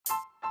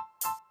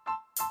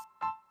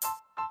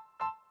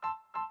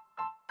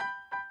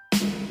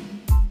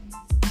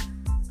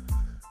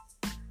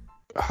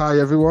Hi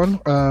everyone,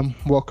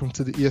 welcome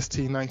to the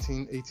EST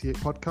 1988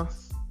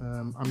 podcast.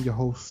 I'm your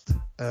host,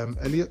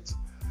 Elliot,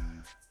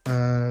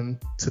 and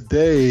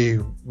today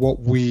what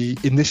we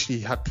initially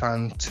had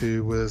planned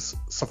to was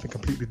something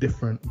completely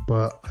different,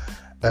 but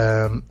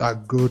our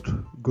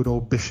good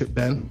old Bishop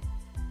Ben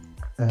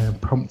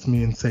prompted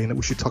me in saying that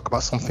we should talk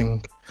about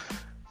something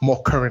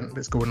more current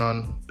that's going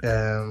on,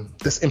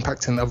 that's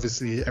impacting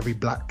obviously every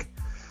black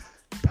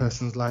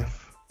person's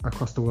life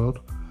across the world.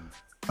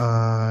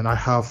 And I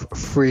have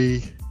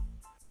three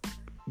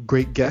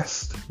great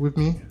guests with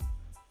me.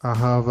 I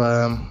have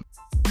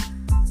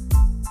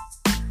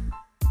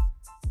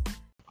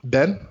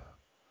Ben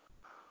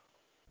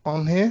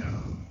on here.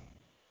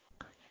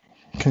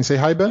 Can you say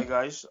hi, Ben? Hey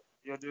guys,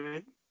 you're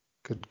doing?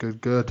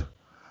 Good.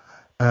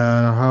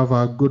 And I have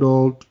our good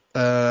old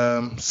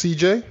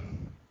CJ,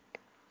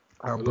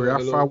 our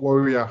Biafra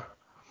warrior.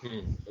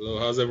 Hello,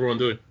 how's everyone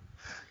doing?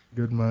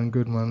 Good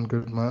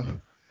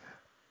man.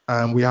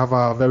 And we have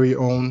our very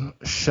own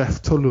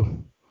Chef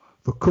Tolu,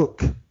 the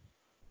cook.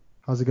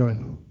 How's it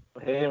going?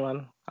 Hey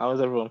man, how's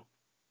everyone?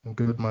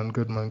 Good man.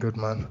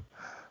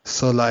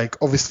 So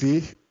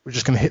obviously we're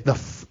just gonna hit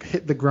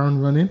the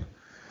ground running.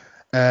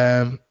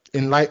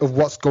 In light of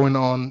what's going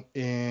on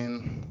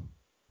in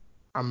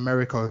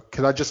America,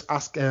 could I just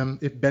ask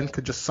if Ben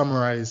could just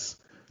summarize,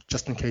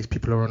 just in case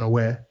people are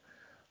unaware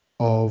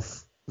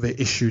of the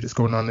issue that's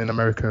going on in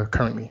America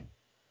currently?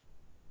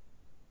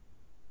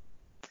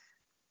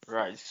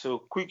 Right, so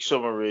quick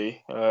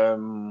summary.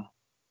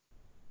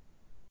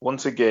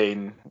 Once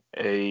again,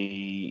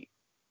 a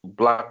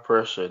black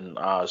person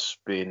has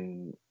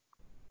been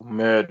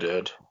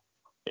murdered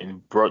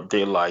in broad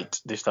daylight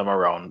this time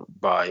around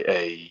by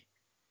a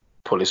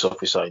police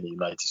officer in the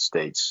United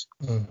States.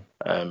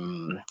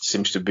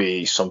 Seems to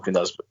be something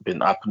that's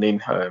been happening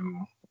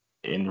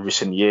in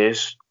recent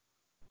years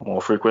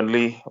more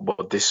frequently,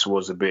 but this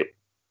was a bit,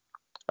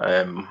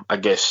 I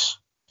guess,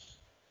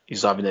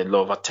 is having a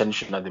lot of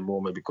attention at the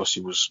moment because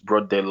it was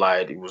broad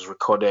daylight, it was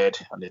recorded,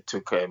 and it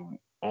took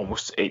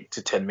almost 8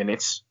 to 10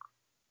 minutes.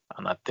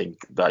 And I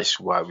think that is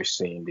why we're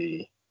seeing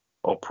the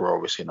uproar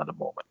we're seeing at the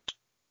moment.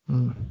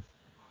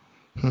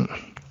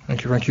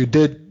 Thank you.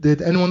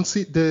 Did anyone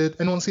see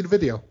the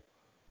video?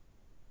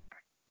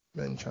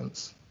 Any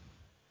chance?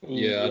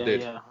 Yeah, I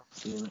did. Yeah.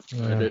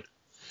 I did.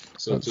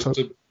 So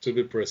to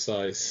be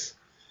precise,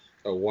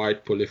 a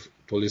white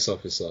police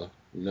officer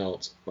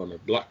knelt on a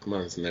black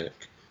man's neck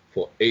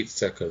for 8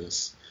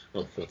 minutes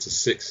and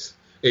 46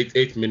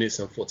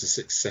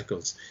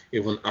 seconds,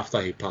 even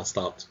after he passed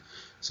out.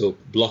 So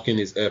blocking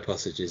his air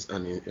passages,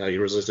 and it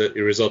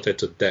resulted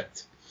to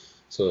death.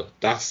 So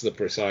that's the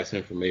precise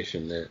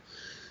information there.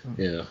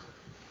 Yeah.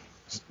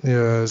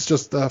 Yeah, it's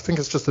just I think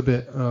it's just a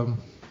bit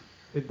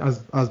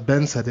as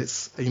Ben said,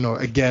 it's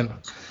again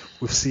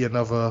we see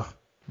another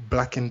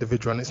black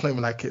individual, and it's not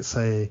even like it's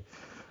a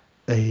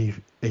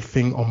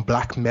thing on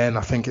black men.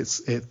 I think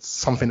it's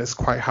something that's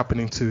quite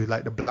happening to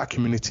like the black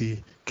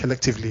community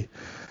collectively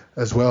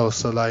as well.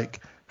 So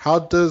how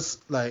does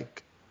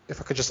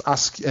if I could just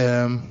ask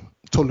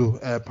Tolu,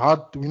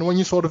 how when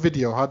you saw the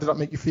video, how did that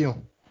make you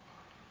feel?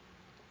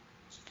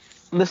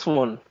 This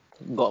one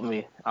got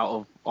me out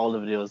of all the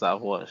videos that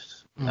I've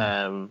watched.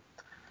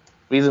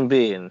 Reason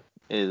being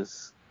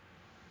is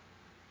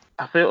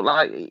I feel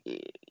like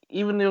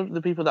even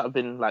the people that have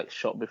been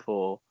shot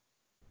before,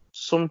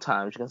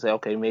 sometimes you can say,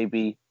 okay,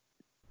 maybe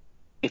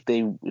if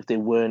they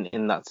weren't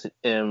in that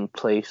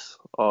place,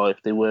 or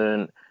if they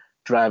weren't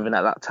driving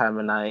at that time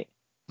of night,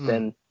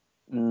 then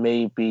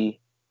maybe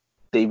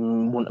they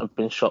wouldn't have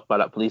been shot by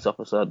that police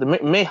officer. They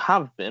may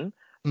have been,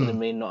 but they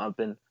may not have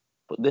been.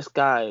 But this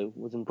guy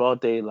was in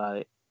broad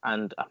daylight,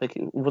 and I think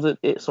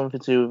it something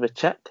to do with a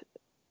check.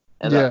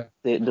 And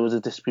there was a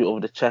dispute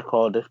over the check,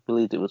 or they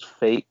believed it was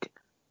fake,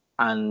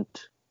 and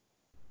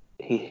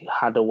he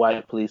had a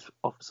white police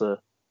officer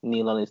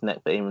kneel on his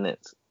neck for 8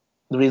 minutes.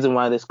 The reason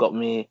why this got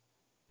me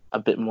a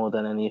bit more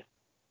than any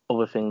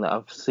other thing that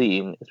I've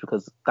seen is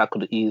because that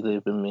could easily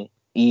have been me.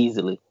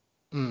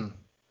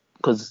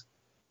 Because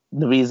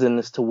the reason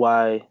as to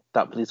why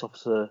that police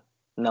officer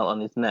knelt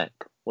on his neck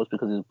was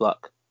because he's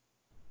black.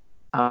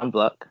 I'm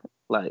black.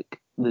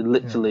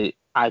 Literally,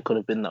 I could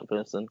have been that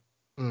person.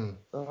 So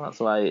that's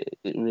why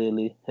it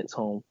really hits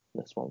home,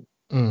 this one.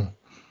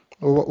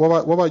 Well,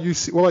 what about you,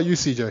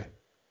 CJ?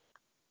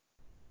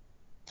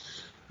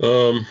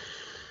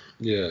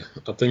 Yeah,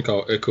 I think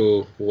I'll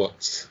echo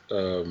what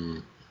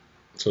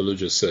Tolu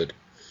just said.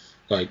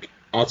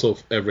 Out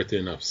of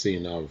everything I've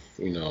seen, I've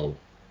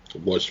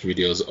watched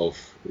videos of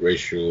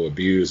racial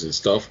abuse and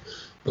stuff,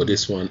 but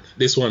this one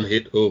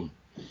hit home.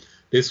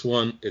 This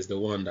one is the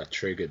one that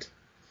triggered.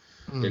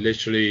 It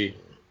literally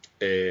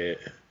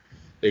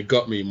it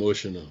got me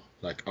emotional.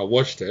 I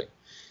watched it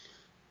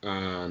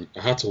and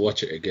I had to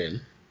watch it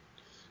again,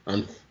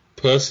 and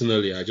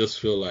personally I just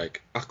feel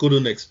like I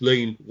couldn't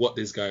explain what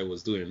this guy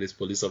was doing, this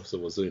police officer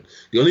was doing.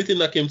 The only thing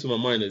that came to my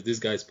mind is this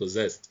guy's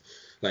possessed.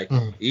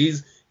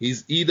 He's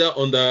either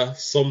under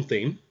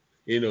something,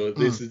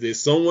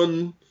 there's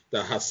someone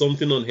that has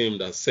something on him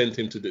that sent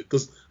him to do,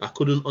 because I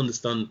couldn't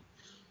understand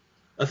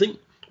I think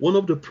one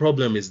of the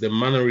problem is the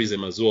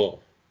mannerism as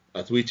well,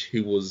 at which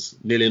he was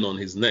kneeling on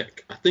his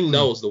neck. I think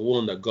that was the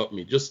one that got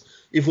me. Just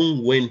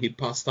even when he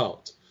passed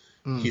out,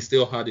 he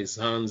still had his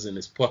hands in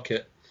his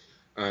pocket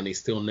and he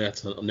still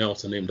knelt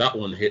on him. That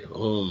one hit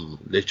home,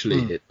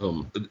 literally hit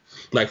home.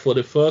 Like for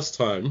the first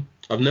time,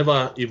 I've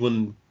never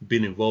even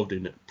been involved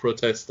in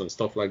protests and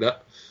stuff like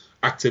that,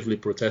 actively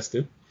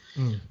protesting.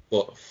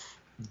 But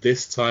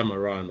this time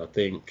around, I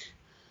think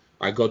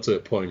I got to a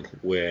point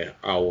where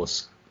I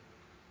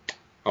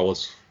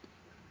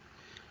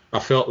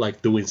felt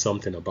like doing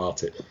something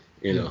about it.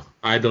 You know,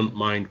 I don't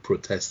mind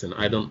protesting.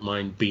 I don't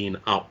mind being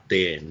out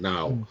there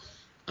now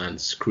and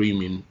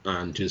screaming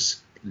and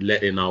just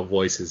letting our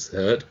voices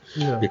heard,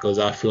 because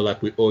I feel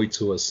like we owe it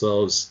to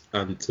ourselves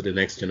and to the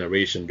next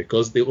generation.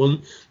 Because the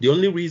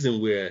only reason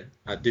we're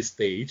at this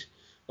stage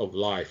of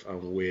life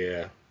and we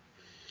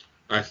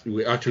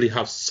actually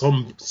have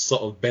some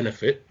sort of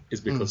benefit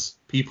is because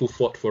people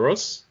fought for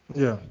us.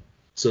 Yeah.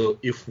 So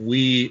if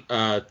we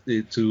are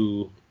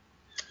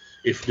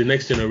if the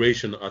next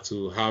generation are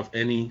to have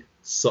any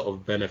sort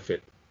of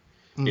benefit,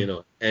 you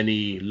know,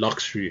 any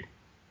luxury,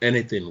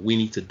 anything, we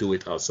need to do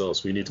it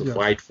ourselves. We need to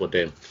fight for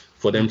them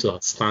to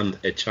stand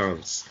a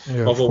chance.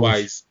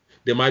 Otherwise,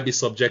 they might be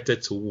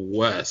subjected to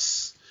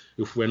worse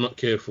if we're not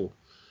careful.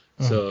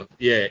 So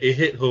yeah, it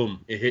hit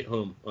home. It hit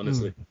home,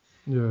 honestly.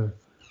 Yeah.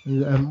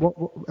 And what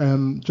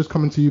just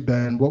coming to you,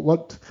 Ben,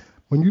 what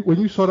when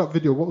you saw that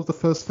video, what was the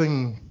first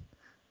thing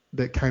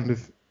that kind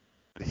of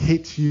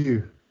hit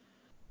you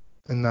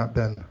in that,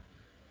 Ben?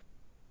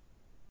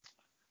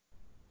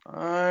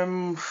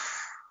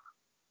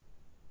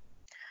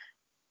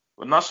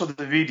 When I saw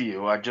the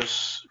video, I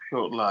just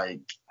felt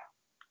like,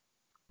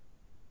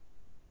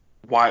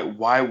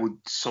 why would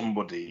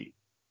somebody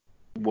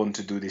want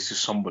to do this to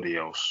somebody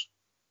else,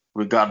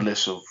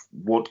 regardless of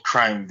what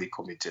crime they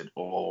committed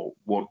or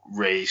what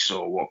race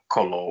or what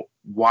color?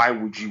 Why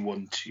would you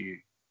want to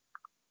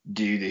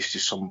do this to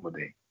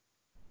somebody?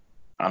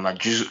 And I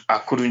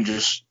couldn't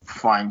just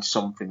find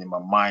something in my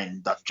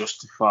mind that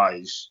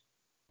justifies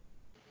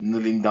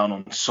kneeling down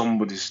on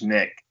somebody's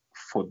neck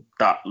for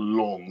that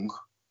long,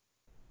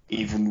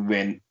 even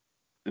when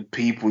the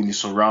people in the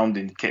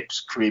surrounding kept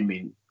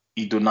screaming,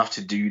 "You don't have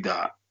to do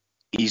that.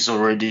 He's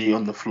already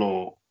on the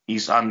floor.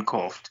 He's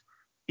handcuffed.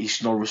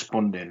 He's not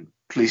responding.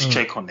 Please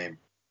check on him."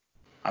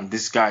 And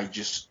this guy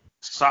just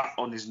sat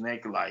on his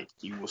neck like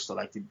he was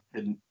like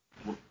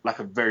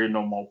a very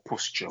normal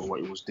posture,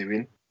 what he was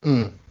doing.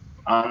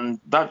 And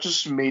that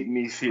just made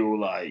me feel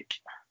like,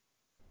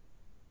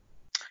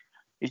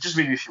 it just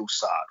made me feel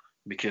sad,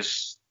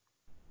 because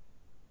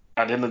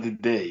at the end of the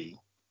day,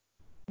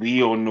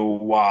 we all know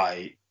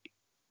why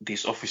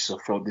this officer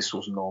felt this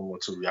was normal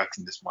to react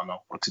in this manner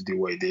or to do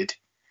what he did.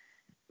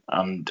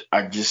 And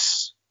I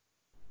just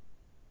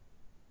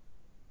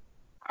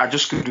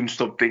couldn't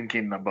stop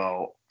thinking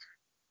about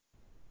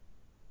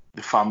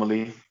the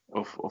family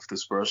of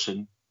this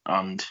person.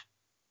 And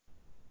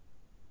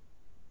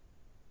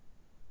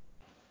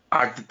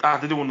I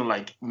didn't want to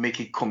like make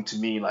it come to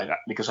me, like,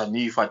 because I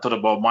knew if I thought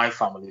about my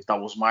family, if that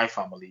was my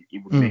family,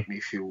 it would make me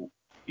feel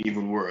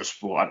even worse.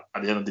 But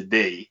at the end of the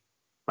day,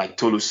 like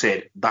Tolu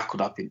said, that could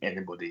happen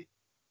anybody.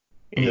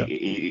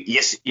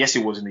 Yes,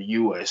 it was in the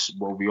US,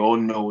 but we all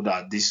know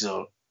that these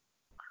are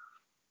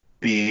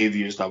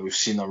behaviors that we've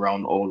seen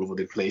around all over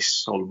the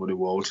place, all over the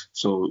world.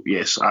 So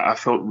yes, I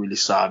felt really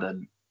sad,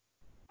 and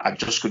I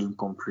just couldn't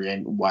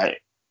comprehend why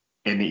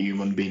any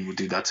human being would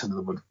do that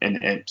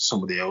to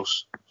somebody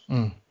else.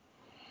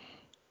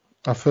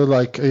 I feel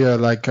like,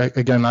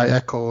 I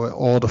echo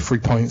all the 3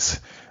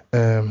 points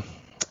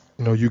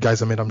you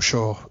guys have made. I'm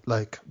sure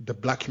like the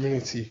black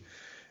community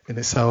in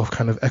itself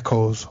kind of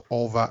echoes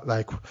all that.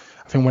 Like,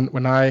 I think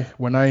when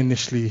I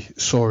initially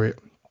saw it,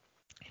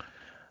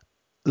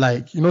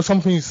 like,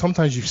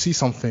 sometimes you see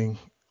something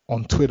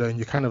on Twitter and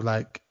you kind of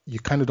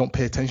don't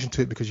pay attention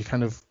to it because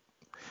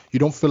you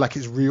don't feel like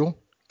it's real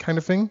kind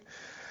of thing.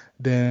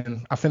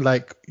 Then I feel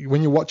like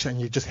when you watch it and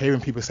you're just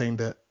hearing people saying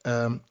that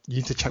you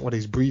need to check whether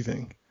he's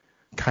breathing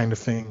kind of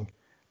thing,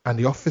 and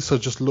the officer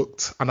just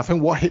looked, and I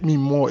think what hit me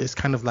more is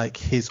kind of like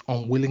his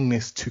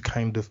unwillingness to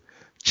kind of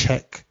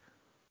check,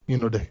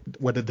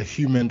 whether the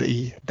human that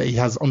he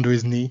has under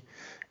his knee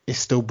is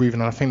still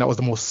breathing. And I think that was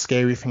the most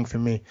scary thing for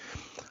me.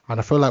 And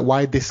I feel like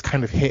why this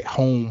kind of hit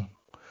home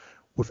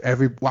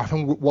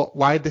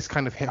why this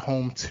kind of hit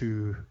home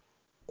to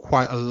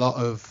quite a lot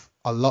of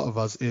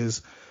us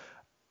is,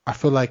 I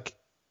feel like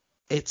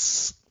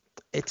it's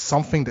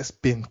something that's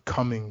been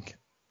coming,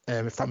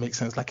 if that makes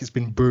sense. Like, it's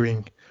been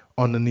brewing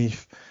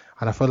underneath.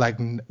 And I feel like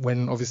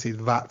when obviously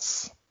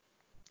that's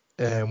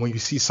when you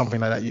see something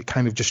like that, it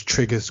kind of just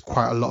triggers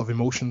quite a lot of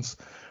emotions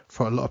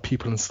for a lot of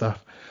people and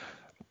stuff.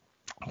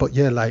 But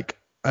yeah, like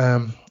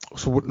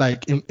so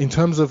like in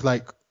terms of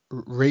like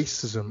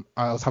racism,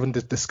 I was having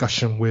this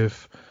discussion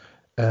with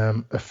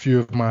a few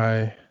of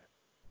my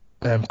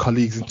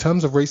colleagues. In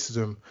terms of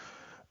racism,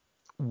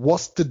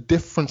 what's the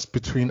difference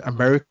between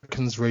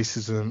Americans'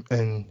 racism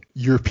and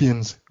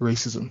Europeans'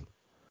 racism?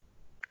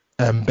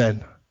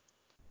 Ben?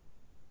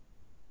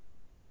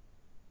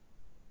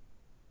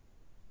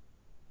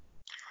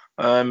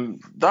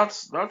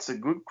 That's a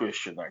good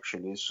question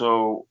actually.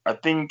 So I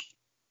think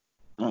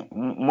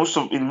most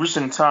of in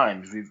recent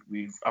times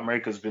we've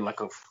America's been like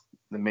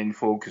the main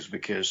focus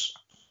because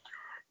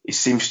it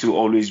seems to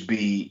always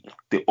be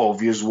the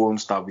obvious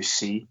ones that we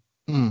see.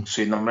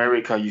 So in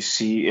America you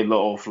see a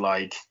lot of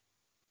like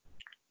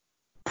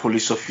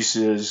police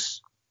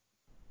officers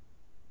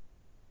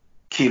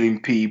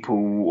killing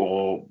people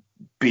or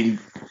being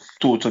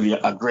totally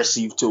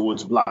aggressive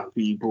towards black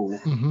people.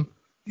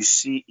 You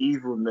see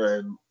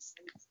even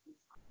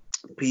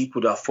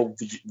people that folk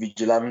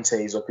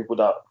vigilantes or people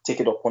that take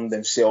it upon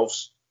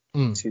themselves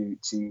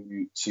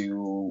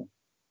to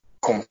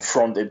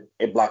confront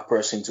a black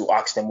person to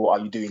ask them, what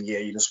are you doing here?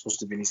 You're not supposed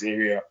to be in this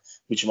area,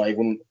 which might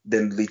even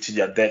then lead to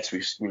their deaths.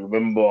 We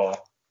remember,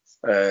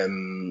 I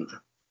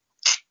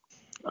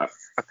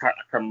can't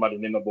remember the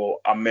name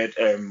about Ahmed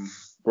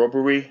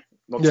robbery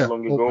not too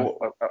long ago.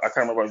 I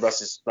can't remember if that's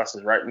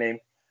his right name.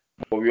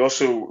 But we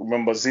also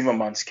remember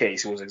Zimmerman's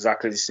case. It was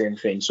exactly the same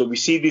thing. So we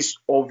see these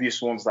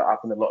obvious ones that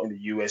happen a lot in the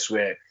US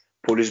where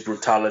police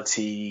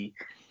brutality,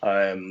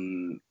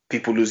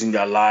 people losing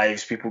their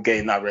lives, people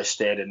getting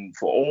arrested, and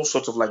for all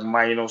sorts of like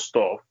minor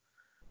stuff.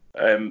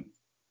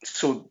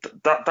 So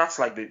that's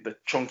like the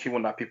chunky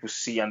one that people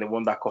see and the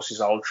one that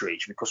causes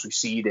outrage because we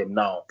see them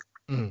now.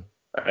 In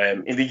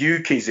the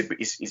UK is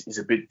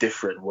a bit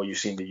different what you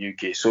see in the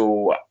UK.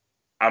 So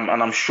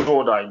I'm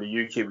sure that in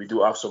the UK we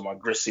do have some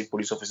aggressive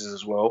police officers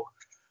as well.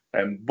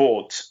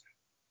 But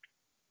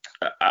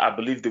I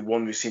believe the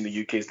one we see in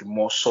the UK is the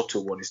more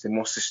subtle one. It's the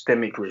more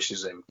systemic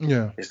racism.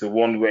 Yeah. It's the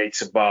one where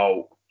it's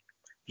about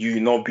you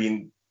not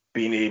being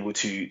able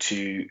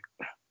to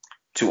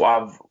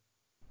have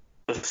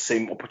the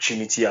same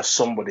opportunity as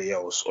somebody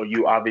else, or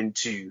you having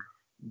to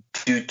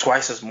do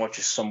twice as much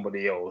as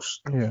somebody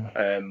else.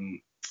 Yeah.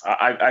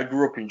 I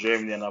grew up in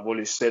Germany, and I've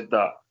always said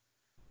that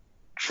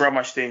throughout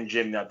my stay in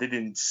Germany, I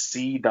didn't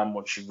see that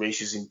much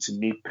racism to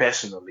me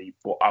personally,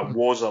 but I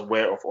was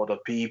aware of other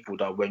people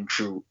that went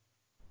through,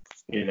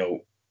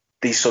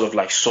 this sort of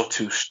like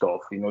subtle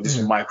stuff, these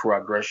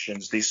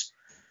microaggressions, this.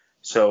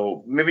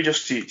 So maybe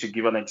just to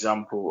give an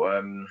example,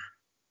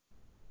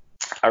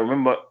 I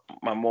remember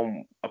my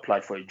mom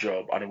applied for a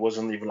job, and it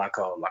wasn't even like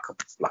a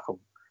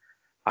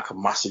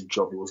massive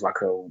job. It was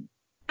like a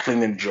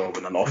cleaning job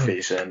in an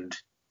office, and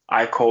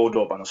I called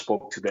up and I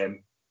spoke to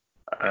them.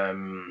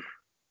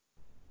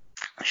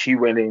 She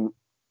went in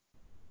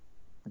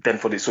then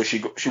for this. So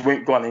she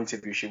went go an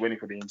interview. She went in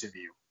for the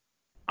interview,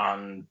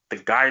 and the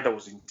guy that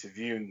was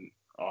interviewing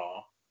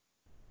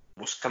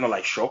was kind of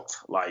like shocked,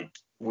 like,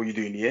 "What are you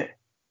doing here?"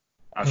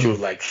 And she was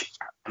like,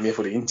 "I'm here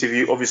for the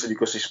interview." Obviously,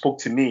 because he spoke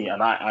to me,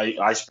 and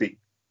I speak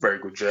very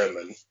good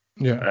German.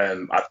 Yeah.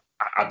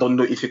 I don't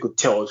know if he could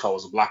tell if I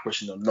was a black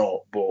person or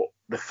not, but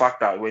the fact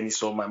that when he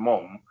saw my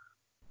mom,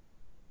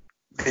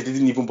 they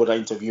didn't even bother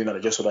interviewing her,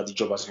 they just saw that the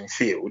job has been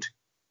filled.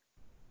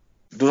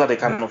 Those are the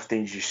kind of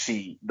things you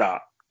see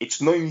that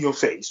it's not in your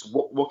face.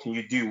 What can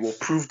you do? What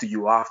proof do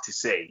you have to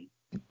say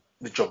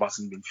the job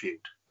hasn't been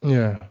filled?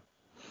 Yeah,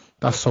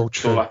 that's so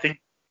true.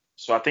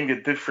 So I think the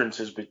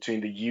differences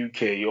between the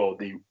UK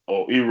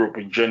or Europe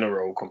in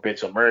general compared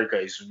to America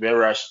is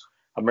whereas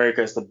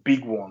America is the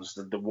big ones,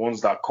 the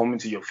ones that come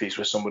into your face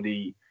where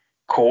somebody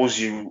calls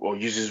you or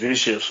uses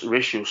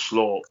racial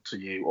slur to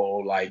you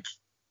or like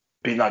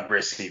being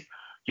aggressive.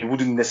 You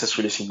wouldn't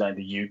necessarily see that in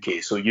the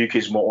UK. So UK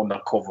is more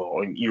undercover,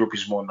 or in Europe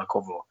is more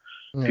undercover.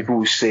 Yeah. People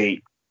will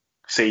say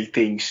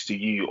things to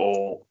you,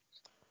 or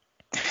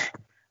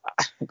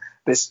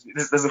there's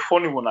a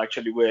funny one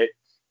actually where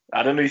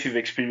I don't know if you've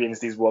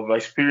experienced this, but I've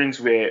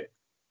experienced where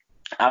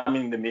I'm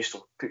in the midst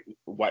of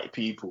white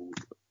people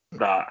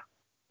that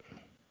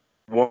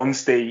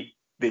once they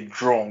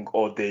drunk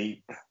or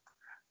they.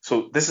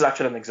 So this is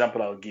actually an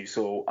example I'll give.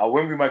 So I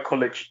went with my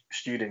college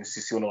students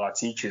to see one of our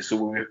teachers. So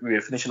we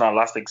were finishing our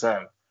last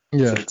exam.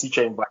 Yeah. So the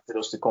teacher invited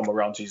us to come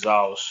around to his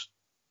house.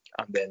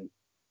 And then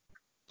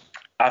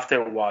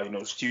after a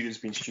while, students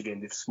being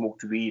students, they've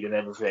smoked weed and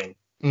everything.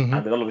 Mm-hmm.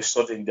 And then all of a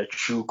sudden, their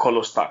true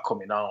colors start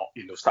coming out,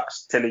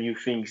 starts telling you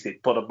things they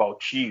thought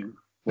about you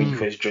when you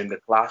first joined the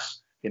class.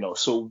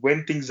 So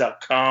when things are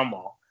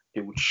calmer,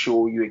 they would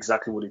show you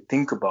exactly what they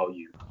think about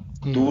you.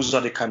 Those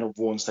are the kind of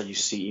ones that you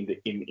see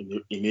in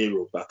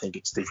Europe. I think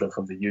it's different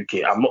from the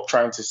UK. I'm not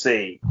trying to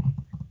say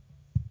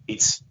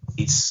it's.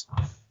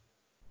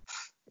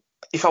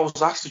 If I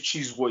was asked to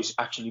choose what is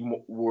actually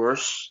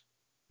worse,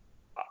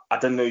 I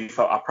don't know if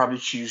I'll probably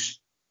choose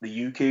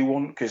the UK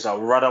one because I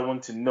would rather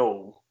want to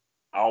know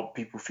how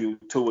people feel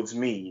towards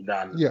me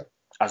than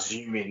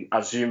assuming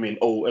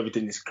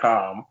everything is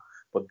calm,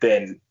 but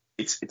then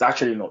it's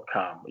actually not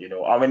calm.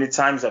 How many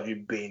times have you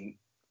been?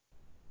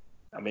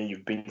 I mean,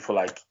 you've been for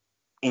like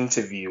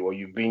interview or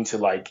you've been to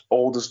like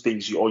all those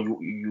things you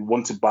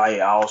want to buy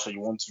a house or you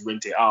want to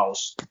rent a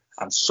house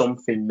and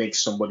something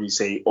makes somebody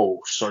say,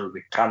 "Oh, sorry,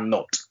 we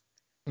cannot."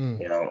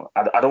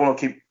 I don't want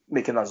to keep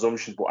making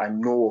assumptions, but I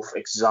know of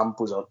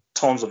examples or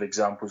tons of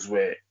examples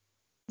where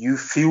you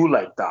feel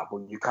like that,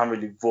 but you can't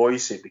really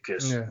voice it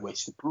because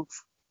where's the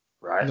proof,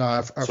 right?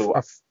 No,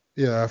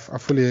 Yeah, I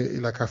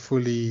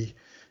fully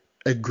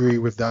agree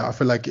with that. I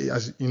feel like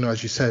as you know,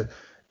 as you said,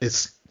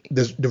 there's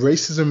the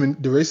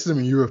racism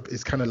in Europe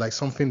is kind of like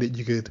something that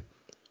you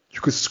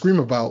could scream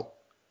about,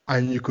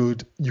 and you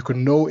could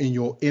know in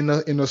your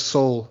inner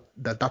soul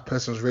that that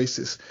person's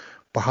racist.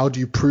 But how do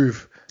you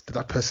prove that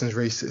that person's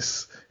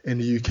racist in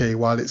the UK?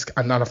 While it's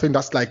and I think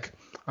that's like,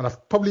 and I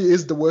probably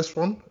is the worst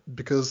one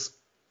because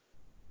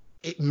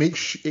it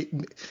makes it.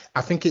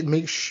 I think it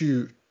makes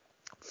you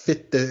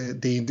fit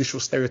the initial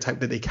stereotype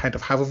that they kind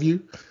of have of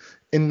you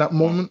in that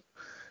moment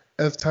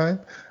of time.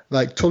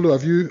 Like Tolu,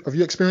 have you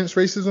experienced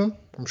racism?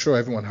 I'm sure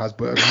everyone has,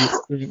 but have you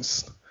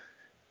experienced?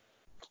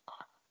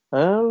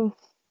 Um,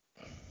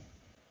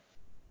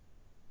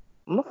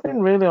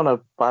 Nothing really on a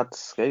bad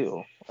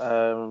scale.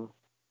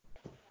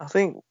 I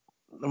think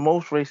the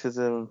most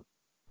racism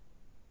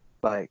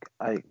like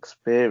I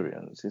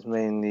experience is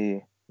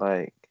mainly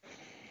like,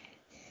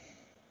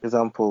 for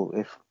example,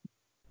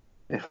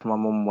 if my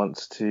mum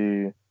wants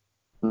to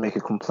make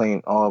a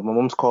complaint or my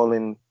mum's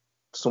calling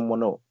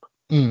someone up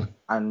Mm,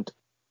 and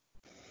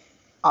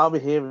I'll be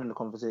hearing the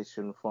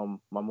conversation from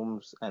my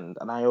mum's end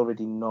and I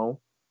already know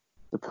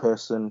the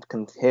person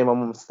can hear my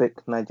mum's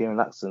thick Nigerian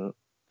accent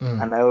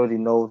mm, and I already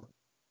know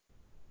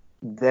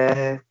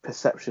their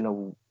perception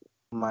of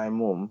my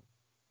mum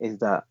is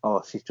that,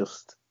 oh, she's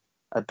just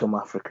a dumb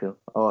African,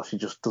 or she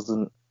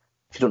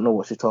don't know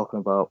what she's talking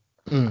about.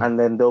 mm, And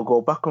then they'll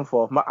go back and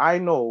forth. I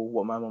know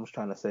what my mum's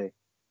trying to say,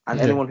 and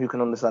yeah. anyone who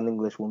can understand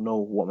English will know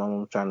what my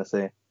mum's trying to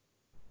say.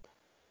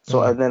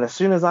 So, Mm, and then as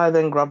soon as I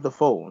then grab the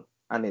phone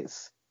and it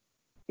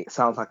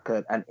sounds like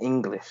an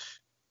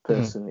English mm,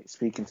 person it's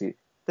speaking to,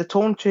 the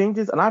tone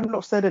changes, and I've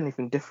not said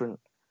anything different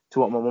to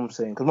what my mum's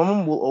saying, because my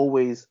mum will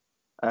always,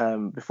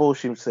 before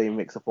she say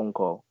makes a phone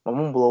call, my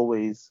mum will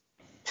always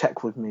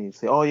check with me,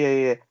 say, oh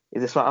yeah,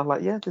 is this right? I'm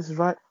like, yeah, this is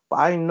right. But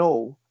I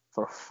know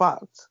for a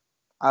fact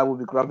I will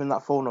be grabbing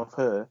that phone off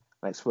her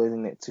and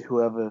explaining it to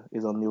whoever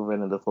is on the other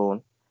end of the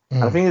phone.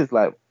 And the mm, thing is,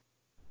 like,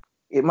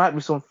 it might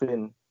be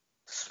something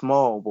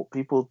small, but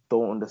people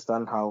don't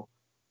understand how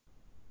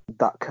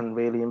that can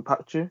really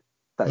impact you.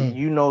 That mm,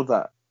 you know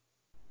that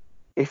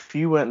if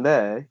you weren't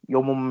there,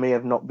 your mum may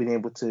have not been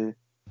able to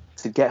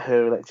get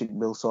her electric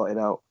bill sorted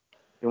out.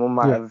 Your mum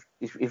might yeah. have,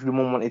 if your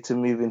mum wanted to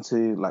move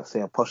into, like,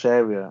 say, a posh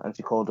area, and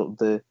she called up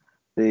the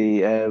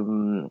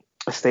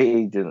estate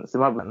agents, they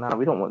might be like, "Nah,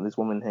 we don't want this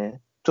woman here,"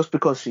 just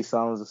because she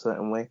sounds a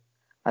certain way.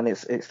 And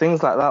it's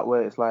things like that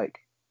where it's like,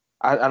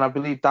 I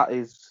believe that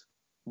is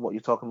what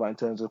you're talking about in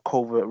terms of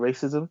covert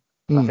racism.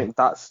 And I Mm, think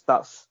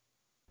that's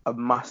a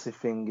massive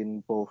thing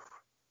in both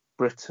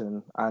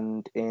Britain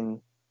and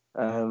in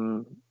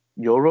um,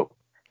 Europe,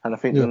 and I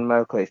think yeah. in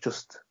America it's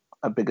just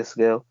a bigger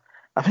scale.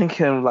 I think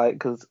like,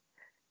 because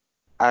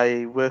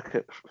I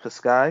work for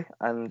Sky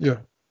and Yeah.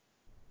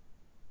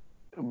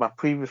 my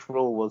previous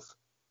role was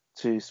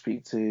to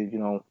speak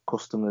to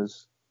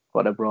customers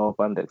for their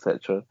broadband,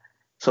 etc.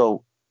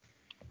 So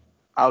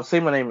I would say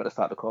my name at the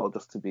start of the call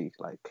just to be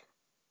like,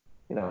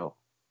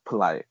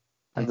 polite,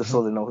 and just Mm-hmm.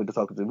 so they know who they're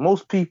talking to.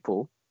 Most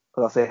people,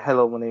 because I say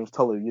hello, my name's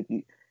Tolu,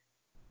 it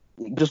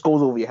just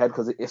goes over your head,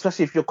 because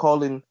especially if you're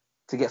calling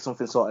to get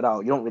something sorted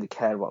out, you don't really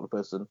care about the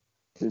person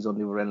who's on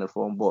the other end of the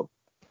phone. But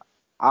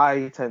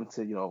I tend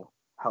to,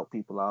 help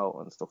people out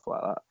and stuff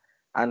like that.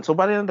 And so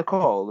by the end of the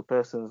call, the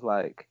person's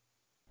like,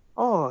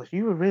 "Oh,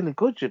 you were really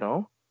good, you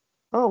know.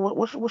 Oh,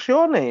 what's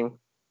your name?"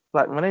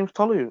 Like, my name's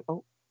Tolu.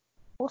 Oh,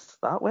 what's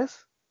that?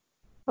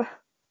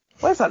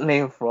 Where's that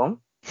name from?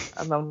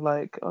 And I'm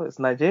like, "Oh, it's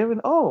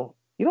Nigerian." Oh,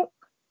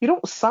 you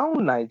don't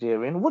sound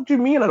Nigerian. What do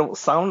you mean I don't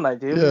sound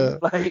Nigerian? Yeah.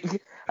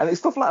 Like, and it's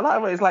stuff like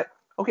that where it's like,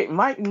 okay, it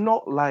might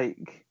not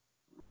like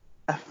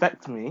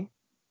affect me,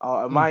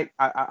 or it Mm, might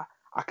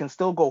I can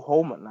still go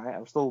home at night.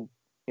 I'm still,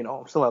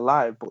 I'm still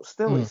alive, but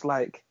still, mm, it's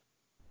like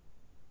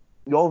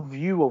your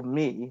view of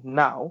me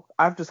now.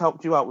 I've just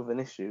helped you out with an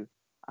issue,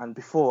 and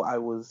before I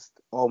was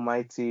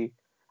almighty,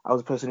 I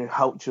was the person who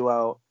helped you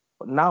out.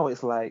 But now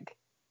it's like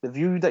the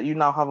view that you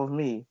now have of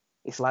me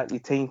is slightly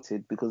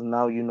tainted, because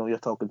now you're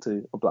talking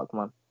to a black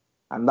man,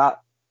 and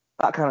that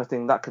kind of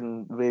thing that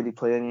can really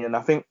play on you. And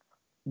I think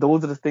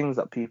those are the things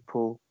that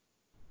people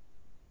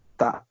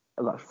that,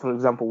 like, for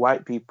example,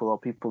 white people or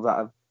people that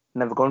have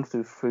never gone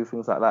through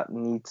things like that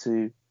need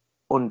to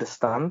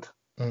understand,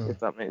 mm. if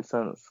that makes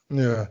sense.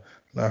 Yeah.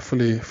 I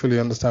fully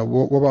understand.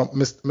 What about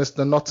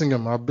Mr.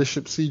 Nottingham, our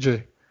Bishop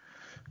CJ?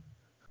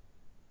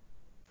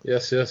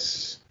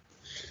 Yes.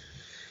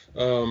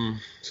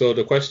 So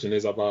the question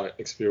is about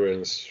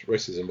experience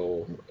racism,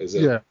 or is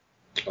it Yeah.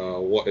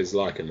 what is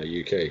like in the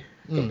UK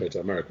Mm, compared to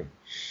America?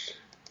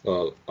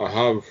 Well, I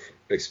have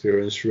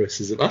experienced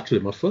racism.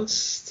 Actually, my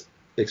first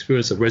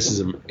experience of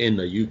racism in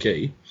the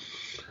UK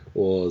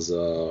was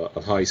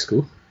at high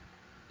school.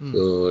 mm,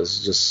 So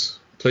it's just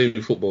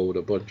playing football with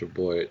a bunch of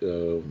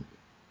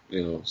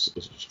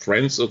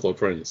friends, so-called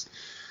friends,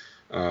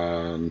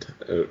 and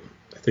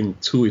I think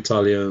two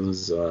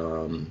Italians,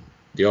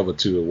 the other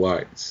two are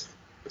whites.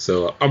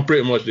 So I'm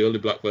pretty much the only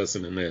black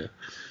person in there.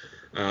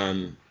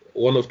 And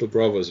one of the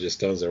brothers just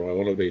turns around,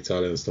 one of the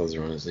Italians turns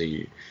around and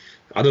says,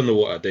 I don't know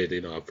what I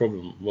did. I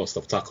probably must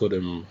have tackled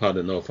him hard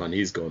enough, and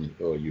he's gone.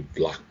 Oh, you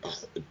black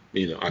bastard.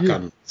 I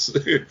can't.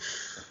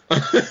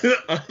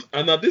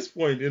 And at this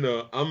point,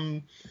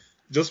 I'm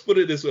just put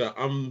it this way.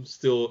 I'm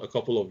still a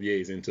couple of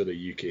years into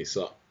the UK,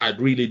 so I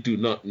really do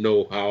not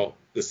know how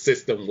the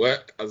system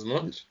works as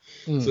much.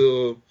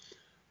 So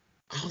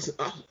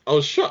I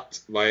was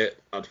shocked by it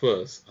at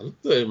first. I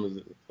looked at him and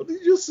said, "What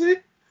did you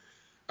say?"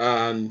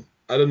 And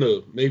I don't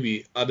know,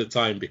 maybe at the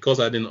time, because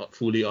I didn't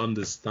fully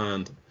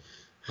understand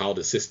how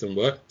the system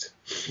worked.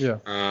 Yeah.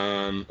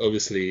 And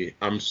obviously,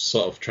 I'm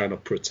sort of trying to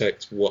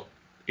protect what,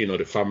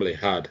 the family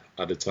had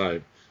at the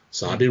time.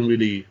 So I didn't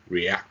really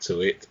react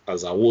to it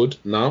as I would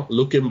now.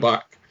 Looking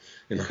back,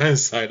 in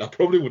hindsight, I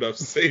probably would have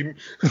said,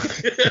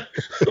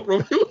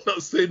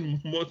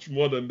 much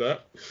more than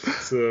that.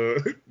 So,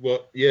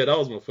 but yeah, that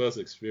was my first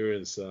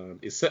experience.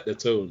 It set the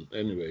tone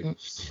anyway.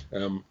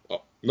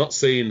 Not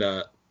saying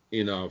that,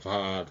 I've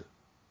had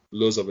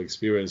loads of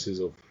experiences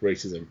of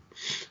racism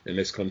in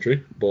this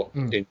country, but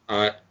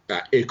I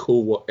echo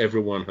what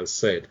everyone has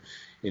said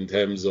in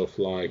terms of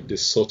like the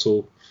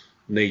subtle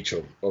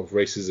nature of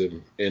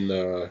racism in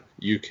the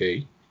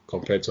UK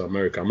compared to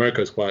America.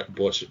 America is quite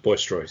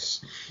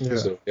boisterous,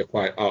 so they're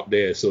quite out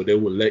there, so they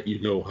will let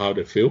you know how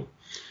they feel.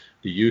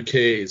 The UK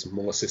is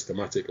more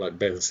systematic, like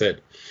Ben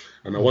said.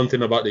 And one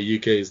thing about the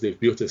UK is they've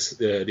built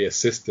their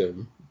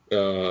system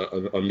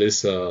on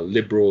this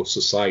liberal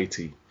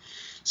society.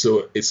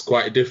 So it's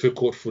quite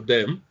difficult for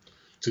them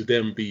to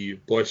then be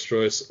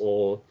boisterous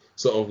or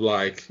sort of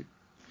like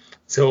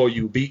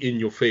be in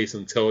your face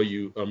and tell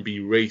you and be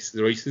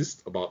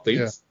racist about things.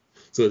 Yeah.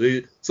 So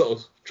they sort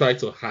of try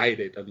to hide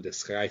it and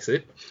disguise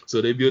it.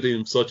 So they build it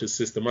in such a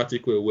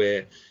systematic way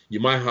where you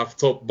might have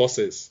top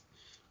bosses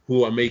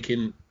who are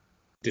making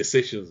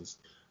decisions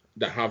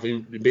that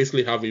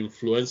basically have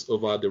influence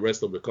over the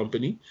rest of the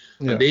company.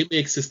 Yeah. And they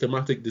make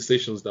systematic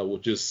decisions that will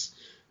just,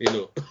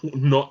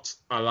 not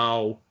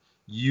allow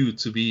you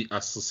to be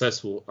as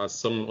successful as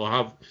someone or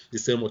have the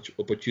same much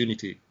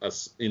opportunity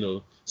as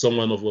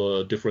someone of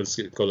a different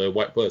skin color, a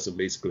white person,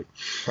 basically.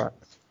 Right.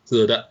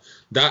 So that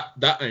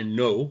I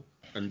know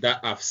and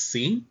that I've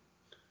seen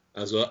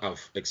as well,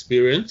 I've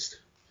experienced.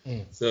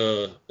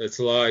 So it's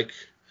like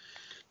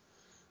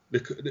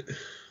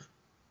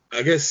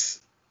I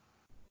guess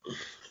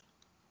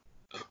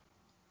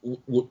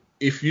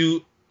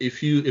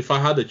if I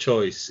had a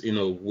choice,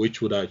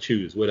 which would I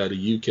choose, whether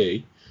the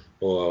UK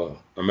or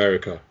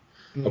America?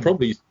 I'll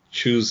probably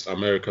choose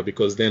America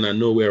because then I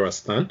know where I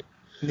stand.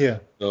 Yeah.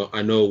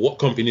 I know what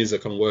companies I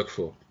can work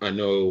for. I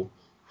know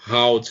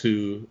how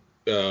to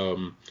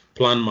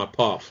plan my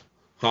path,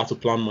 how to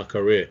plan my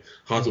career,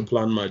 how to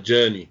plan my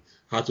journey,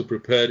 how to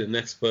prepare the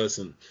next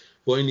person.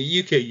 But in the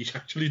UK, you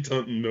actually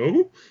don't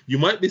know. You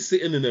might be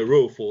sitting in a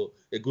row for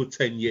a good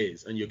 10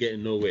 years and you're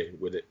getting nowhere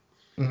with it.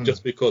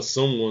 Just because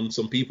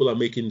some people are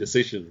making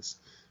decisions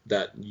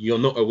that you're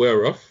not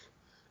aware of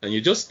and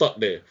you're just stuck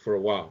there for a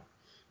while,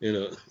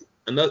 and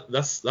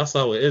that's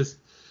how it is.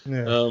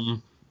 Yeah.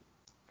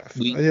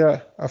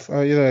 I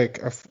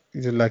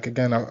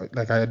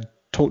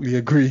totally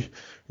agree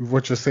with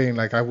what you're saying.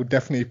 Like, I would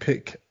definitely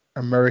pick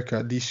America.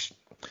 At least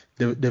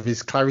there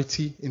is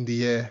clarity in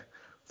the air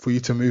for you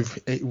to move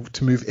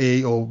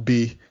A or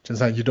B.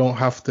 Just like you don't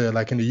have to,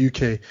 like in the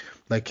UK,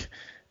 like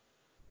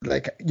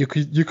you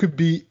could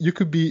be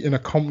in a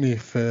company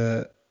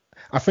for.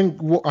 I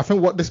think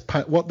what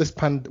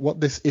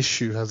this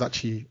issue has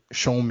actually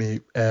shown me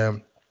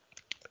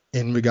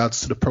in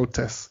regards to the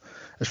protests,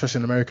 especially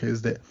in America,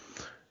 is that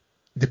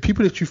the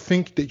people that you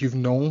think that you've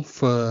known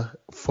for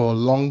a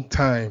long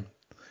time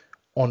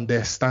on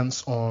their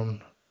stance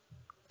on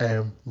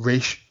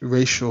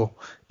racial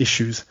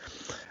issues,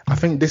 I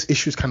think this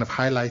issue is kind of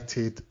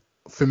highlighted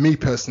for me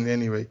personally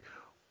anyway.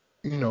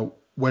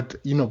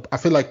 I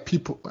feel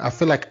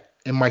like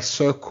in my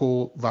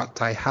circle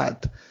that I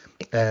had,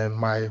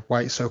 my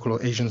white circle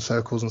or Asian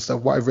circles and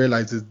stuff, what I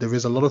realized is there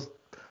is a lot of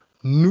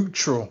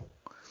neutral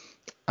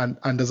and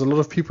there's a lot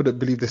of people that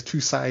believe there's two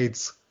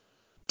sides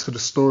to the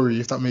story,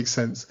 if that makes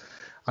sense.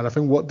 And I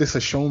think what this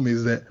has shown me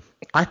is that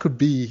I could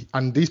be,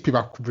 and these people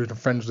I could be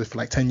friends with for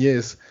like 10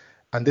 years,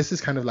 and this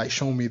is kind of like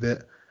shown me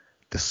that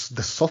the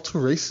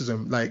subtle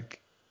racism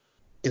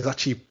is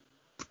actually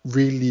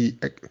really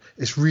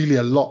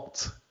a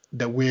lot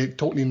that we're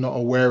totally not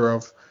aware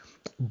of.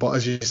 But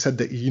as you said,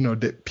 that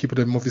that people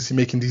are obviously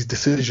making these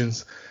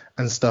decisions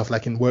and stuff,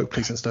 like in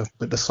workplace and stuff.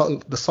 But the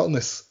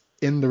subtleness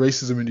in the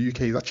racism in the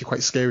UK is actually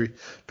quite scary,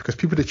 because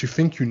people that you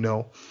think you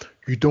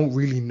don't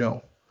really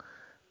know.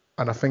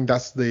 And I think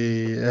that's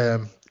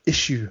the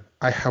issue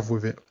I have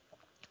with it.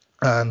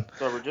 And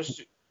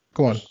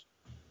go on.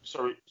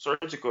 Sorry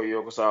to cut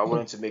you, because I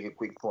wanted to make a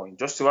quick point.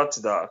 Just to add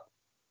to that,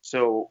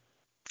 so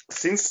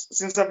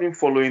since I've been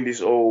following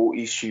this whole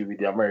issue with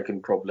the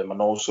American problem and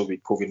also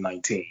with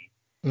COVID-19,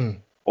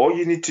 all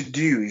you need to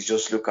do is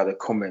just look at the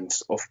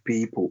comments of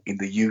people in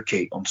the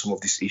UK on some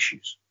of these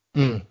issues.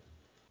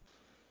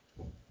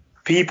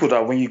 People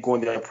that when you go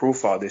on their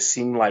profile, they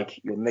seem like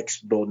your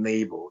next door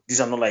neighbor.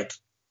 These are not like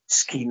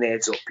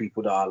skinheads or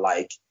people that are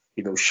like,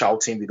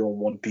 shouting they don't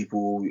want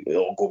people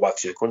or go back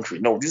to your country.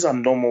 No, these are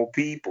normal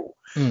people.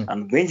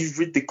 And when you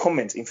read the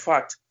comments, in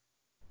fact,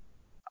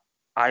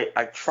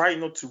 I try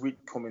not to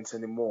read comments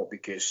anymore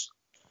because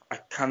I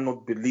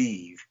cannot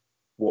believe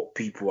what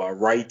people are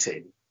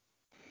writing,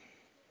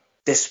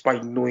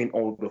 despite knowing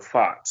all the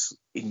facts.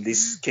 In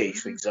this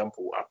case, for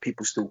example,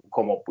 people still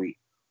come up with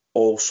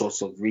all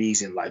sorts of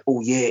reasons, like,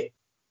 oh yeah,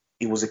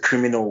 he was a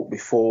criminal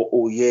before,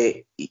 oh yeah,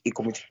 he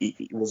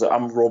was an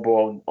armed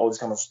robber, and all this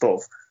kind of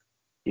stuff,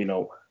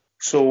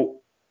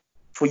 So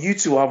for you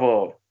to have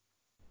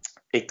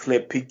a clear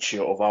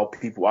picture of how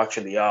people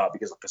actually are,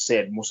 because like I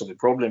said, most of the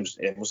problems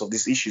and most of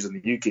these issues in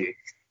the UK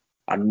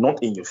are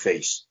not in your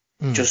face.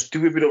 Just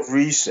do a bit of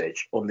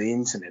research on the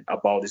internet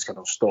about this kind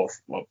of stuff,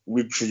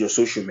 read through your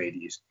social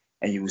medias,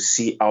 and you will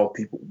see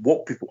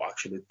what people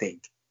actually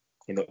think.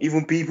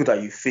 Even people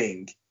that you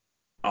think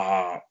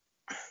are,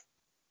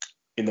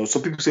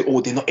 some people say,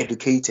 oh, they're not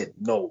educated.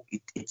 No,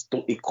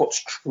 it cuts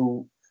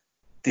through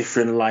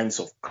different lines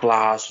of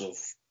class, of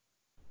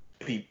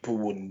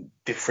people, and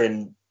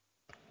different,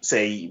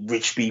 say,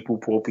 rich people,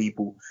 poor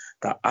people,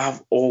 that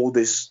have all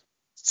this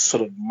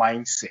sort of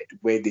mindset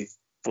where they,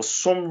 for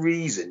some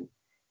reason,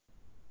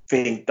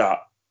 think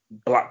that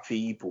black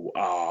people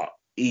are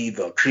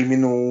either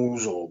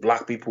criminals or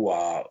black people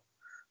are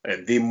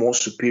they're more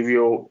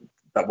superior,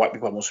 that white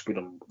people are more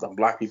superior than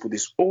black people.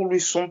 There's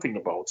always something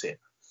about it.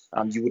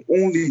 And you would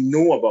only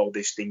know about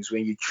these things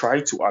when you try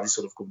to have these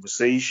sort of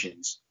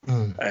conversations.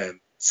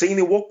 Say in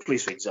a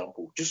workplace, for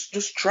example,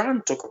 just try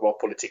and talk about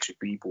politics with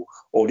people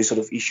or this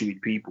sort of issue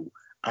with people,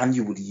 and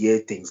you would hear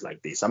things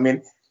like this. I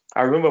mean,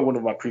 I remember one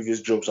of my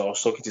previous jobs, I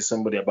was talking to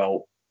somebody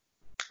about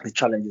the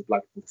challenges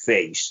black people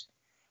face.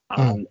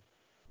 And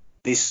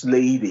this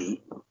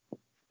lady,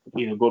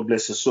 God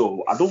bless her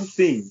soul, I don't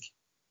think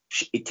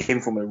it came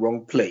from a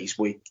wrong place,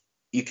 but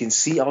you can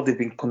see how they've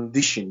been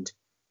conditioned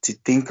to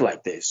think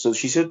like this. So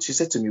she said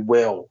to me,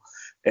 well,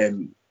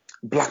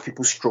 black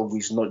people's struggle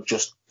is not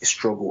just a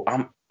struggle.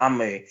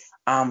 I'm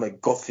a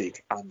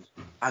Gothic, and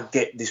I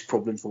get this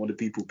problem from other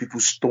people.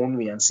 People stone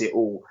me and say,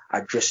 oh, I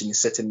dress in a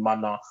certain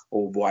manner,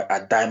 or boy, I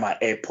dye my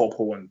hair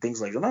purple and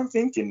things like that. And I'm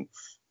thinking,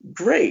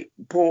 great,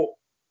 but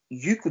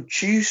you could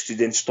choose to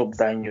then stop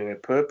dyeing your hair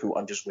purple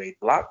and just wear it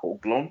black or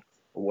blonde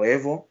or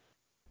whatever.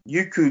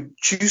 You could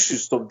choose to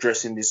stop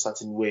dressing this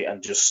certain way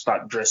and just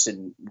start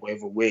dressing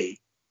whatever way.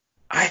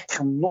 I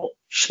cannot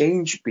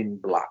change being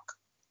black.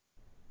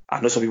 I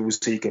know some people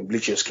say you can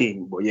bleach your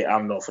skin, but yeah,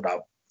 I'm not for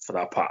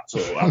that part. So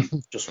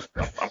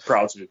I'm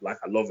proud to be black.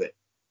 I love it.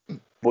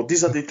 But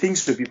these are the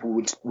things that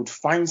people would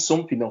find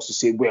something else to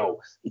say. Well,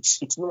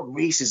 it's not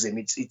racism.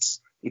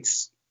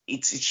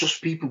 It's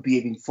just people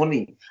behaving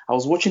funny. I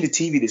was watching the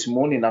TV this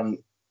morning, and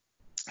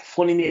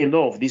funnily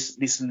enough,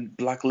 this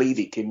black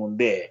lady came on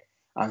there,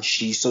 and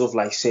she sort of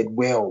like said,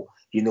 well,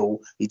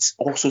 it's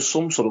also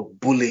some sort of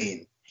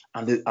bullying.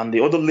 And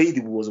the other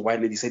lady, who was a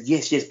white lady, said,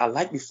 yes, I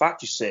like the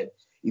fact you said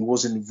it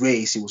wasn't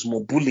race, it was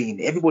more bullying.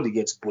 Everybody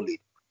gets bullied.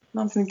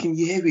 And I'm thinking,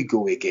 yeah, here we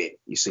go again.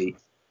 You see,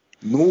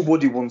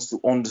 nobody wants to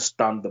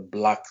understand the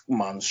black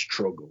man's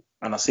struggle.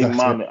 And I say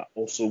man,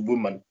 also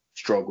women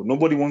struggle.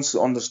 Nobody wants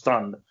to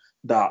understand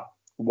that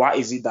why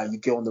is it that you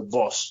get on the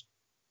bus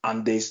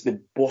and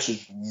the bus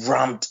is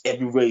rammed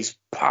everywhere, is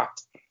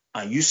packed,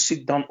 and you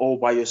sit down all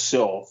by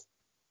yourself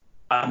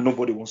and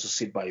nobody wants to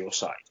sit by your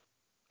side.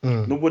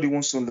 Nobody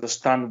wants to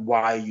understand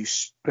why you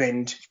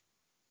spend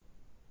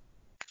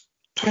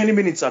 20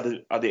 minutes at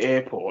the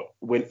airport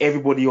when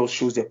everybody else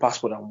shows their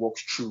passport and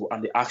walks through,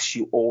 and they ask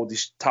you all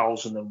this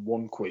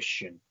 1,001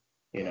 question.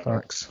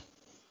 Facts.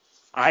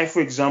 I,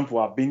 for example,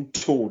 I've been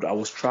told, I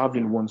was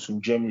traveling once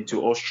from Germany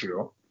to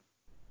Austria.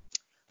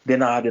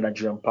 Then I had a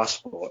Nigerian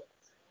passport,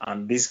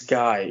 and this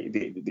guy,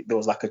 there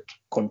was like a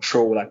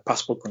control, like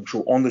passport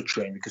control on the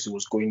train because it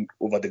was going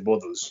over the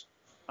borders,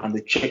 and they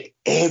checked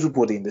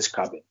everybody in this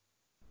cabin.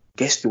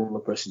 Guess the only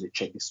person they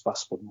checked his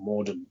passport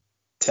more than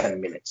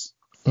 10 minutes.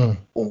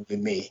 Only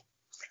me.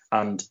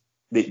 And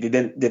they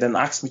then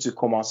asked me to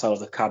come outside of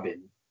the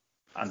cabin,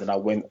 and then I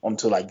went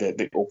onto like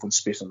the open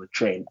space on the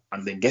train,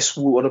 and then guess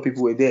who other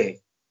people were there?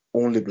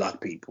 Only black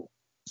people.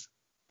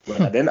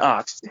 When I then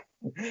asked,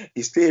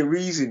 is there a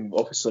reason,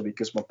 officer?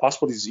 Because my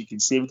passport is, you can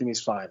see everything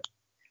is fine.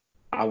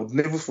 I would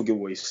never forget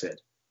what he said.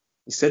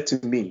 He said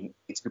to me,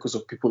 it's because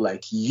of people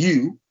like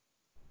you,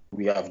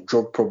 we have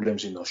drug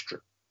problems in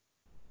Austria.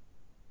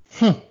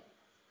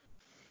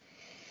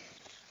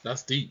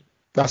 That's deep.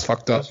 That's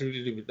fucked up. That's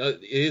really deep.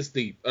 It is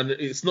deep, and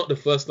it's not the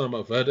first time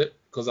I've heard it,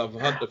 because I've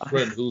had a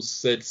friend who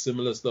said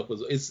similar stuff.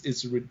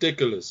 It's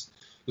ridiculous.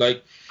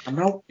 Like,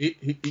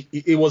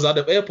 he was at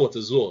the airport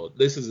as well.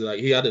 This is like,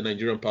 he had a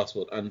Nigerian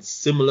passport, and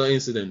similar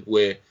incident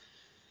where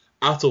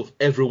out of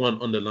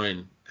everyone on the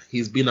line,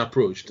 he's been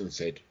approached and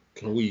said,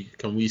 Can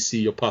we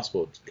see your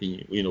passport?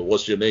 Can you,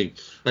 what's your name?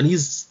 And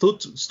he's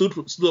stood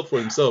up for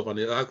himself, and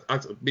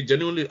he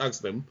genuinely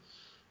asked them,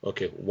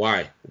 okay,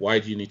 why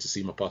do you need to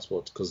see my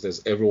passport? Because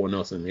there's everyone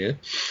else in here.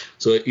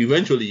 So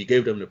eventually he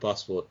gave them the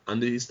passport,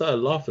 and he started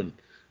laughing.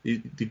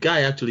 The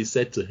guy actually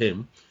said to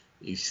him,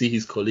 you see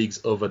his colleagues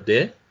over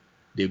there,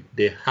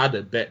 they had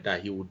a bet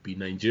that he would be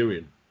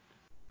Nigerian,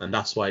 and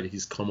that's why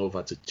he's come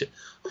over to.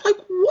 I'm like,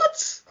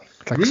 what?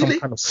 Like really? some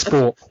kind of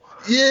sport.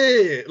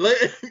 Yeah, like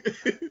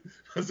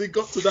has it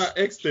got to that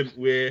extent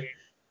where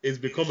it's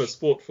become a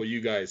sport for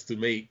you guys to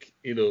make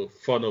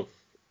fun of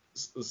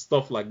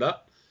stuff like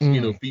that?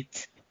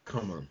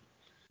 Come on,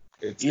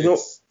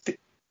 it's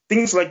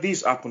things like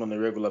this happen on a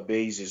regular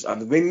basis,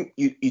 and when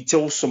you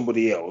tell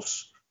somebody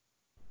else,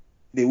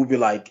 they will be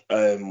like,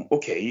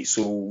 okay,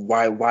 so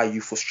why are you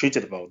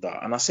frustrated about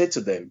that? And I said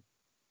to them,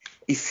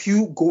 if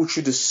you go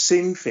through the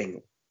same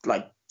thing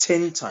like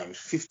 10 times,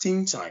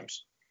 15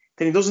 times,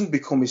 then it doesn't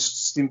become a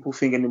simple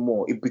thing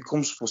anymore. It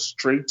becomes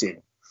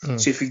frustrating.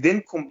 So if you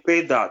then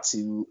compare that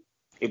to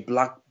a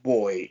black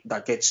boy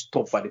that gets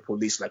stopped by the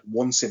police like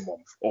once a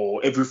month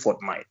or every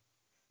fortnight,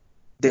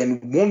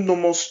 then one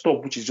normal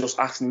stop, which is just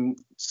asking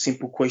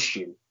simple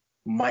question,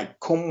 might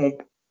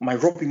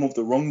rub him up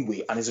the wrong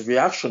way, and his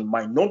reaction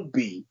might not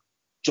be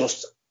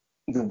just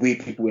the way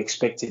people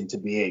expect him to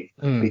behave,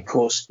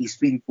 because he's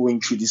been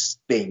going through this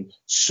thing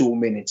so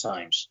many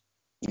times.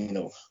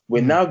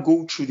 When I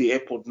go through the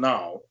airport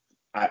now,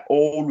 I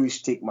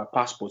always take my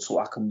passport so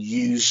I can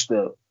use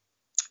the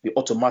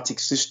automatic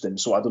system,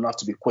 so I don't have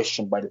to be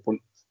questioned by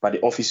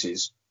the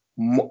officers.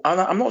 And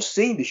I'm not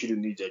saying they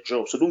shouldn't do their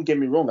job, so don't get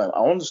me wrong.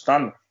 I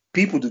understand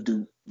people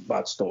do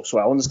bad stuff, so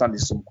I understand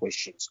there's some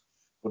questions.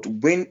 But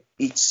when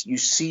you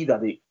see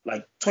that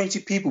like 20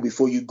 people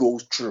before you go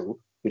through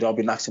without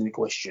being asked any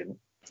question,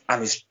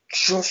 and it's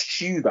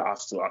just you that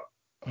has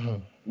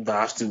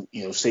to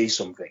say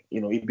something,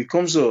 it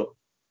becomes a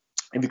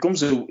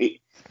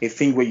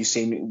thing where you're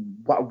saying,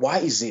 why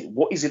is it?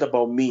 What is it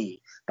about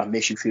me that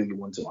makes you feel you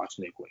want to ask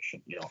me a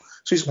question?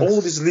 So it's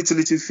all these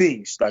little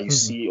things that you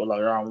see all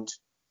around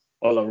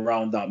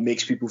that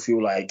makes people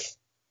feel like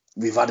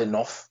we've had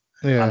enough.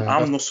 Yeah, and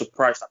I'm not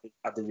surprised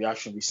at the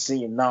reaction we're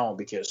seeing now,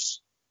 because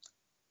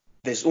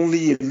there's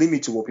only a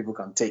limit to what people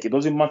can take. It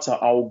doesn't matter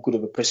how good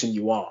of a person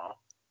you are.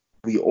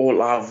 We all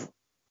have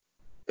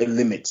a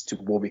limit to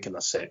what we can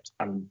accept,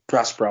 and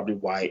that's probably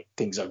why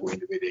things are going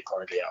the way they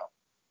currently are.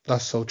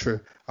 That's so true.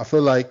 I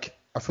feel like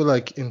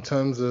in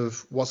terms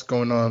of what's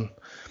going on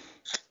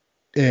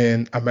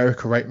in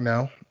America right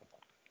now,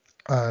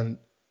 and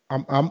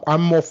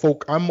I'm more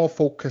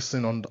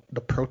focusing on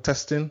the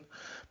protesting,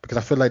 because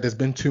I feel like there's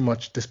been too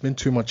much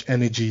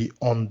energy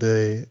on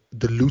the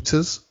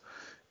looters,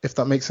 if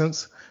that makes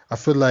sense. I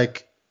feel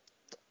like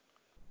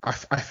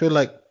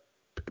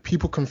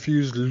people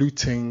confuse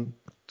looting,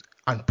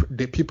 and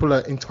people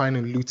are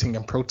entwining looting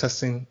and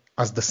protesting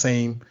as the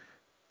same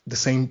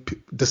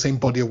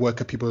body of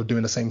work of people are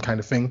doing the same kind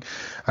of thing.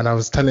 And I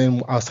was telling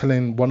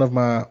one of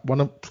my I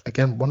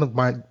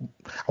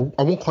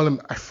won't call him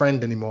a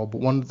friend anymore,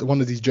 but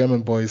one of these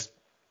German boys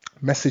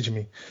messaged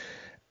me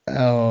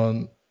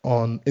on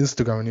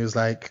Instagram, and he was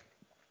like,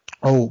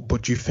 oh,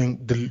 but do you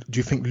think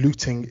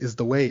looting is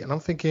the way? And I'm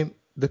thinking,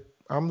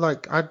 I'm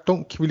like, I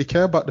don't really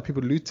care about the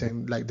people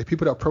looting. Like, the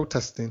people that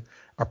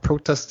are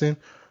protesting.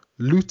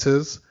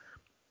 Looters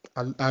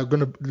are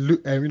gonna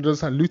loot,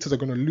 and looters are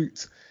gonna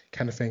loot,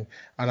 kind of thing.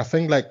 And I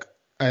think, like,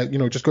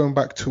 just going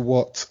back to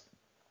what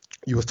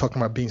you was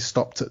talking about, being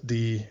stopped at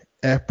the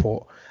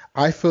airport,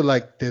 I feel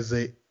like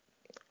I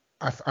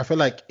feel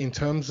like in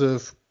terms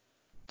of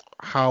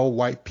how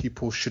white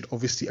people should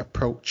obviously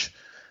approach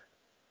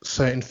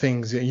certain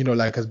things,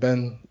 like as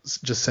Ben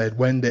just said,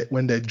 when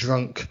they're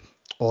drunk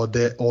or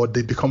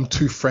they become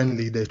too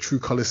friendly, their true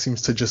color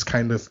seems to just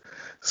kind of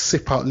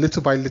sip out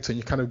little by little, and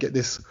you kind of get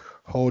this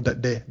whole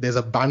that there's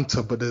a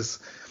banter, but there's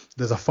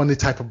a funny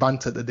type of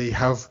banter that they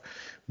have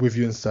with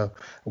you and stuff.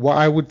 What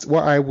I would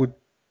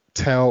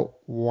tell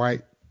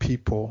white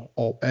people,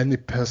 or any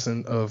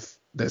person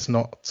that's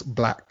not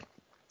black,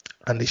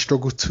 and they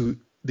struggle to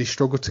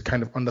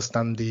kind of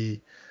understand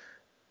the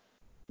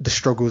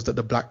struggles that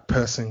the black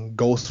person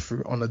goes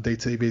through on a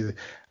day-to-day basis,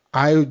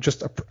 I would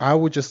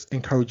just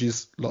encourage you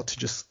lot to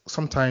just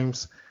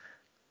sometimes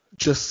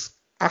just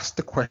ask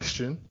the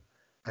question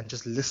and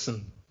just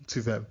listen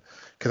to them.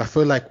 Because I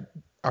feel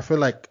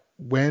like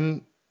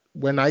when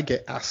I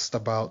get asked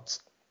about,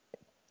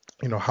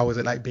 how is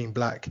it like being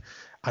black,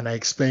 and I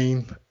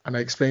explain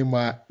my,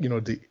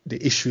 the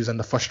issues and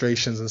the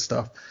frustrations and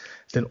stuff,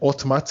 then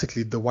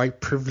automatically the white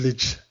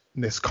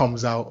privilegeness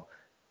comes out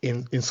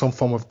in some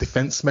form of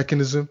defense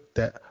mechanism,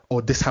 that,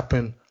 oh, this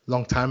happened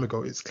long time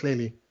ago, it's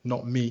clearly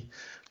not me.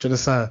 Do you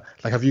understand?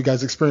 Like, have you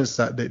guys experienced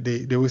that?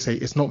 They always say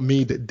it's not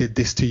me that did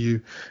this to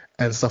you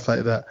and stuff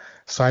like that.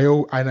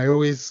 So I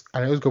always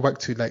go back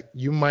to, like,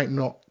 you might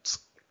not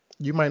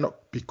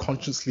be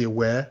consciously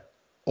aware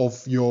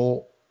of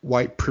your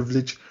white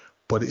privilege,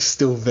 but it's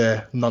still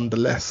there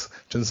nonetheless.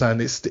 Do you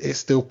understand? It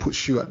still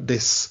puts you at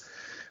this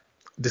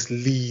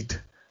lead, do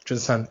you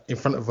understand, in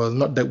front of us.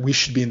 Not that we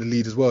should be in the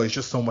lead as well, it's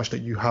just so much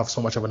that you have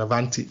so much of an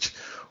advantage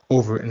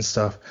over it and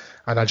stuff.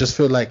 And I just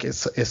feel like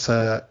it's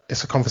a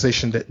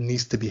conversation that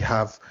needs to be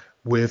had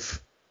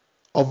with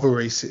other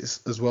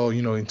races as well,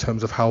 in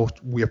terms of how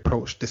we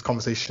approach these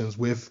conversations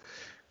with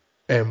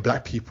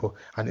black people,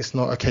 and it's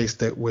not a case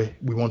that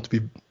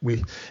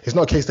it's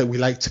not a case that we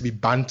like to be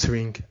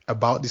bantering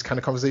about this kind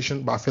of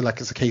conversation, but I feel like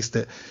it's a case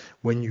that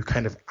when you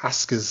kind of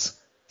ask us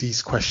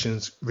these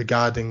questions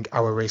regarding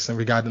our race and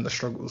regarding the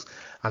struggles,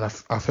 and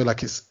I feel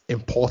like it's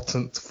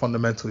important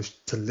fundamentally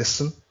to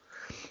listen,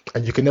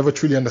 and you can never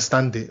truly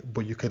understand it,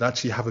 but you could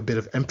actually have a bit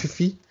of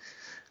empathy, do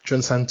you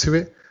understand, to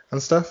it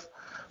and stuff.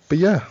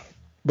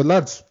 But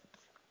lads,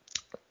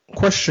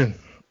 question,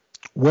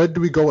 where do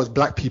we go as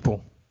black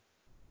people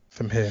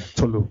from here,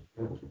 Tolu?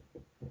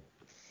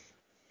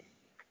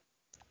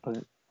 What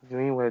do you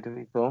mean, where do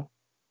we go?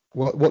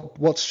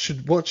 What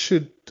should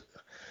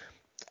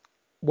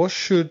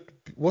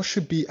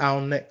be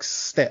our next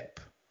step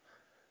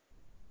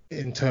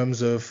in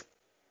terms of,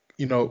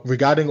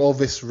 regarding all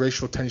this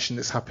racial tension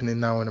that's happening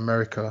now in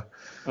America,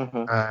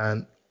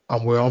 and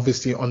we're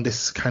obviously on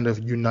this kind of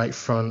unite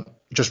front.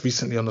 Just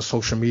recently on the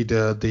social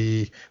media,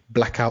 the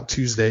Blackout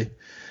Tuesday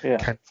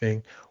kind of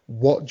thing.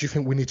 What do you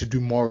think we need to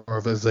do more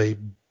of as a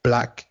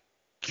black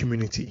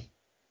community?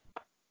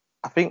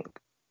 I think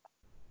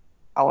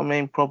our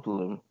main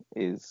problem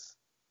is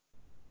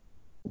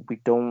we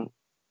don't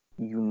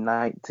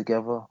unite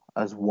together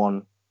as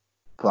one,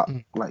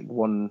 like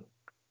one,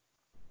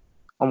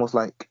 almost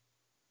like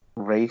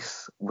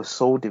race. We're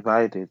so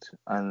divided,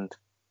 and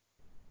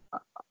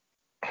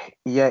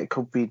it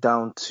could be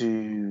down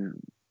to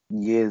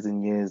years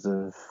and years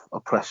of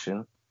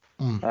oppression.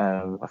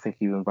 I think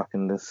even back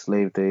in the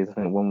slave days, I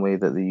think one way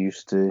that they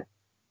used to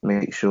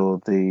make sure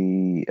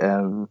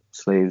the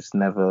slaves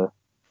never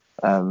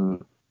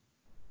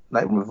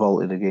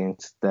revolted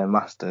against their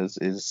masters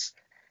is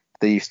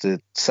they used to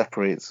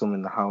separate some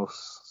in the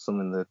house, some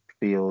in the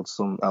field,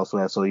 some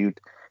elsewhere. So you'd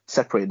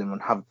separate them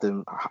and have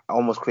them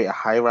almost create a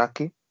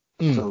hierarchy.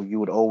 So you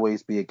would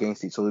always be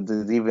against it. So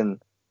there's even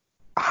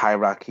a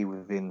hierarchy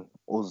within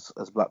us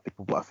as black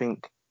people. But I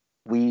think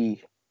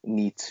we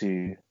need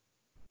to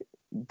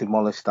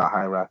demolish that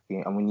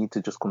hierarchy, and we need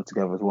to just come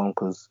together as one,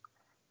 because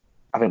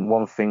I think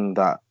one thing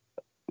that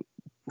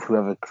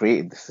whoever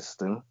created the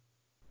system,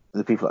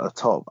 the people at the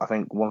top, I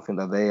think one thing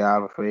that they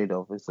are afraid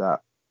of is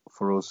that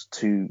for us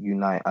to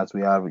unite as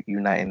we are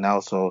uniting now.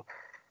 So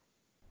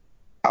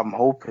I'm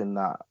hoping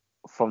that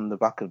from the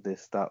back of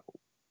this that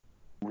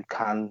we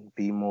can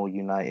be more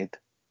united,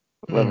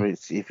 whether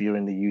it's if you're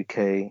in the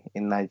UK,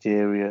 in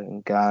Nigeria, in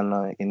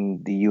Ghana,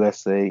 in the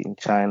USA, in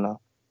China,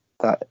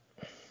 that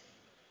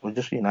we're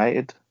just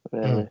united,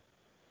 really.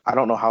 I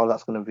don't know how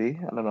that's going to be.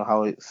 I don't know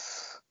how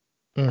it's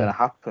going to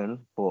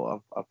happen,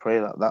 but I pray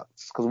that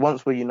that's... Because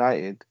once we're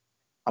united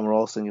and we're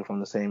all singing from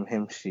the same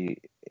hymn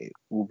sheet, it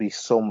will be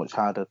so much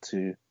harder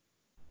to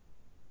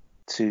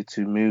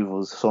move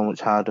us, so much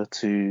harder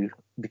to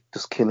be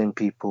just killing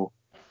people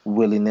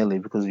willy-nilly,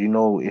 because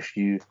if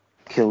you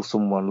kill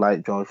someone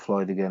like George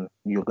Floyd again,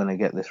 you're going to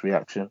get this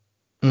reaction.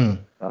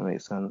 That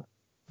makes sense.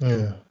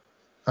 Yeah.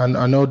 And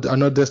I know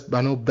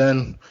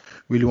Ben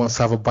really wants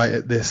to have a bite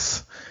at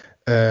this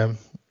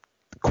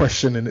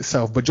question in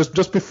itself, but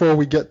just before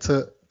we get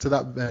to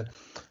that,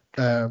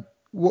 Ben,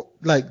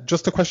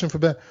 just a question for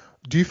Ben.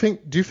 Do you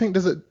think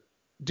there's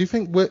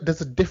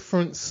a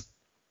difference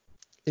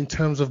in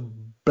terms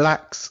of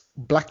black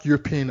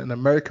European and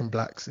American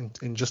blacks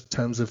in just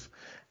terms of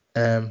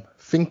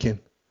thinking?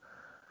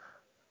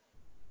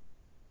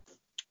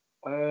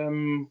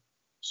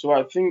 So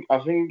I think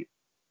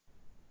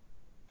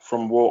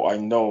from what I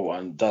know,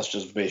 and that's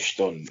just based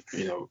on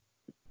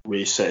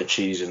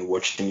researches and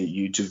watching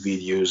YouTube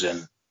videos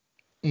and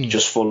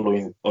just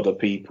following other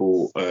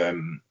people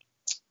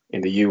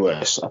in the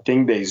US, I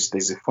think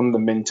there's a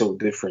fundamental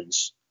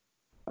difference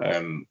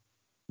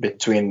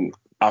between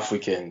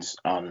Africans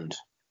and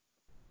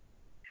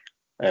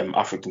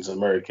Africans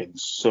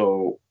Americans.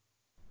 So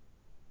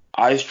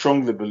I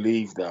strongly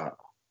believe that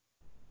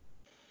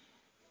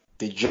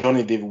the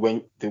journey they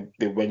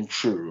went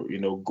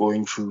through,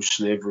 going through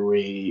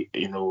slavery,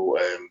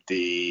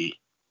 the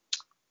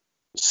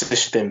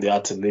system they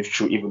had to live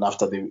through even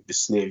after the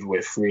slaves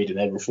were freed and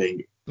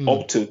everything,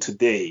 up till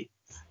today,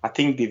 I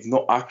think they've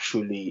not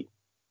actually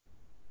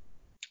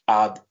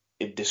had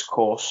a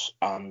discourse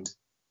and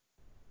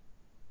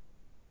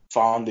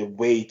found a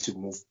way to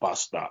move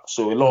past that.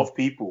 So a lot of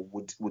people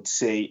would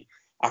say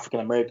African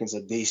Americans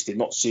are this, they're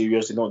not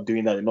serious, they're not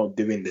doing that, they're not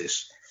doing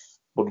this.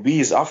 But we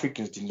as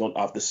Africans did not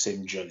have the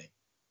same journey.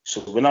 So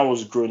when I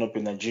was growing up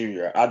in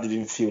Nigeria, I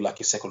didn't feel like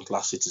a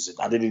second-class citizen.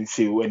 I didn't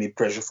feel any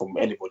pressure from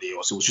anybody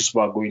else. It was just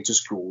about going to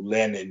school,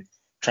 learning,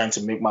 trying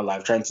to make my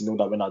life, trying to know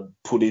that when I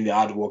put in the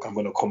hard work, I'm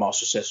going to come out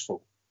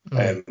successful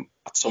at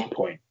some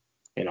point.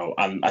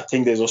 And I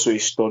think there's also a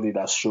study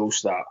that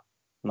shows that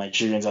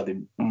Nigerians are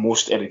the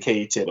most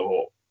educated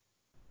or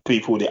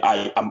people with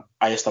the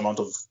highest amount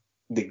of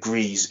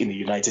degrees in the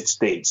United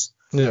States.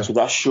 Yeah. So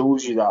that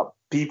shows you that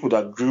people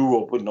that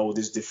grew up in all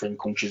these different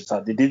countries,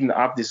 that they didn't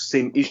have the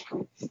same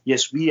issue.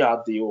 Yes, we had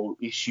the whole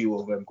issue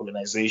of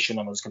colonization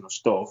and all this kind of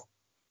stuff,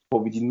 but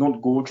we did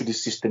not go through the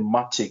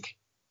systematic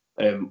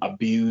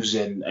abuse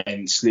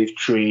and slave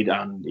trade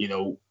and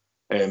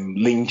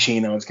lynching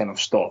and all this kind of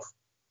stuff.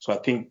 So I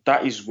think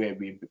that is where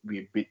we're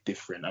a bit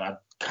different. And I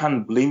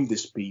can't blame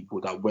these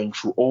people that went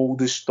through all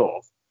this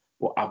stuff,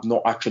 but have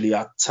not actually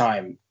had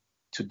time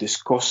to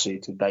discuss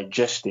it, to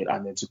digest it,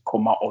 and then to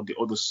come out on the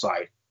other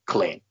side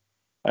clean.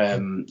 A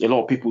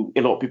lot of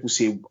people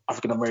say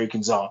African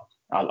Americans are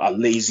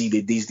lazy,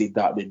 they this, they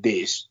that, they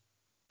this,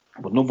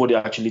 but nobody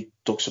actually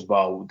talks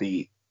about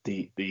the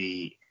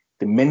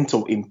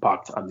mental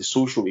impact and the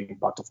social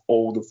impact of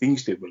all the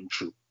things they went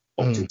through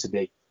up to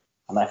today.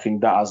 And I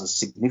think that has a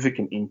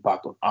significant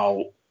impact on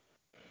how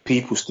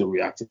people still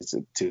react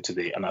to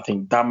today. And I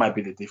think that might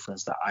be the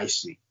difference that I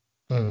see.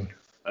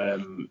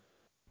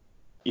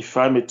 If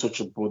I may touch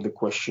upon the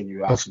question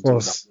you asked,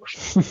 what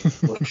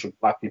should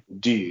Black people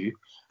do?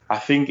 I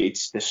think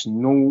there's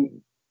no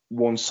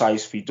one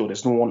size fits all.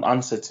 There's no one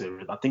answer to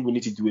it. I think we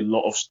need to do a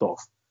lot of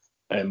stuff.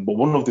 But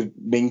one of the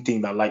main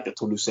things that, like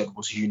Tolu said,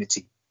 was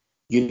unity.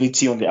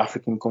 Unity on the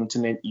African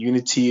continent,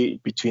 unity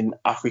between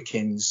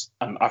Africans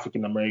and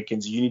African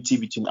Americans, unity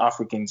between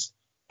Africans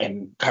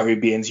and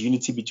Caribbeans,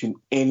 unity between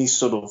any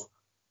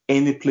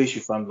place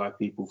you find Black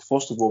people.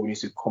 First of all, we need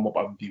to come up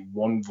and be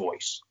one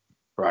voice,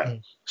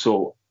 right?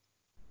 So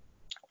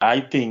I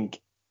think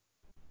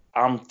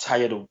I'm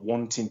tired of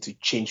wanting to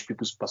change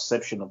people's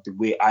perception of the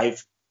way I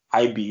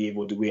behave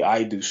or the way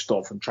I do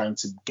stuff and trying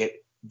to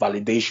get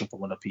validation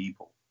from other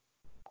people.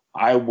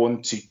 I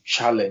want to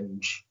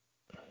challenge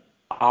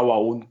our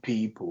own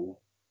people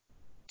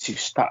to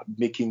start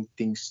making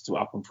things to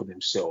happen for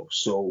themselves.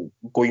 So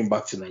going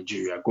back to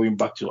Nigeria, going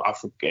back to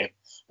Africa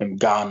and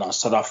Ghana,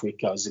 South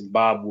Africa,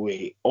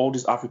 Zimbabwe, all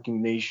these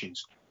African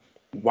nations,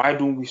 why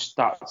don't we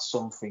start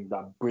something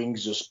that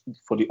brings us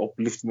for the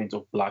upliftment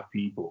of Black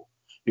people?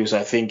 Because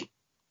I think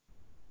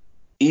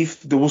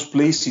if those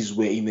places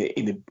were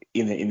in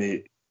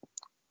a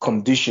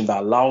condition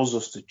that allows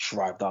us to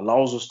thrive, that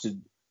allows us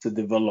to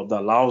develop, that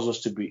allows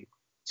us to be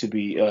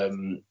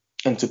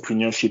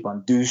entrepreneurship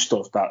and do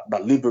stuff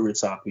that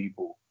liberates our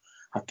people,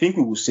 I think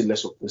we will see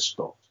less of this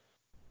stuff.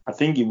 I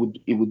think it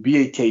would be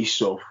a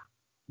case of,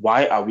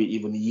 why are we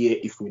even here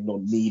if we're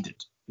not needed?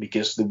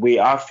 Because the way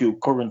I feel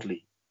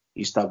currently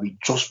is that we've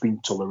just been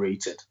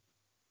tolerated.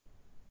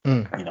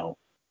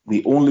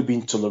 We only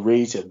been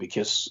tolerated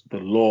because the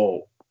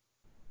law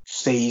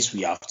says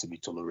we have to be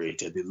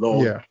tolerated. The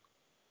law,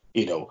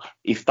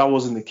 if that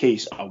wasn't the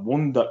case, I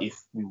wonder if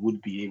we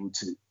would be able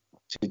to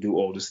do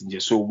all these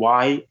things. So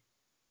why,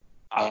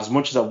 as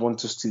much as I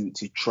want us to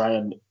try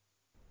and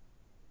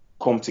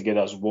come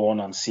together as one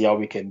and see how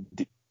we can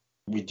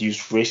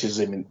reduce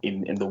racism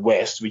in the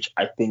West, which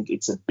I think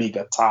it's a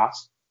bigger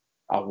task,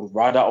 I would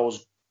rather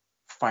us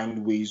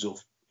find ways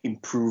of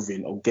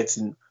improving or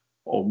getting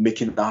or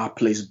making our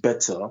place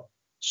better,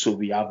 so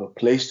we have a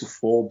place to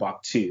fall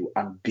back to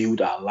and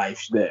build our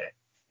lives there.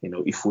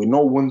 If we're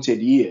not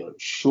wanted here,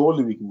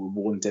 surely we can be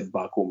wanted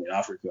back home in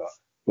Africa,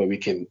 where we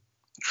can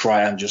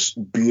try and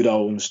just build our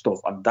own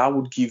stuff, and that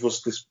would give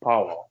us this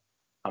power.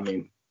 I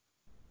mean,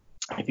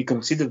 if you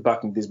consider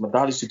back in this, my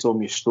dad used to tell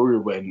me a story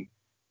when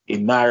a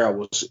naira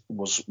was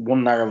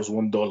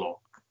 $1.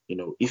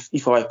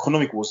 If our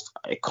economy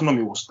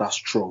was that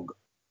strong,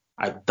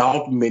 I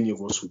doubt many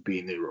of us would be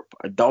in Europe.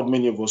 I doubt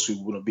many of us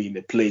would be in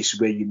a place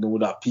where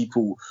that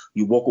people,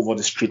 you walk over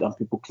the street and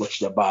people clutch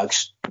their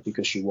bags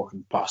because you're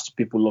walking past.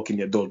 People locking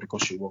their doors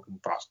because you're walking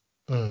past.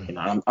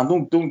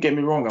 And don't get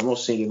me wrong, I'm not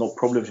saying there are no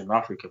problems in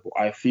Africa, but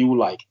I feel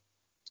like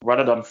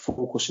rather than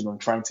focusing on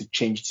trying to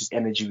change this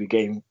energy we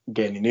get in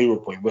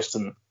Europe or in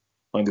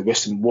the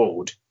Western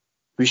world,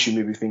 we should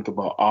maybe think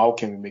about how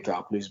can we make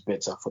our place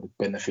better for the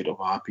benefit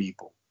of our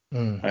people.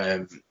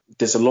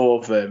 There's a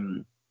lot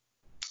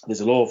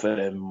of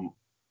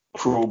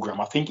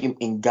program. I think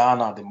in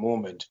Ghana at the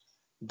moment,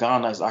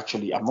 Ghana is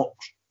actually, I'm not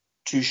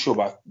too sure,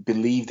 but I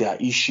believe they are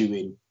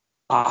issuing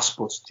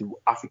passports to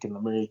African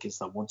Americans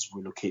that want to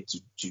relocate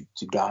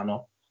to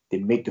Ghana. They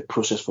make the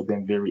process for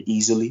them very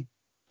easily,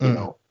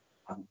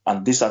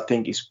 and this, I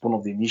think, is one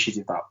of the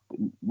initiatives that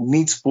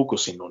needs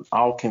focusing on.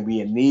 How can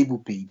we enable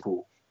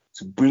people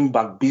to bring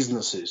back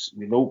businesses?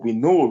 We know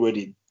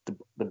already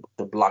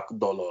the black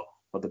dollar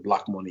or the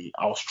black money,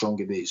 how strong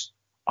it is.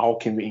 How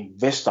can we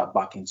invest that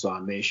back into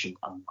our nation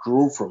and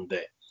grow from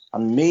there?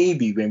 And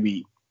maybe when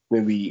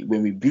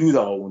we build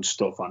our own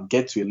stuff and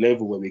get to a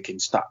level where we can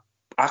start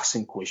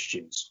asking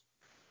questions,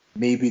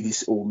 maybe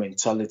this whole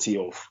mentality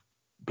of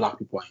Black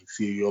people are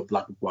inferior,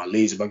 Black people are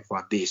lazy, Black people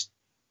are this,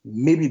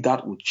 maybe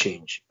that would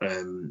change.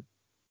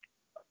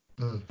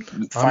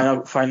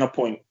 Final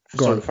point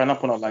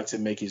I'd like to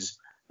make is,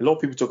 a lot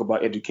of people talk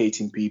about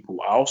educating people.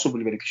 I also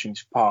believe education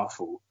is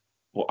powerful,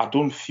 but I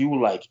don't feel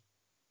like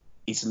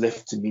it's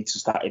left to me to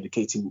start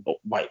educating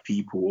white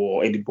people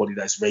or anybody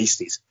that's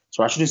racist.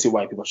 So I shouldn't say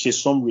white people, I should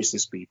say some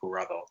racist people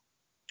rather.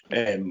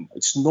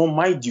 It's not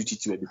my duty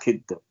to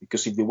educate them,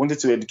 because if they wanted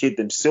to educate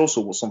themselves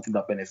or something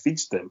that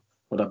benefits them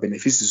or that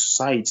benefits the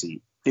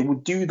society, they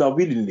would do that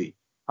willingly.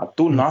 I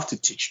don't have to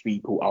teach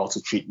people how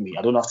to treat me.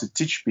 I don't have to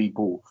teach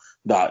people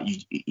that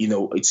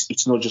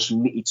it's not just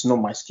me, it's not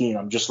my skin.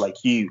 I'm just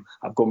like you.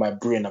 I've got my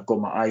brain, I've got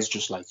my eyes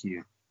just like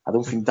you. I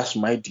don't think that's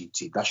my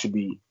duty. That should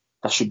be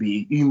that should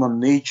be human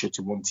nature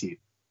to want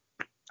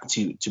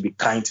to be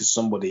kind to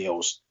somebody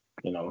else.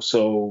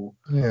 So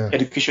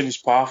education is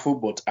powerful,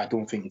 but I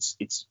don't think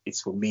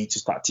it's for me to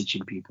start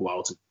teaching people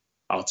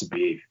how to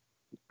behave.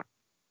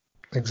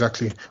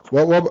 Exactly.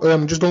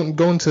 Well, just don't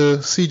go into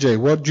CJ.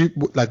 What do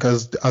you like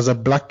as a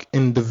black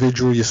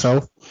individual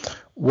yourself?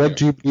 What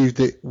do you believe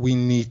that we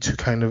need to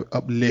kind of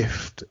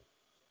uplift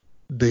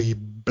the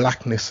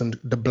blackness and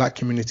the black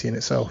community in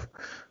itself?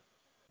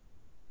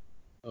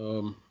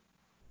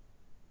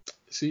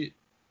 See,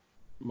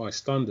 my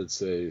standard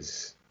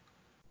says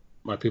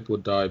my people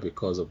die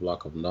because of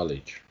lack of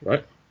knowledge,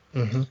 right?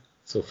 Mm-hmm.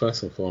 So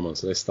first and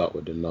foremost, let's start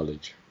with the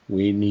knowledge.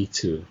 We need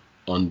to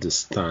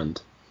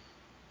understand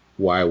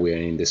why we're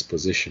in this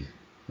position,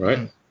 right?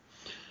 Mm.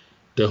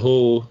 The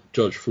whole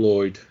George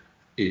Floyd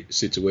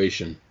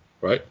situation,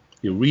 right?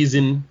 The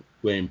reason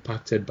we're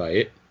impacted by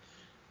it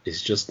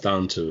is just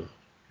down to,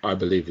 I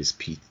believe,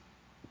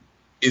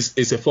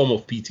 it's a form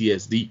of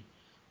PTSD,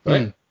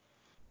 right? Mm.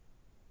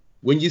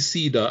 When you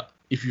see that,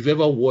 if you've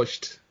ever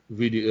watched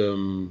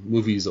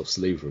movies of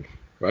slavery,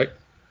 right?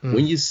 Mm.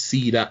 When you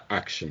see that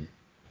action,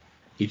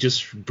 it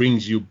just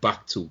brings you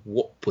back to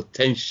what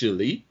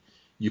potentially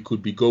you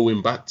could be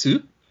going back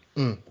to.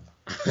 Mm.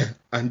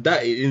 And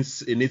that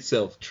in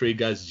itself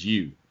triggers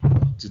you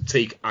to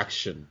take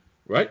action,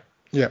 right?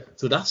 Yeah.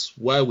 So that's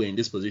why we're in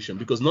this position,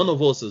 because none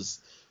of us has,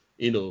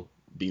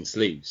 been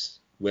slaves.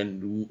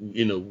 When,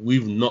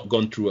 we've not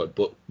gone through it,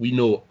 but we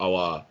know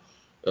our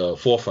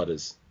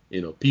forefathers,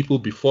 people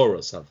before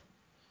us have,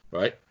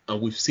 right?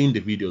 And we've seen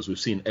the videos, we've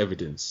seen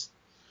evidence.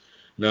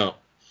 Now,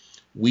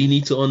 we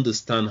need to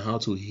understand how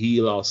to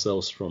heal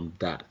ourselves from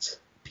that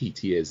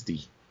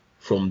PTSD,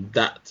 from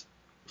that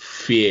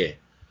fear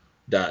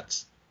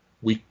that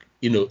we,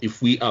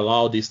 if we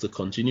allow this to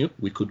continue,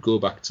 we could go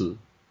back to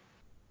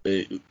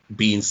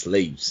being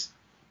slaves.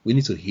 We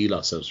need to heal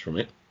ourselves from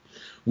it.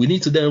 We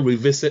need to then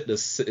revisit the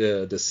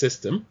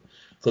system,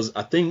 because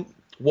I think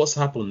what's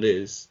happened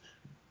is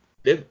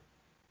the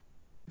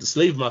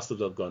slave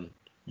masters have gone,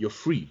 you're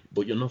free,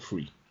 but you're not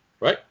free,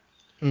 right?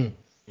 Mm.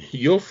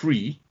 You're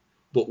free,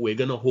 but we're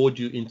going to hold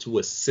you into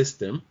a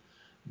system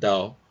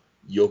that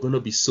you're going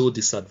to be so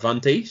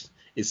disadvantaged.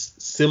 It's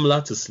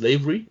similar to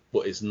slavery,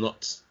 but it's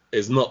not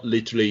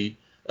literally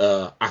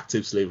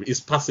active slavery. It's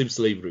passive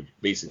slavery,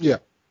 basically. Yeah.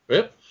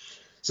 Right?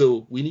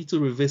 So we need to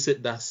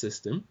revisit that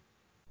system,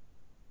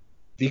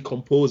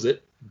 decompose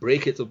it,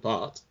 break it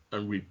apart,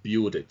 and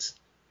rebuild it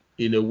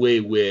in a way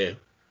where,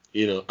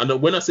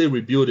 and when I say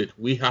rebuild it,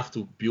 we have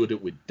to build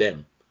it with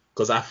them,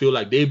 because I feel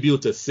like they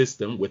built a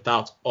system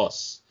without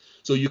us.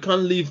 So you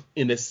can't live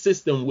in a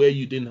system where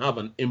you didn't have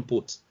an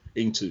input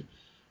into,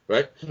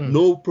 right? Mm.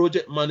 No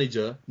project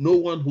manager, no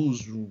one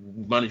who's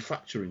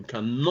manufacturing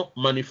cannot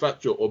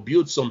manufacture or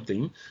build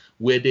something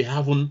where they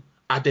haven't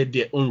added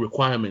their own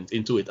requirements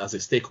into it as a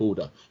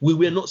stakeholder. We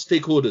were not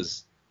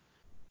stakeholders.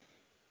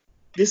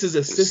 This is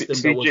a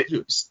system that was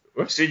built.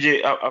 Right?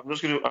 CJ,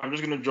 I'm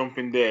just gonna jump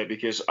in there,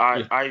 because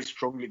I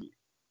strongly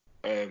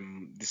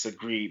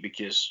disagree,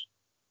 because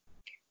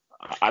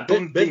I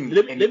don't think.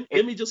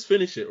 Let me just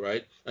finish it,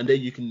 right? And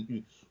then you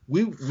can.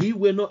 We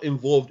were not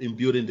involved in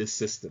building this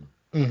system,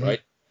 mm-hmm.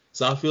 right?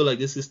 So I feel like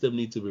this system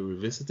needs to be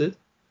revisited,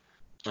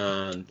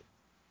 and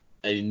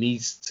it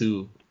needs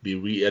to be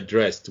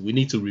readdressed. We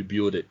need to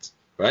rebuild it,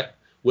 right?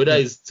 Whether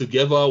it's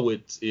together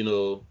with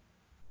the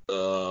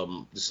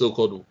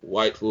so-called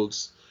white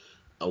folks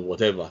and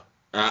whatever.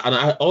 And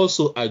I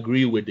also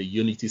agree with the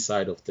unity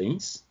side of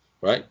things,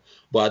 right?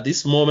 But at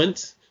this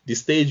moment, the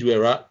stage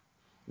we're at,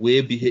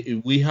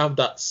 we have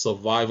that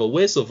survival.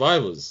 We're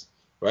survivors,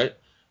 right?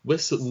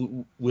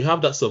 We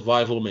have that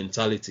survival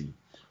mentality,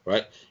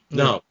 right?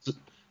 Now,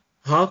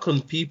 how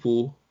can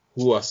people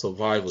who are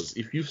survivors,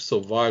 if you've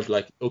survived,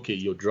 like, okay,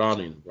 you're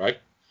drowning, right?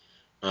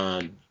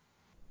 And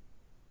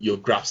you're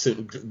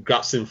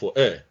grasping for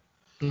air.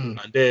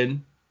 Mm. And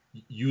then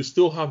you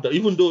still have that,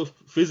 even though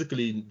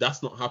physically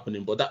that's not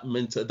happening, but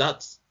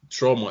that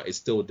trauma is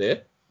still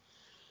there.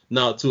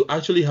 Now, to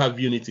actually have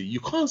unity, you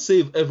can't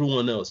save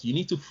everyone else. You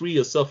need to free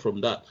yourself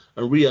from that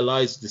and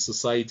realize the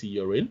society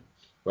you're in,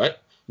 right?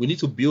 We need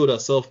to build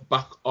ourselves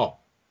back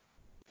up.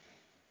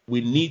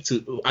 We need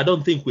to, I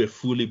don't think we're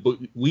fully, but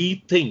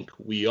we think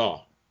we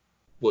are.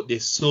 But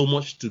there's so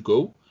much to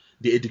go.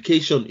 The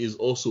education is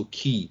also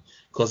key,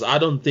 because I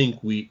don't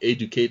think we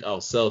educate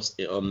ourselves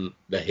on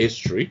the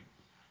history,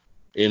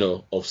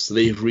 of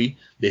slavery,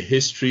 the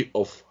history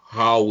of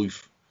how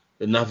we've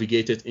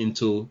navigated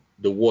into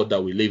the world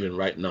that we live in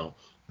right now.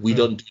 We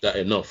don't do that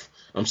enough.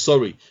 I'm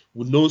sorry.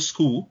 With no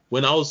school,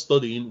 when I was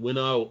studying, when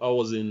I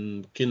was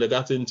in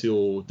kindergarten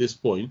till this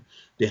point,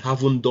 they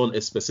haven't done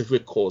a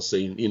specific course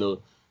saying,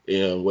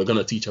 we're going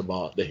to teach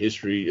about the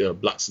history of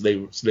black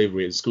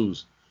slavery in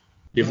schools.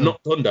 They've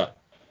not done that.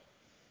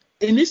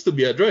 It needs to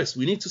be addressed.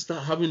 We need to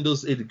start having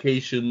those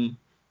education,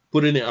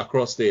 putting it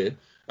across there,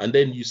 and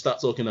then you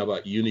start talking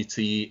about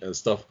unity and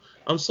stuff.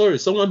 I'm sorry,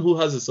 someone who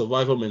has a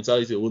survival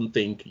mentality wouldn't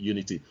think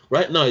unity.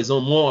 Right now, it's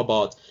more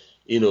about,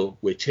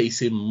 we're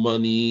chasing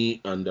money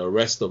and the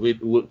rest of it.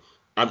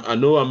 I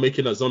know I'm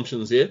making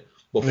assumptions here,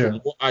 But from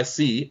what I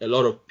see, a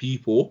lot of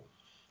people,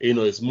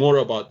 it's more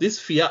about this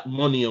fiat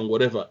money and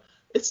whatever.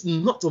 It's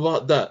not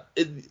about that.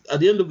 At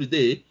the end of the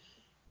day,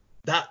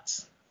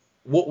 that's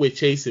what we're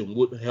chasing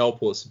would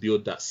help us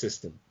build that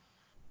system.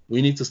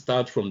 We need to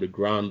start from the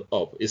ground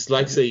up. It's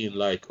like saying,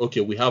 like,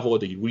 okay, we have all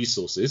the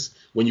resources.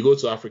 When you go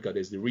to Africa,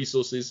 there's the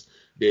resources,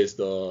 there's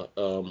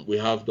we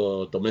have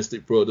the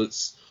domestic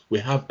products, we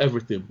have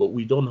everything, but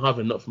we don't have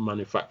enough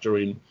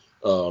manufacturing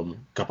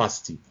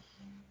capacity.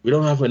 We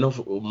don't have enough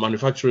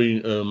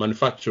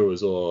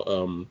manufacturers, or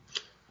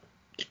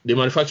the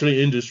manufacturing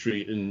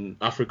industry in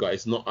Africa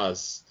is not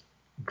as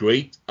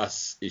great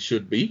as it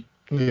should be.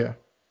 Yeah.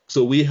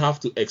 So we have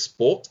to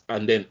export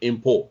and then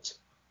import,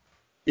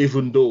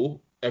 even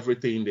though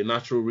everything, the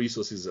natural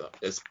resources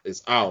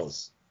is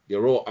ours.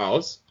 They're all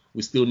ours.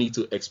 We still need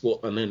to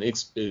export and then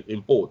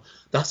import.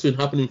 That's been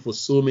happening for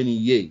so many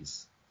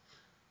years.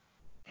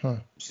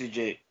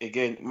 CJ,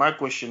 again, my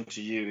question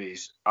to you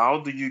is, how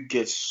do you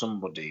get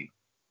somebody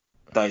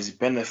that is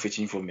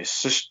benefiting from a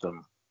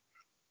system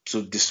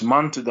to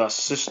dismantle that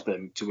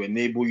system to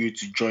enable you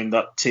to join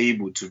that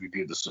table to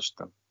rebuild the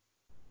system?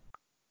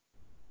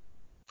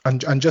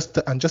 And just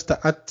to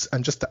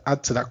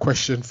add to that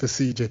question for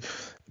CJ,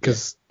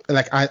 because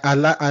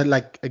I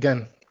like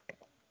again,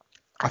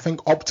 I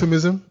think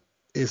optimism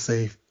is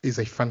a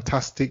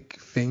fantastic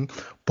thing,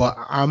 but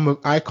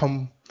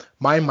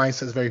my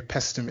mindset is very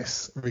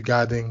pessimist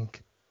regarding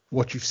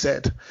what you've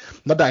said.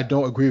 Not that I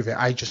don't agree with it,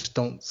 I just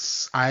don't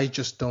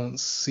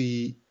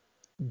see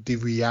the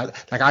reality.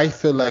 Like, I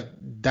feel like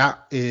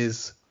that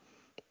is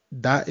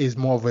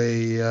more of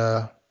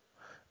a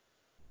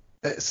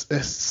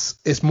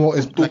it's more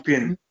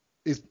utopian.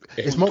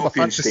 It's more of a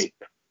fantasy.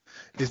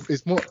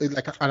 It's more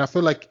like, and I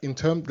feel like in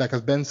terms, like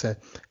as Ben said,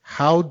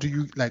 how do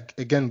you, like,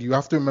 again, you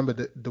have to remember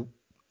that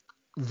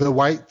the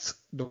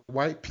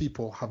white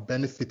people have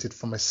benefited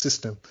from a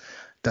system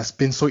that's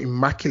been so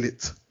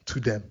immaculate to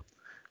them.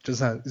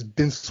 It's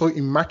been so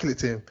immaculate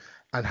to him.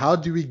 And how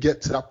do we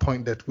get to that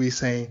point that we're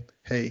saying,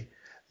 hey,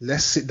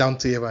 let's sit down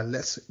together and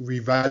let's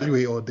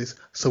reevaluate all this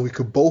so we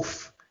could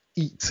both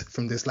eat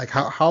from this? Like,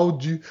 how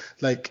do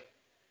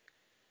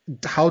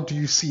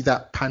you see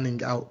that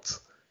panning out?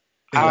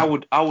 I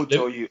would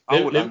tell you.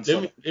 Let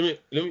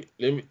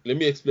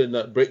me explain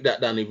that. Break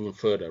that down even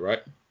further,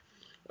 right?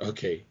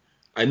 Okay,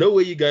 I know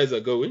where you guys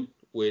are going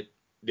with.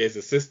 There's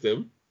a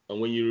system, and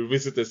when you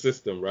revisit the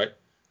system, right,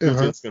 two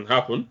things can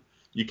happen.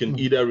 You can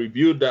either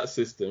rebuild that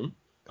system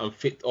and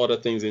fit other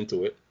things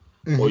into it,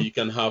 or you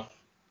can have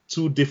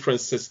two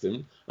different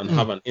systems and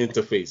have an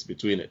interface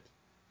between it,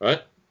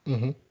 right?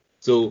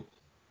 So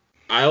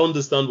I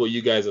understand what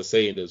you guys are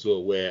saying as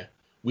well, where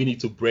we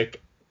need to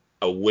break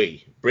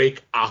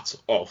out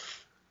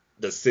of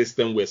the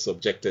system we're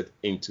subjected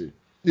into.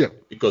 Yeah.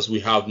 Because we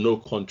have no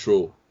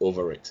control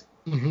over it.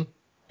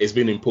 It's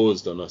been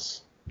imposed on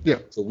us. Yeah.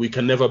 So we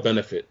can never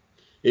benefit.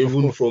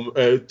 Even from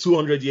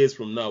 200 years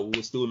from now, we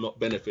will still not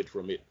benefit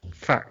from it.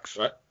 Facts.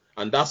 Right?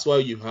 And that's why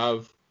you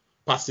have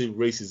passive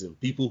racism.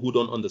 People who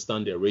don't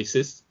understand they're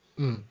racist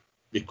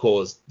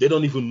because they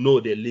don't even know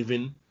they're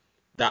living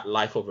that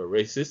life of a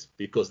racist,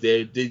 because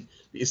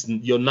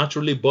you're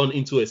naturally born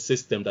into a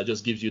system that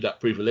just gives you that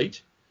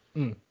privilege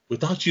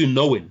without you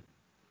knowing,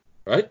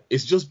 right?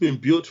 It's just been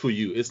built for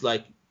you. It's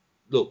like,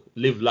 look,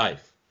 live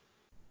life.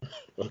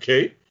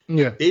 Okay?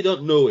 Yeah. They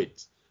don't know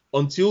it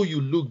until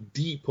you look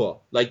deeper.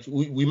 Like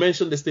we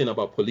mentioned this thing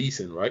about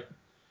policing, right?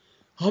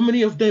 How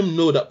many of them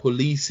know that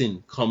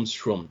policing comes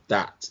from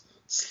that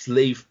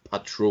slave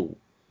patrol?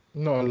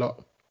 Not a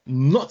lot.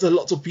 Not a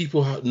lot of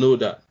people know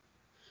that.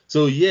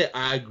 So yeah,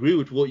 I agree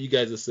with what you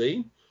guys are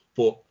saying,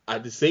 but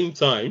at the same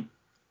time,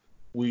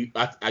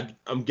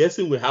 I'm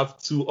guessing we have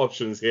two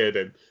options here.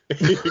 Then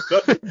we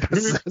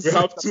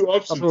have two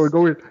options. That's where we're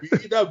going. We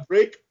either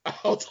break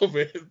out of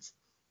it,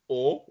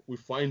 or we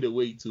find a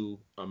way to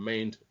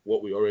amend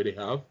what we already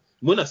have.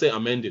 When I say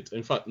amend it,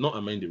 in fact, not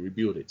amend it,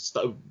 rebuild it,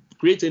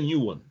 create a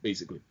new one,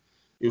 basically.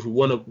 If we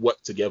want to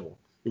work together,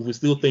 if we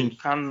still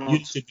think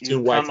unity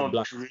between white and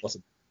black is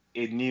possible,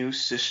 a new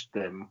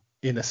system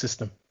in a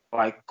system.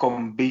 By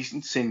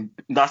convincing,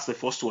 that's the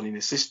first one, in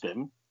a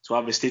system, to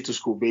have a status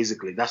quo,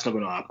 basically. That's not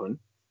going to happen.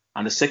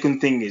 And the second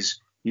thing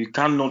is, you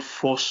cannot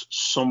force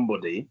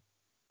somebody,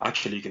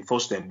 actually you can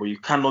force them, but you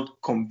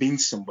cannot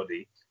convince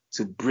somebody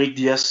to break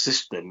their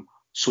system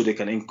so they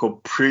can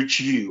incorporate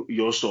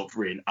your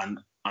suffering, and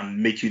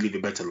make you live a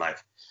better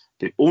life.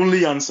 The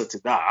only answer to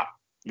that,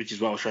 which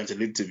is what I was trying to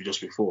lead to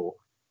just before,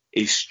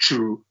 is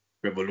true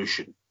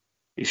revolution.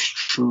 It's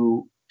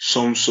true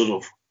some sort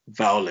of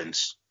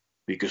violence.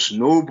 Because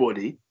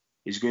nobody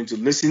is going to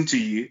listen to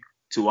you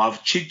to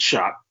have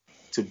chit-chat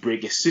to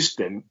break a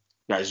system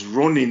that is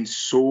running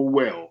so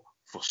well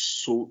for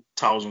so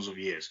thousands of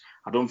years.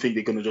 I don't think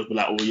they're going to just be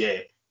like, oh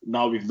yeah,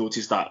 now we've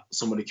noticed that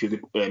somebody killed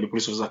the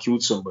police officer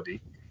killed somebody,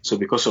 so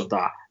because of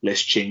that,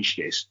 let's change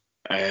this.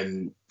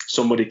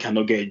 Somebody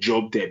cannot get a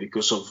job there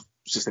because of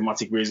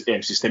systemic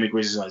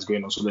racism that's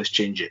going on, so let's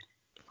change it.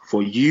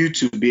 For you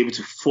to be able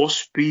to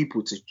force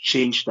people to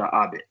change that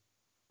habit,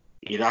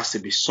 it has to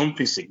be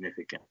something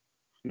significant.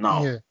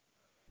 Now, Yeah.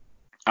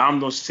 I'm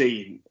not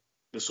saying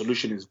the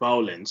solution is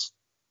violence,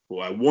 but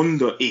I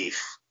wonder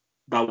if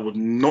that would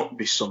not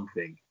be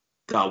something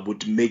that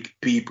would make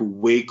people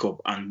wake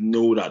up and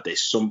know that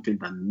there's something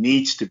that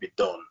needs to be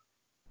done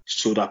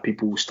so that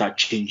people will start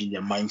changing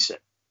their mindset.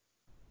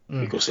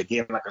 Because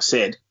again, like I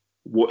said,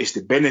 what is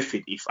the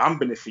benefit if I'm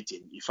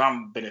benefiting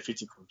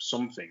from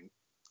something,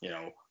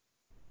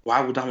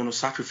 why would I want to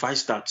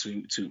sacrifice that to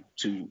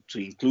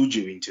include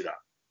you into that?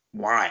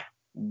 Why?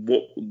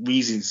 What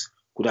reasons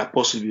could I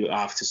possibly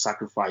have to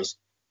sacrifice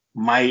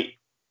my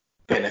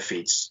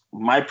benefits,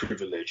 my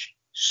privilege,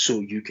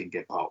 so you can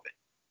get power?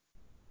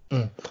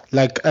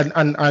 Like,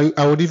 and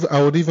I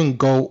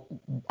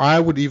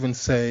would even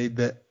say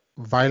that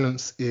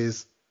violence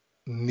is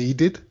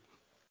needed,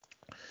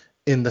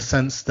 in the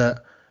sense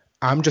that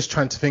I'm just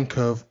trying to think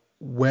of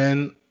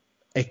when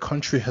a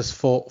country has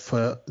fought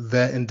for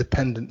their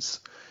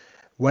independence,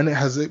 when it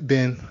has it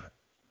been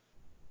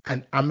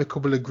an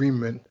amicable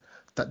agreement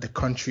that the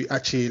country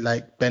actually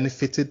like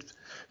benefited.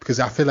 Because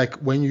I feel like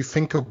when you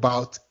think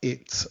about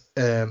it,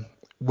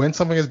 when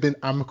something has been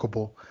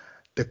amicable,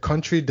 the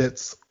country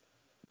that's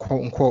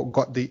quote unquote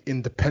got the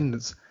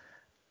independence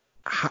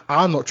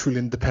are not truly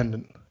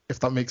independent, if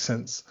that makes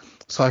sense.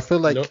 So I feel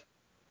like Nope.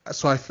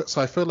 so I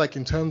feel like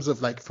in terms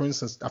of, like, for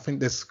instance, I think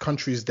there's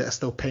countries that are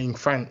still paying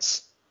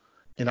France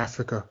in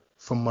Africa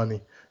for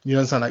money. You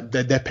understand? Like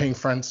they're paying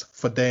France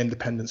for their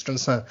independence. Do you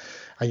understand?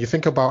 And you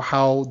think about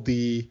how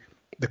the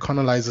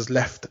colonizers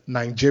left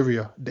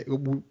Nigeria.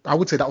 I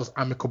would say that was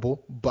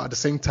amicable, but at the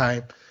same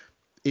time,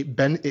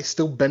 it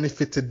still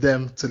benefited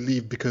them to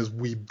leave, because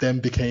we then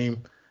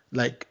became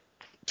like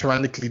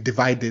tyrannically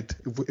divided,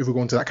 if we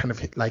go into that kind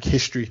of like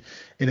history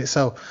in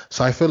itself.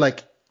 So I feel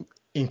like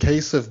in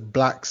case of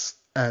blacks,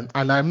 and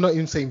I'm not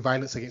even saying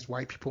violence against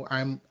white people.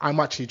 I'm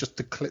actually just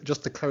to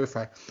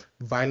clarify,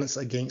 violence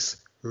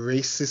against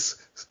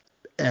racist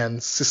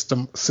and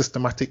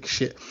systematic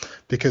shit,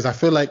 because I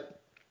feel like,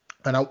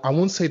 and I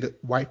won't say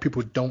that white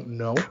people don't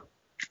know.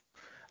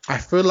 I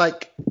feel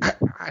like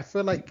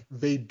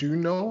they do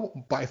know,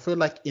 but I feel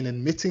like in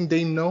admitting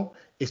they know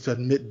is to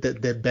admit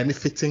that they're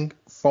benefiting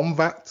from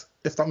that,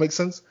 if that makes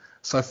sense.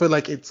 So I feel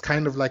like it's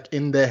kind of like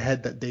in their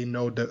head that they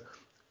know that,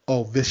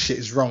 oh, this shit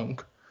is wrong.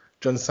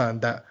 Do you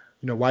understand that?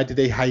 Why did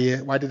they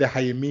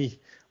hire me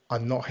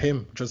and not him?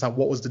 Do you understand?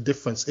 What was the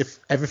difference if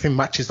everything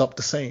matches up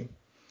the same?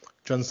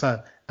 Do you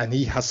understand? And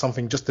he has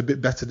something just a bit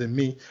better than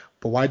me,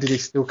 but why do they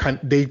still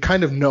they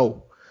kind of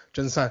know?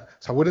 Do you understand?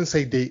 So I wouldn't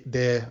say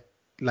they're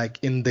like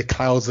in the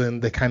clouds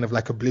and they're kind of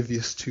like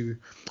oblivious to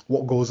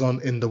what goes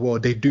on in the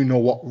world. They do know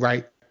what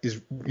right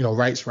is,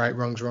 right's right,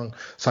 wrong's wrong.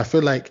 So I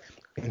feel like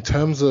in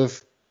terms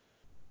of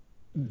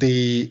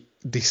the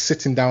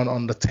sitting down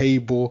on the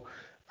table,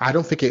 I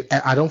don't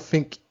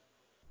think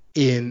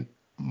in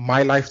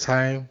my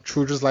lifetime,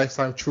 children's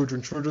lifetime,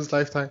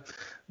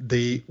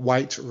 the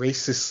white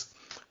racists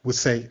would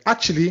say,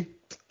 actually,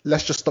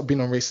 let's just stop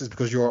being on racist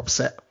because you're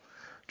upset.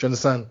 Do you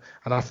understand?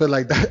 And I feel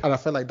like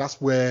that's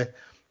where,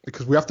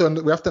 because we have to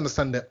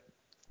understand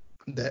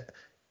that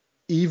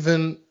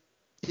even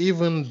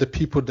the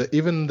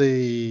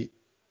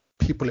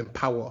people in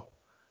power,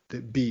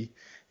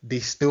 they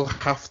still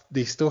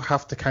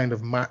have to kind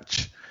of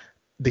match.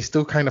 They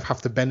still kind of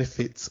have to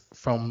benefit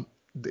from.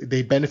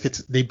 They benefit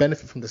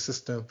from the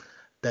system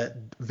that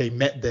they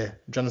met there.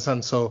 Do you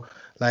understand? So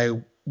like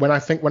when I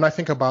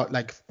think about,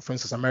 like, for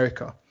instance,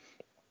 America,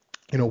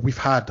 they've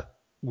had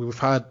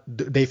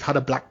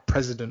a black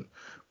president,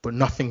 but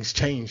nothing's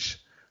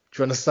changed.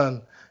 Do you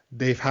understand?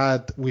 We've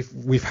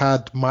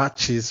had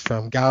marches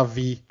from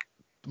Garvey,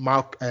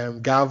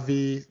 Martin,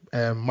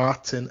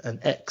 and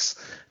X.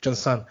 Do you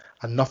understand?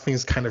 And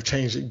nothing's kind of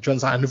changed. Do you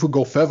understand? And if we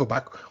go further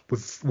back,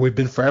 we've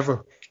been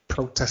forever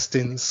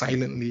protesting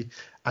silently,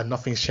 and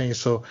nothing's changed.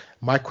 So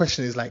my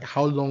question is, like,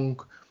 how long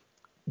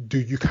do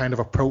you kind of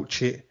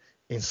approach it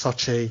in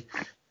such a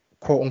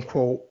quote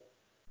unquote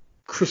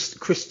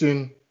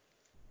Christian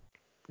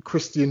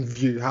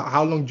view?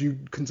 How long do you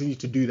continue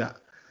to do that? Do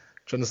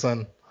you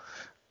understand?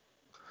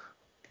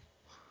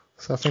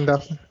 So I think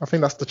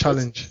that's the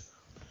challenge.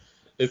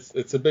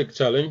 It's a big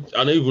challenge,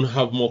 and I even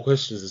have more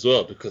questions as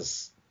well,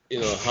 because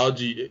how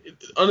do you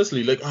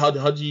honestly, like, how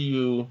do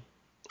you,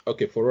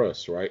 okay, for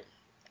us, right,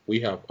 we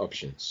have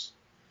options.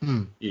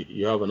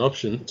 You have an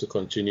option to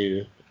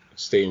continue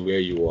staying where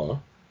you are.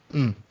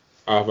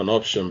 I have an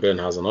option. Ben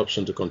has an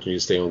option to continue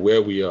staying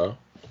where we are,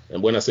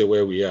 and when I say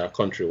where we are,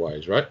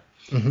 country-wise, right?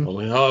 And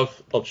we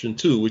have option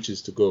 2, which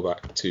is to go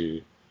back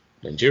to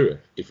Nigeria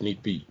if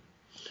need be.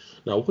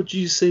 Now, what do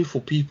you say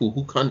for people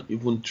who can't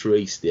even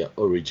trace their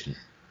origin,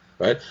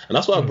 right? And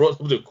that's why I brought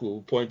up the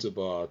cool point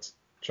about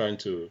trying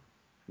to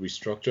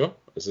restructure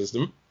a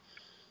system.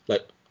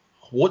 Like,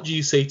 what do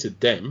you say to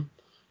them?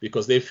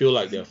 Because they feel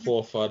like their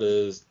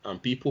forefathers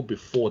and people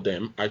before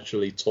them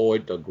actually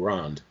toiled the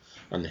ground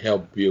and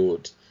helped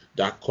build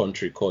that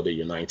country called the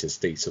United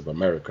States of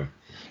America.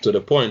 To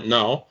the point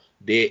now,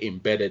 they're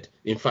embedded.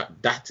 In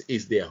fact, that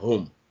is their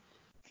home.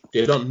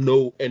 They don't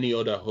know any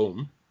other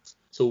home.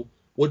 So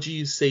what do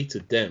you say to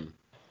them?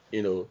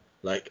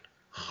 Like,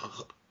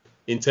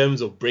 in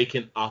terms of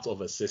breaking out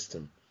of a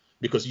system,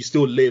 because you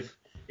still live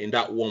in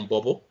that one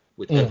bubble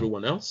with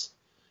everyone else.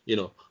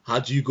 How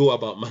do you go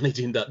about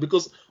managing that?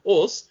 Because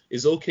us,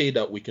 it's okay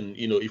that we can,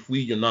 if we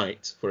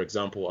unite, for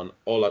example, and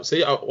all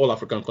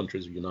African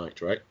countries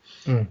unite, right,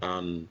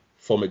 and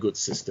form a good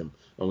system,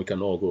 and we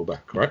can all go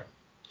back, right?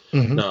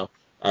 Now,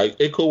 I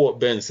echo what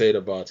Ben said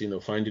about,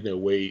 finding a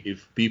way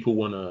if people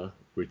want to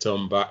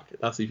return back.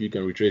 That's if you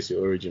can retrace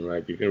your origin,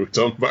 right? You can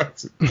return back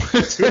to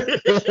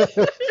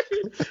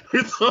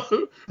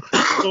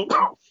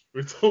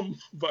return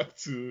back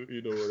to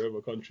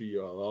whatever country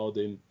you're allowed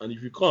in. And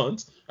if you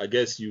can't, I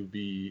guess you'll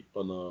be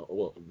on a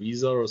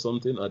visa or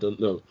something. I don't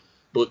know.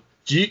 But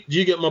do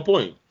you get my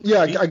point?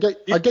 Yeah, I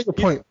get your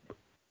point.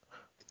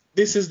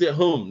 This is their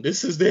home.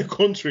 This is their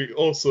country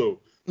also.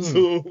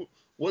 So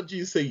what do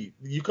you say?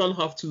 You can't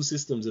have two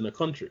systems in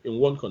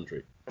one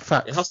country.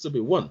 Facts. It has to be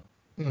one.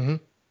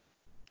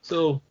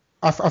 So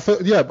I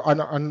feel, yeah,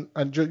 and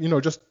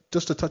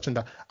just to touch on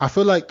that, I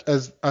feel like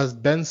as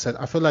Ben said,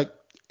 I feel like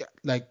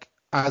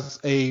as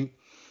a,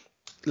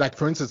 like,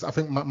 for instance, I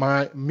think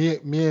me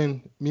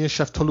and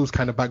Chef Tolu's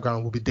kind of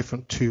background will be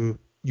different to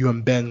you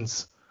and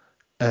Ben's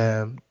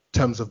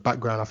terms of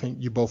background. I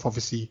think you both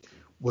obviously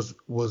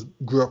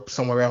grew up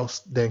somewhere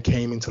else, then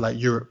came into like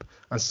Europe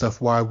and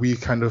stuff, while we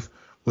kind of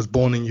was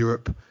born in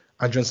Europe.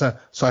 And you understand?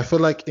 So I feel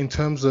like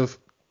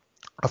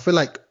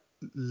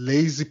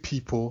lazy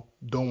people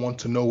don't want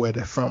to know where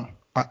they're from,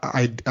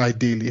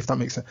 ideally, if that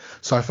makes sense.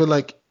 So I feel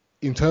like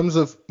in terms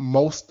of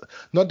most,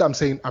 not that I'm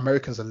saying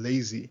Americans are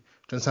lazy, do you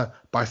understand?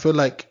 But I feel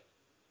like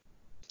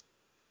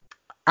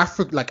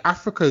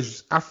Africa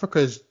is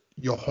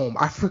your home.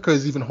 Africa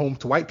is even home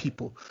to white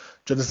people.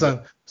 Do you understand?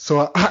 Yeah.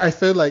 So I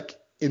feel like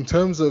in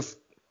terms of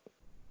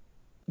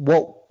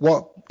what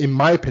in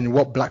my opinion,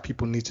 what black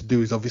people need to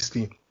do is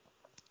obviously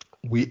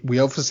we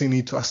obviously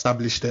need to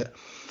establish that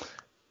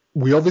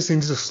we obviously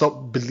need to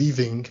stop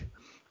believing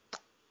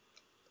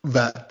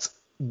that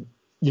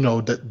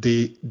that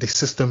the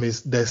system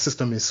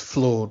is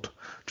flawed. Do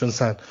you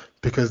understand?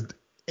 Because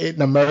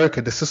in America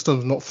the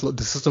system's not flawed.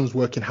 The system's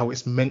working how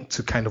it's meant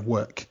to kind of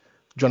work.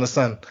 Do you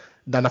understand?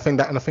 I think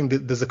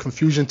that there's a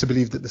confusion to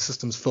believe that the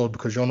system's flawed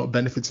because you're not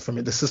benefiting from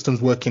it. The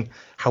system's working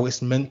how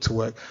it's meant to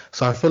work.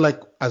 So I feel like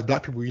as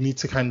black people we need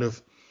to kind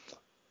of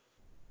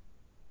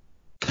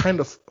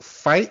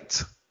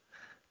fight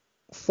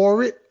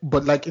for it,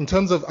 but like in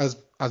terms of as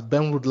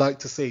Ben would like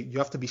to say, you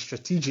have to be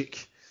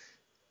strategic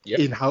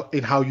in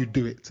how you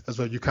do it as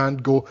well. You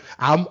can't go.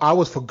 I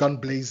was for gun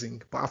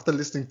blazing, but after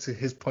listening to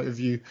his point of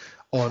view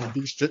on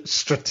being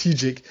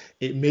strategic,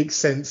 it makes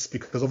sense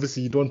because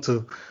obviously you don't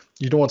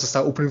want to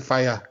start opening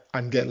fire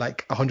and get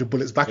like 100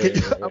 bullets back at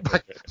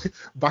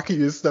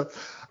you and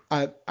stuff.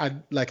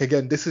 And like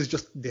again, this is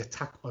just the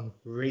attack on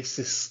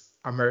racist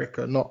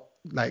America, not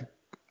like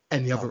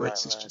any other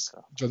racist. Just,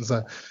 do you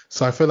understand?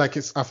 So I feel like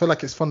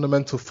it's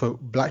fundamental for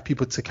black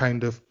people to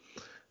kind of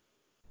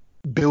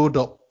build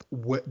up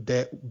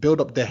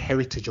their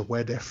heritage of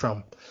where they're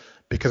from,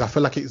 because I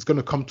feel like it's going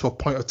to come to a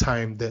point of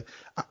time that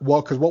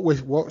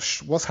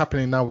what's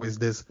happening now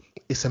is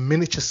it's a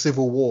miniature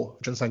civil war.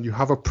 Do you understand? You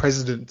have a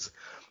president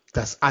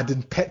that's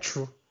adding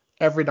petrol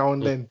every now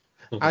and then.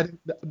 And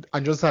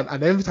understand,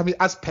 and every time he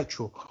adds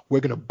petrol,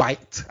 we're gonna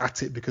bite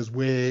at it because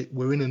we're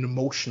in an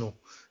emotional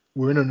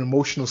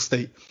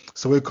state.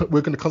 So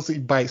we're gonna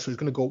constantly bite. So it's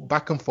gonna go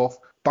back and forth.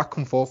 Do you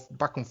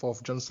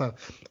understand?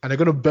 And they're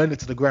gonna burn it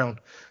to the ground.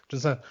 Do you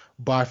understand?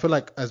 But I feel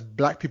like as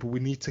black people, we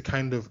need to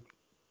kind of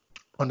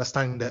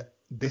understand that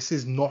this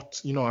is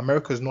not,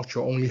 America is not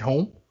your only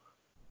home. Do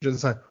you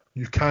understand?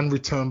 You can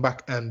return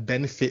back and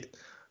benefit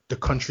the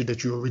country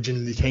that you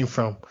originally came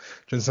from. Do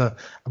you understand?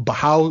 But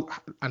how?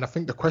 And I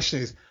think the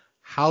question is,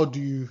 how do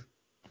you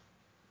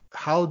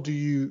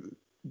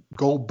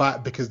go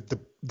back? Because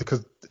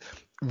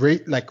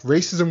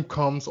racism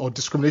comes, or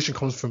discrimination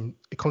comes from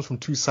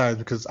two sides.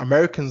 Because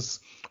Americans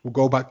will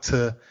go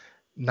to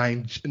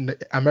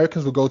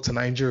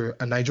Nigeria,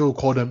 and Nigeria will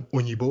call them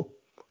Onyibo.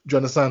 Do you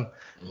understand?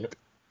 Yep.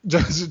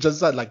 Just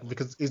that, like,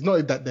 because it's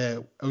not that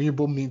the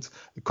Onyibo means,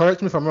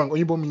 correct me if I'm wrong,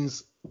 Onyibo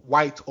means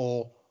white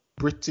or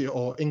British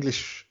or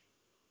English.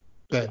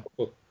 Then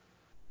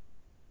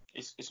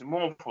it's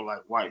more for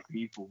like white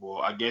people, but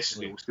I guess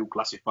they will still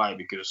classify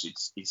because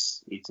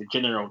it's a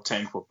general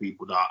term for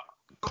people that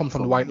come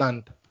from the white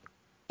land,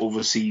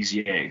 overseas.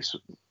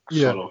 Sort of. Do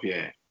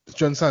you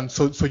understand?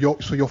 So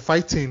you're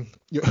fighting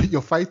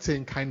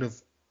kind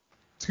of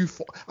two.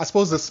 I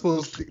suppose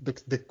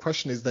the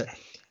question is that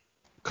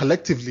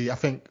collectively, I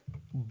think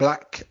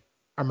black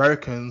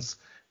Americans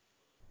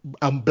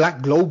and black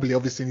globally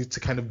obviously need to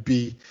kind of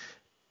be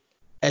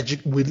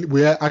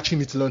we actually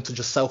need to learn to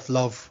just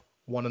self-love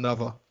one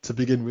another to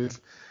begin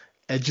with,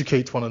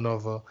 educate one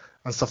another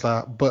and stuff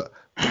like that. But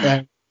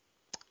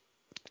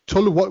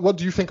Tolu, what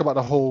do you think about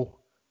the whole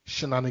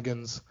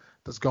shenanigans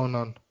that's going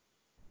on?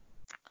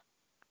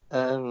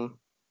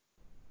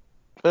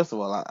 First of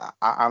all,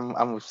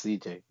 I'm with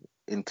CJ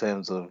in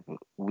terms of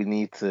we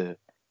need to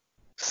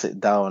sit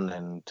down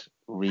and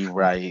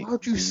rewrite. How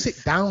do you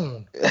sit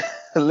down?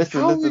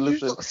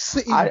 listen.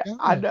 Sitting I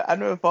down?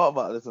 never thought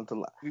about this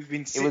until We've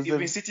been it was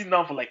been sitting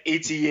down for like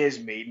 80 years,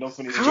 mate.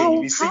 Nothing is How? changing.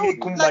 You've been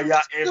singing How? Kumbaya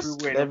Like,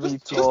 everywhere. let Nothing me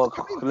is changing.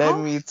 talk. Let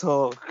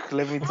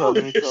me How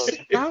do you talk.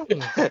 sit down?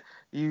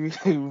 You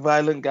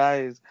violent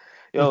guys.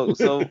 Yo,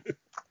 so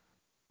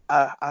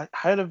I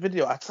heard a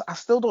video. I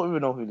still don't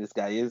even know who this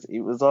guy is.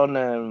 It was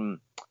on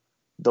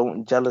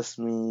Don't Jealous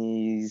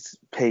Me's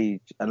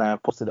page, and I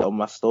posted it on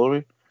my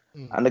story.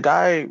 And the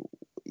guy,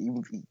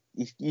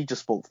 he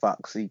just spoke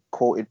facts. He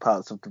quoted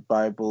parts of the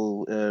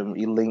Bible.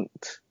 He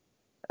linked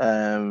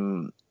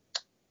the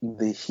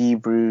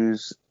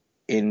Hebrews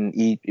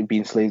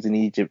being slaves in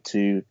Egypt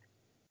to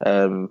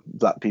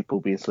black people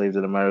being slaves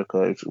in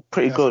America. It's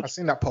pretty good. I've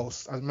seen that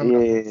post. I remember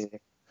that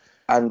post.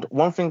 And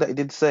one thing that he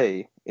did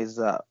say is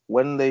that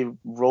when they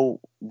wrote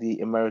the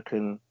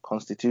American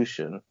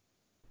Constitution,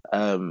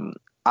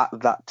 at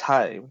that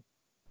time,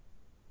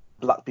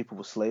 black people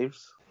were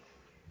slaves.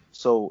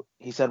 So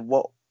he said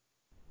what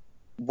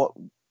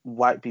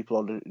white people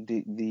or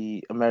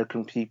the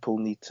American people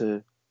need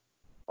to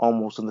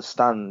almost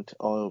understand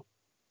or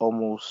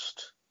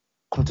almost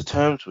come to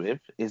terms with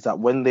is that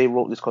when they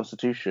wrote this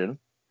Constitution,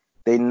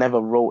 they never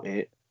wrote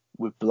it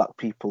with black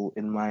people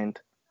in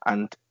mind.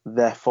 And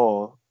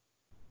therefore,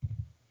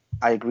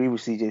 I agree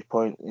with CJ's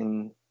point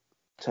in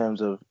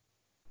terms of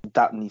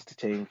that needs to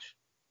change.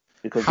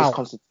 Because this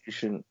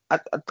Constitution,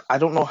 I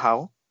don't know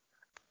how,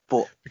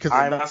 but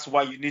that's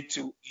why you need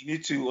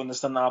to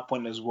understand our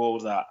point as well.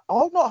 That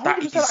no,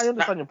 100%. I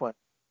understand your point.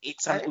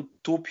 It's an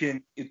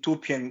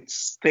utopian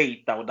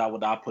state that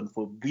would happen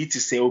for we to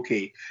say,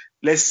 okay,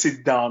 let's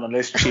sit down and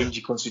let's change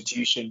the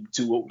Constitution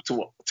to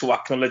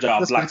acknowledge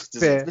our black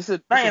citizens.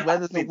 Listen, where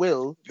there's a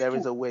will, there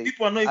is a way.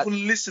 People are not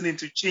even listening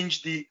to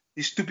change the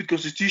stupid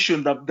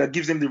Constitution that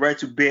gives them the right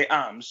to bear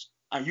arms,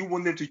 and you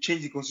want them to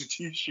change the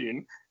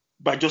Constitution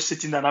by just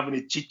sitting down having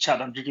a chit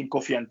chat and drinking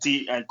coffee and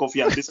tea and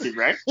coffee and biscuit,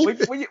 right?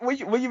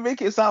 when you make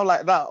it sound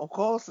like that, of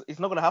course it's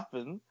not gonna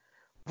happen.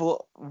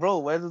 But bro,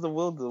 where does the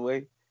will the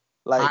way?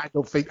 Like I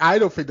don't think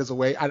there's a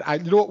way.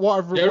 And you know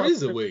what? There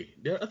is a way.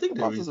 I think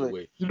there is a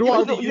way. You know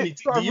what? The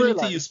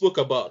unity you spoke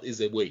about is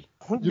a way.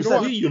 You know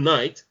what? We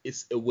unite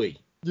is a way.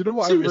 You know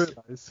what Seriously.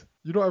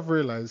 I've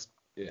realized.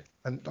 Yeah.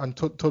 And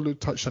totally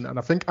touched on it. And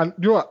I think, and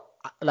you know what?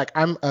 Like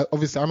I'm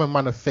obviously I'm a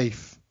man of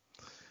faith,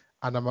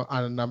 and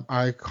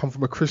I come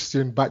from a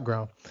Christian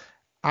background.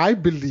 I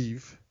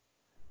believe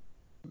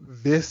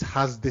this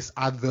has this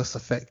adverse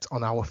effect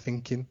on our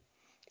thinking,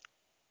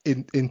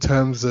 in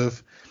terms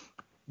of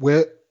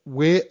we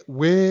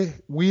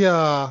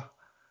are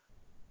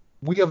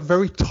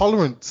very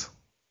tolerant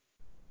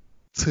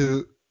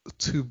to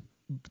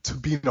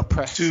being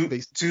oppressed. Too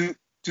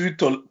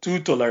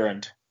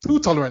tolerant. Too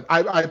tolerant.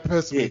 I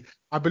personally,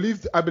 I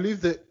believe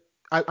that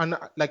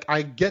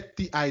I get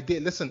the idea.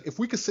 Listen, if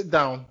we could sit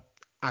down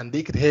and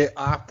they could hear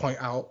our point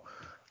out,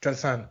 do you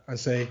understand, and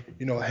say,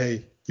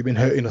 hey, you've been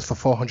hurting us for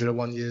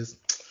 401 years.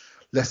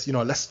 Let's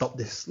stop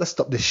this. Let's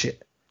stop this shit.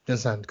 Do you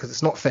understand? Because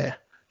it's not fair.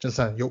 Do you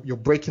understand? You're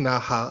breaking our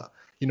heart.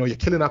 You're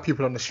killing our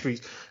people on the streets.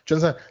 Do you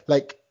understand?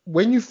 Like,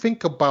 when you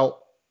think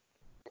about,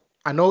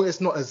 I know it's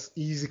not as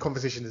easy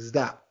conversation as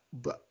that,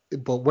 but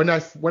when I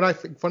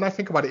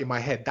think about it in my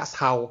head, that's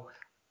how,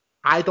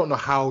 I don't know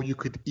how you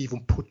could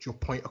even put your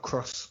point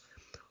across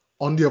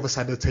on the other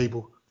side of the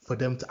table for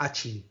them to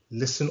actually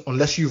listen,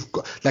 unless you've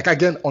got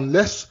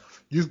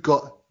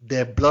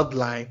their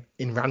bloodline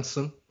in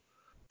ransom.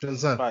 Do you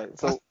understand? Right.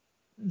 So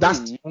that's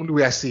the only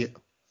way I see it.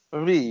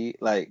 For me,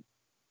 like,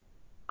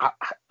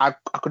 I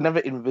could never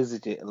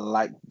envisage it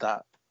like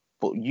that,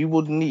 but you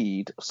would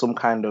need some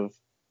kind of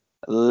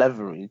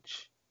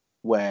leverage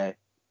where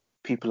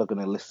people are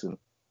going to listen.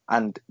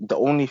 And the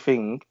only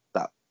thing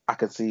that I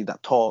can see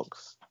that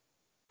talks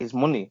is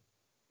money.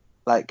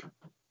 Like,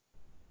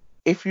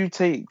 if you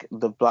take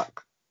the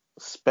black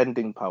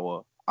spending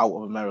power out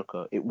of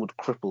America, it would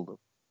cripple them.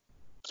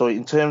 So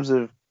in terms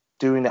of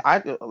doing it,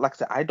 like I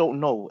said, I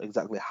don't know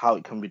exactly how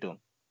it can be done,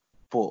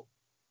 but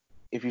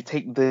if you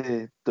take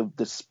the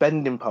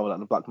spending power that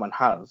the black man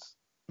has,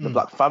 the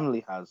black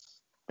family has.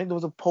 I think there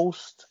was a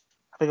post,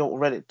 I think I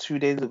read it 2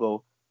 days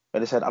ago, where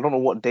they said, I don't know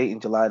what date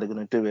in July they're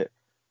going to do it,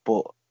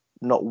 but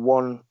not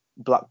one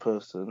black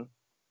person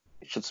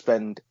should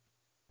spend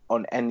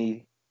on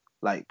any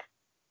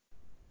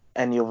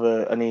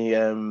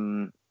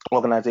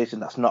organization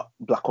that's not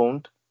black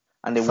owned.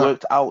 And they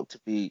worked out to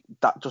be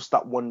that just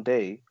that one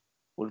day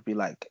would be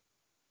like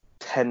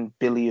 $10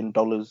 billion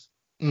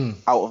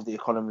out of the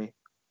economy.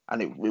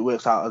 And it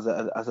works out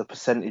as a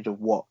percentage of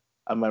what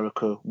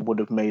America would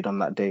have made on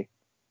that day.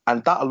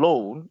 And that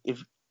alone,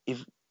 if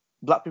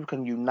black people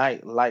can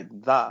unite like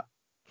that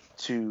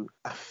to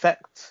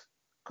affect,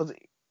 because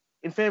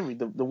in theory,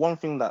 the one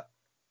thing that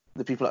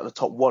the people at the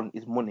top want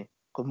is money,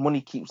 because money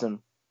keeps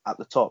them at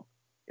the top.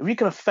 If we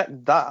can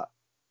affect that,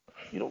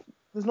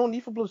 there's no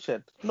need for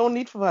bloodshed, no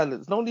need for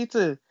violence, no need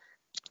to.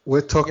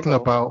 We're talking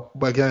about,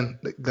 but again,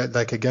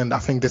 I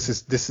think this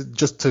is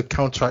just to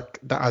counteract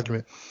that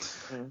argument.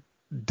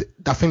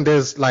 I think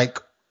there's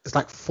it's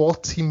like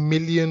 40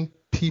 million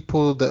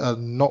people that are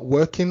not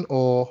working,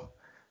 or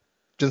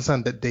do you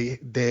understand that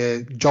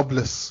they're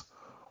jobless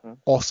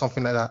or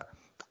something like that.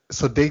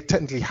 So they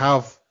technically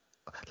have,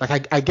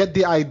 like, I get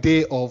the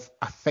idea of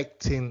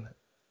affecting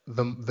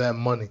their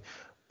money,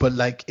 but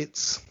like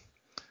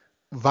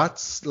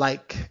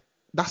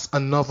that's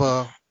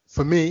another,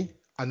 for me,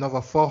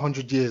 another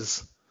 400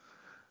 years.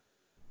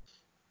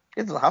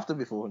 It doesn't have to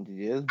be 400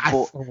 years, I-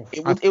 but oh,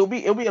 it'll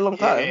be a long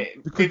time.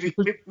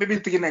 Maybe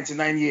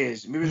 399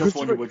 years. Maybe not Because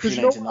 400, but because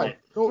you know 399.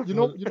 why?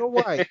 No, you know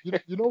why?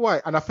 You know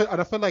why? And I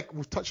feel like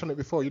we've touched on it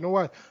before. You know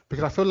why?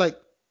 Because I feel like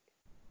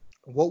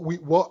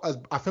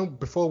I think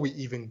before we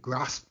even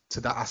grasp to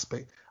that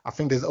aspect, I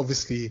think there's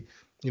obviously,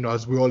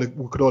 as we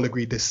could all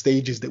agree, there's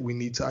stages that we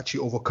need to actually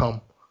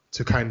overcome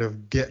to kind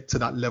of get to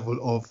that level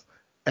of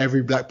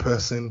every black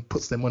person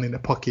puts their money in their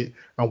pocket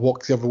and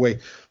walks the other way.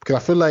 Because I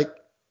feel like,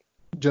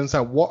 do you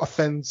understand, what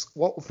offends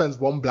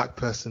one black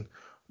person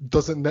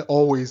doesn't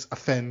always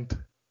offend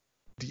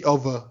the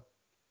other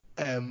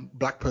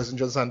black person.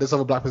 Do you understand? This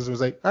other black person was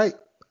like, hey,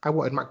 I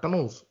wanted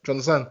McDonald's. Do you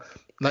understand?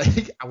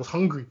 Like, I was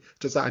hungry.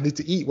 Just like, I need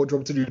to eat. What do you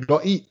want me to do?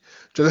 Not eat.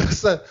 Do you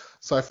understand?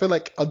 So I feel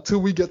like until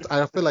we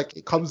I feel like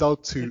it comes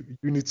out to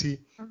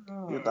unity.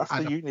 Yeah, that's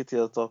the unity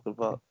I was talking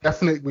about.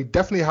 We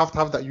definitely have to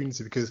have that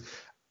unity,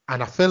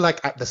 and I feel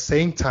like at the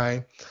same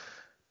time,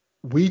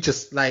 we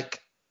just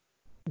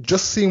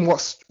seeing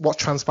what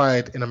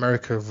transpired in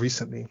America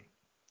recently.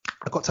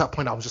 I got to that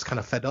point I was just kind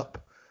of fed up.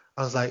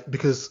 I was like,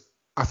 because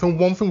I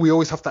think one thing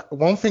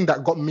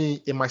that got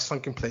me in my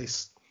sunken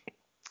place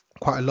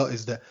quite a lot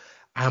is that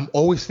I'm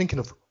always thinking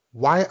of,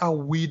 why are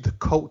we the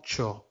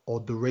culture or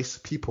the race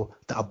of people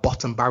that are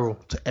bottom barrel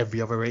to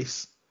every other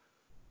race?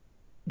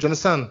 Do you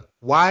understand?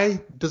 Why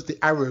does the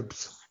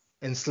Arabs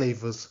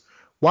enslave us?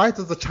 Why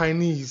does the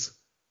Chinese,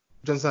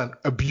 do you understand,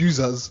 abuse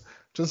us?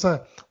 Do you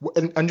understand?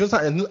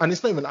 And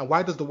it's not even,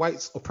 why does the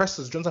whites oppress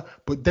us? Do you understand?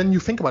 But then you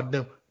think about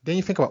them. Then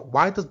you think about,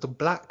 why does the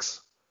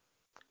blacks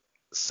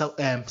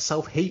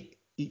self-hate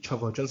each other?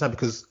 Do you understand?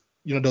 Because,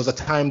 there was a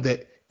time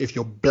that if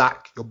you're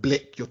black, you're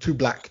blick, you're too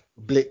black,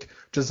 blick.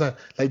 Do you understand?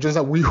 Do you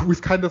understand?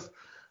 We've kind of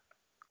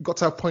got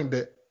to a point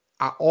that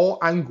at all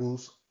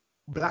angles,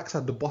 blacks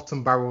are the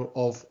bottom barrel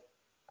of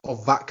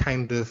that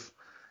kind of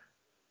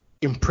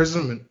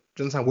imprisonment.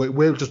 Do you understand?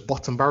 We're just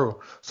bottom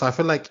barrel. So I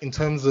feel like in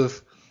terms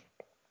of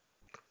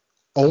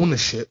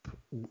ownership,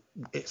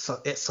 it's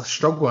a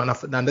struggle,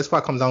 and that's why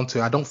it comes down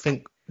to, I don't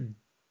think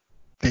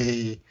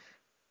the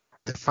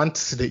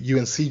fantasy that you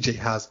and CJ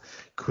has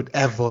could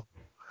ever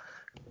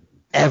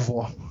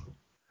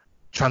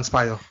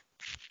transpire.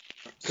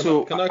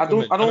 I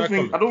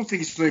don't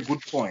think it's not a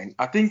good point.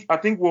 I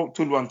think what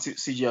Tolu and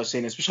CJ are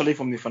saying, especially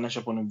from the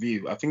financial point of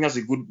view, I think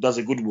that's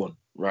a good one,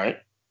 right?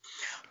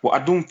 But I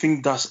don't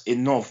think that's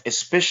enough,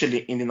 especially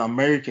in an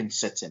American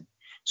setting.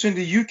 So in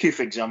the UK,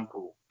 for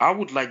example, I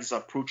would like this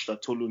approach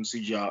that Tolu and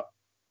CJ are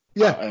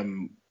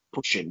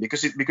pushing,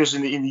 because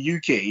in the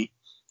UK,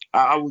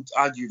 I would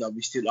argue that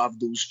we still have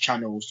those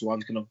channels to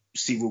have kind of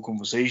civil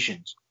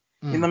conversations.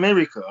 In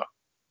America,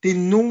 they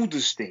know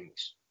these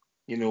things.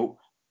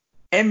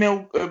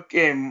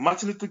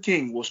 Martin Luther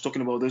King was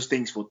talking about those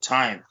things for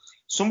time.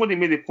 Somebody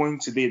made a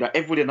point today that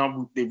everybody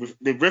now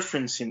they're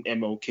referencing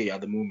MLK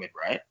at the moment,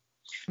 right?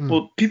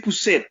 But people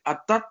said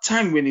at that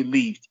time when he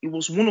lived, he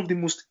was one of the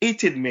most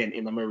hated men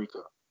in America.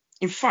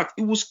 In fact,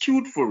 he was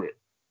killed for it.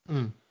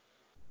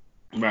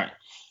 Right.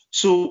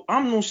 So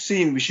I'm not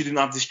saying we shouldn't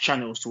have these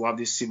channels to have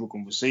these civil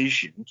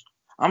conversations.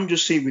 I'm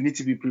just saying we need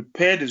to be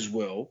prepared as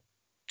well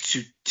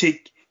to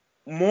take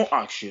more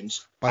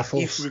actions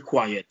if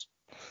required.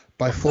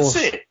 By force.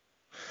 That's it.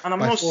 And I'm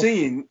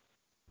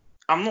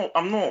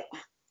not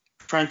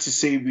trying to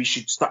say we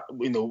should start a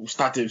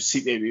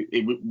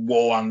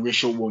war and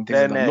racial war and things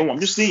like that. No, I'm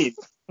just saying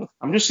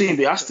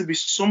there has to be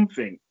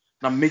something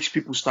that makes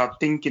people start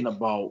thinking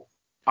about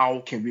how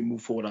can we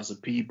move forward as a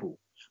people.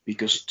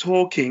 Because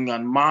talking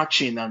and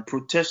marching and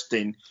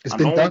protesting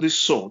and all these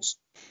sorts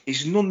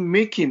is not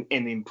making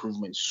any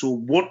improvement. So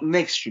what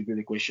next should be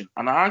the question.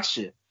 And I ask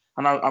you,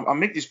 and I'll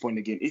make this point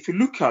again. If you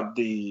look at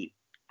the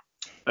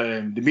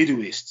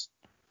Middle East,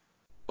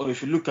 or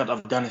if you look at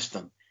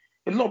Afghanistan,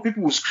 a lot of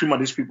people will scream at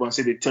these people and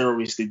say they're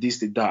terrorists, they this,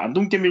 they that. And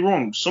don't get me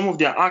wrong, some of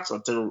their acts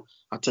are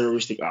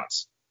terroristic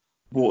acts.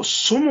 But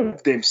some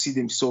of them see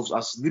themselves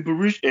as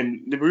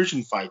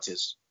liberation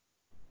fighters.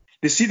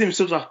 They see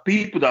themselves as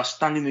people that are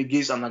standing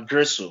against an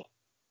aggressor,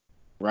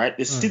 right?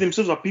 They see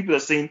themselves as people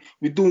that are saying,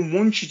 we don't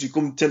want you to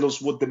come tell us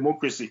what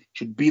democracy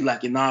should be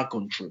like in our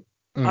country.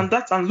 And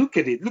look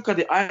at it. Look at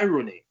the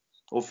irony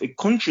of a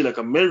country like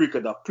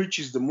America that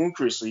preaches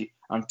democracy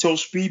and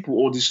tells people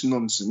all this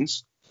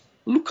nonsense.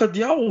 Look at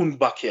their own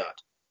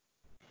backyard.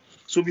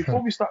 So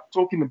before we start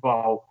talking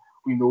about,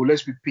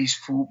 let's be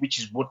peaceful, which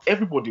is what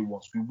everybody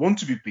wants. We want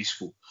to be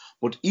peaceful.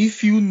 But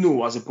if you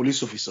know as a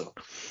police officer,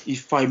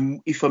 if I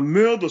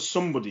murder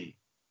somebody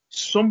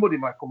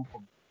might come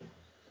from me.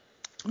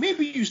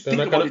 Maybe you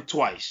think about it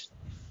twice.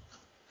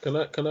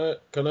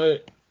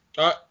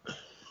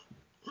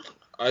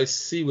 I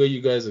see where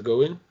you guys are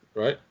going,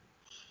 right?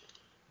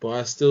 But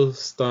I still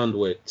stand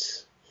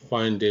with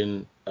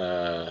finding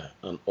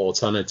an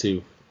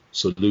alternative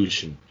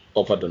solution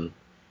other than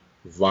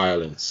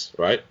violence,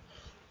 right?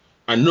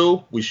 I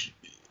know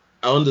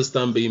I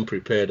understand being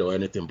prepared or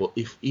anything, but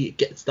if it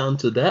gets down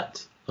to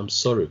that, I'm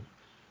sorry,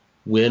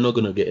 we're not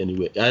going to get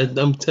anywhere.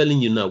 I'm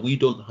telling you now, we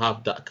don't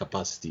have that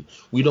capacity.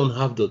 We don't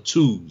have the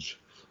tools,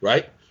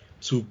 right,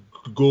 to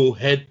go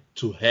head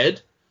to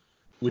head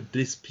with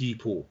these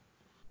people.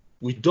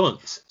 We don't.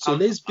 So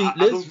maybe we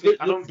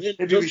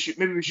should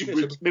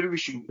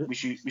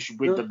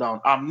break that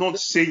down. I'm not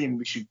saying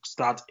we should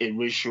start a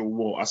racial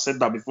war. I said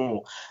that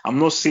before. I'm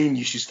not saying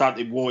you should start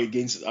a war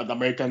against the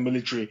American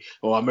military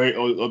or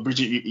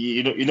British.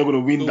 You're not going to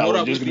win that.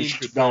 We're just going to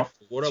shoot it down.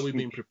 What are we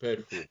being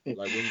prepared for?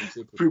 Like when you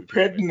say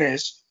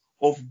preparedness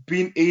of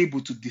being able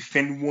to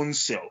defend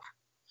oneself,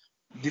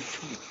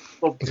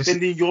 of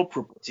defending your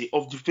property,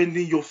 of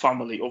defending your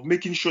family, of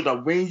making sure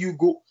that when you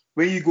go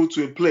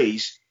to a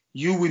place,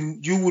 you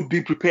would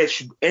be prepared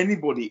should any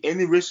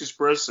racist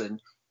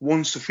person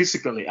wants to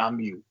physically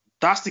harm you.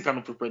 That's the kind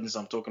of preparedness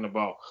I'm talking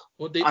about.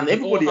 Well,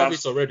 everybody all have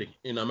it already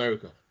in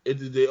America.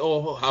 They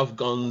all have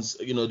guns.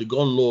 The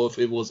gun law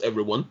favors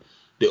everyone.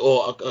 They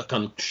all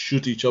can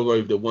shoot each other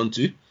if they want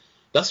to.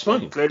 That's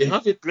fine. Clearly, they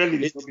have it.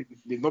 Clearly,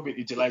 they've not been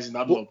utilizing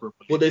that law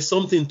properly. But there's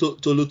something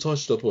Tolu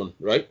touched upon,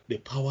 right? The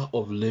power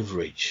of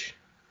leverage.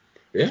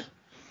 Yeah?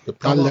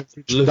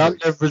 That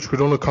leverage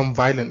could only come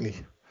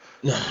violently.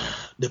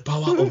 The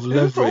power of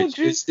leverage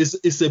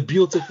is a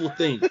beautiful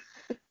thing.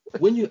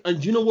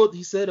 You know what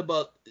he said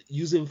about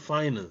using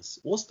finance?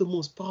 What's the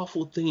most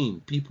powerful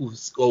thing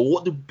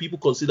what do people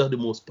consider the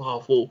most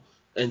powerful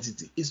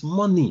entity? It's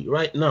money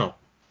right now,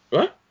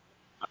 right?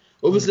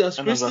 Obviously, as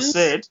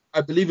Christians,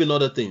 I believe in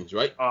other things,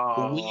 right?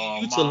 But we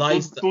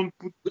utilize don't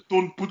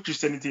put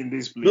Christianity in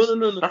this place.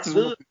 No.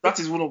 That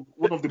is one of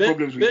the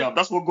problems we have.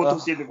 That's what God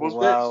does here in the first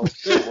place. Wow.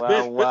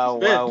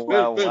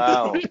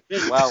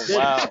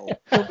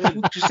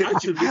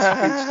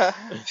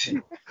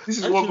 This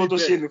is what God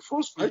does here in the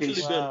first place.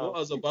 Actually, Ben, what I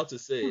was about to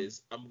say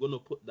is I'm going to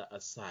put that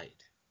aside,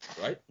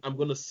 right? I'm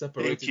going to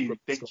separate it from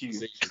this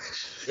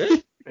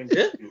conversation. Thank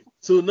you.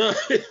 So now,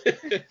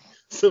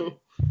 so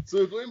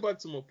going back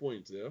to my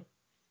point, yeah.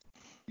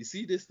 You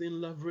see this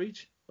thing,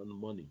 leverage and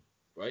money,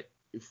 right?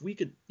 If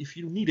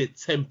you need a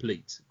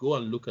template, go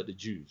and look at the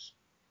Jews.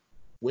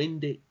 When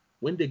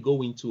they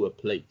go into a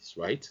place,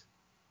 right?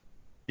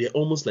 They're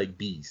almost like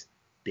bees.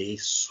 They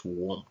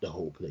swamp the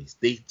whole place.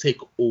 They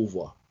take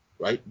over,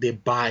 right? They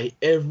buy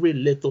every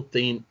little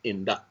thing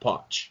in that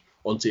patch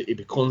until it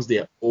becomes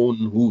their own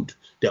hood,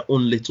 their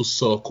own little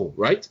circle,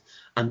 right?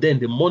 And then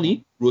the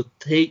money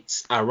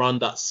rotates around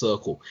that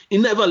circle. It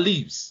never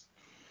leaves.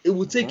 It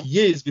will take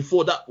years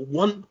before that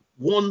one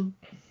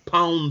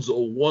pound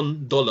or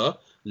 $1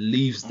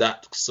 leaves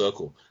that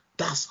circle.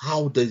 That's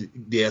how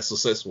they are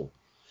successful.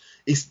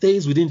 It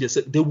stays within their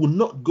circle. They will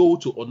not go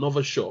to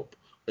another shop.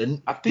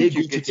 And I think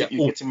you're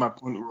getting my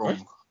point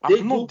wrong. Right?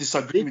 I'm not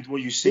disagreeing with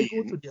what you're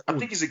saying. I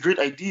think it's a great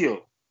idea.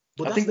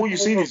 I think what you're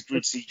saying is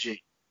great,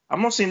 CJ.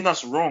 I'm not saying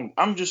that's wrong.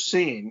 I'm just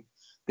saying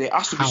there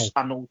has to be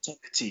an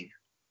alternative.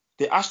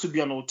 There has to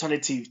be an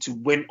alternative to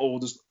when all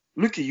this.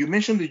 Look, you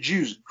mentioned the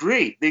Jews.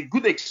 Great. They're a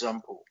good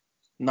example.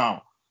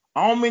 Now,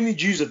 how many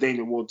Jews are there in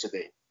the world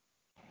today?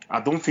 I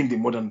don't think they're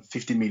more than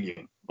 50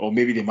 million. Or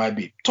maybe they might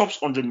be.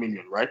 Tops 100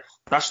 million, right?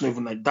 That's not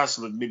even like, that's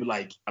maybe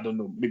like, I don't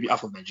know, maybe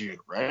half of Nigeria,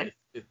 right?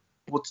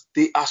 But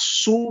they are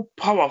so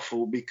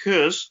powerful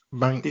because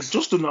they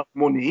just don't have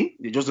money.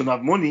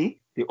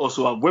 They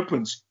also have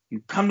weapons.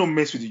 You cannot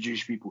mess with the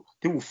Jewish people.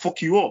 They will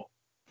fuck you up.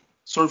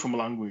 Sorry for my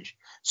language.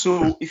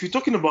 So if you're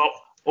talking about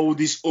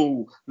let's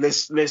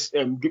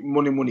get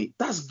money,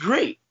 that's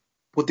great.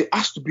 But there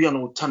has to be an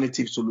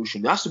alternative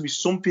solution. There has to be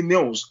something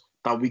else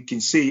that we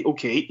can say,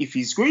 okay, if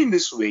he's going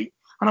this way,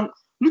 and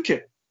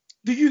do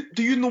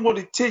you know what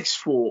it takes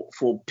for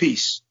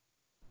peace?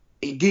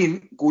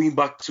 Again, going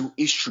back to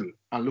history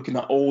and looking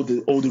at all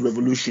the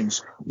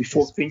revolutions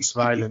before things,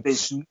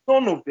 there's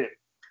none of them.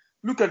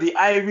 Look at the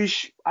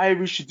Irish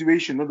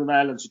situation, Northern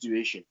Ireland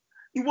situation.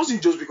 It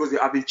wasn't just because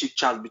they're having chit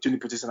chat between the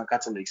Protestants and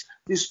Catholics.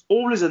 There's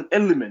always an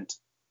element.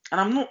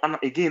 And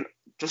again,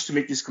 just to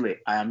make this clear,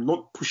 I am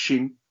not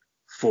pushing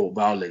for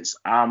violence.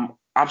 I'm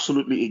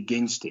absolutely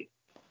against it.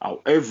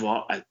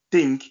 However, I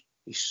think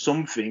it's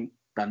something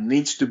that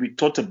needs to be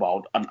thought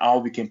about and how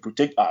we can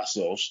protect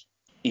ourselves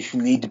if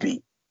need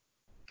be.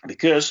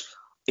 Because,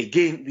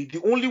 again, we're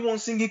the only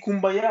ones singing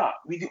Kumbaya.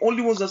 We're the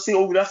only ones that say,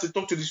 we have to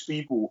talk to these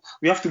people.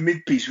 We have to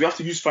make peace. We have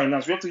to use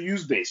finance. We have to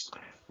use this.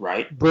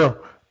 Right?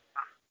 Bro,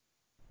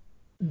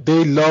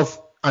 they love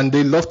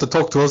to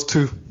talk to us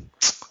too.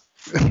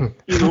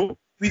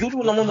 We don't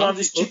want to have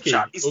this chit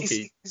chat.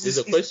 There's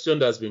a question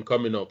that's been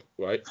coming up,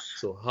 right?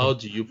 So how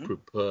do you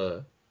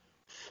prepare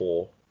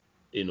for,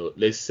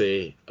 let's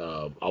say,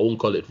 I won't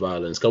call it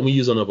violence. Can we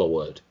use another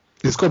word?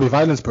 It's got to be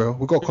violence, bro.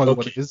 We got to call it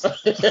what it is.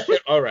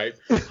 All right.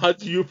 How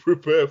do you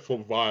prepare for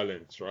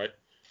violence, right?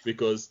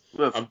 Because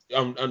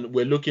and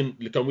we're looking.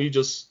 Can we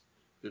just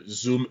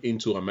zoom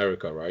into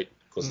America, right?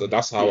 because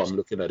that's how I'm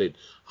looking at it.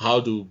 How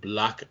do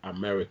Black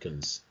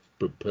Americans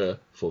prepare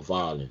for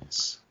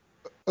violence?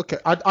 Okay,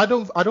 I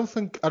don't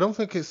think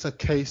it's a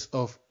case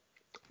of,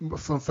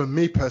 for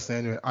me personally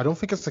anyway, I don't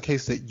think it's a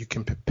case that you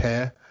can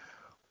prepare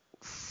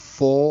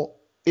for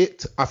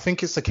it. I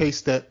think it's a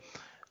case that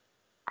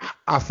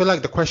I feel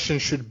like the question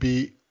should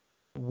be,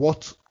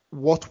 what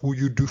will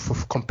you do for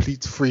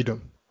complete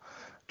freedom?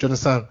 Do you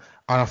understand?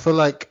 And I feel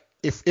like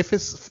if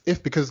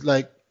because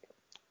like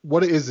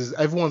what it is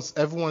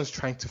everyone's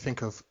trying to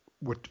think of,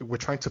 we're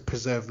trying to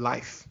preserve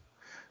life.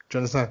 Do you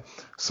understand?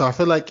 So I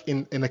feel like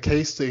in a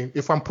case,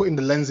 if I'm putting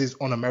the lenses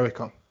on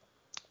America,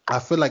 I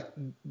feel like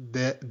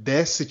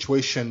their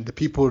situation, the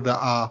people that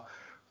are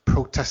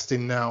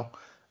protesting now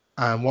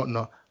and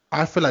whatnot,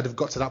 I feel like they've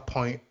got to that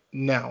point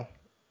now,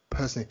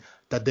 personally,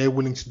 that they're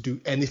willing to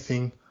do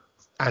anything.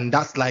 And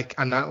that's like,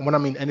 when I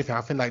mean anything,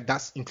 I feel like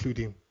that's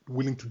including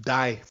willing to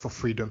die for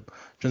freedom.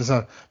 Do you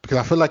understand? Because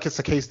I feel like it's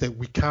a case that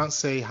we can't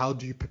say, how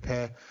do you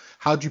prepare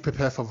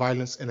for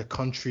violence in a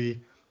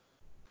country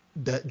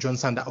that, do you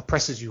understand, that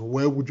oppresses you?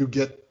 Where would you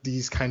get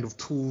these kind of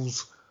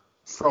tools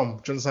from?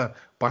 Do you understand?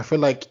 But I feel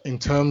like in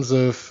terms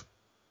of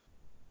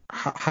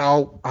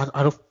how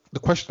I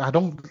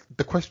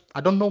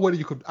don't know whether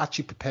you could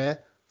actually prepare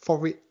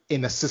for it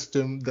in a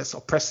system that's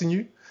oppressing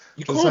you.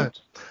 You can't.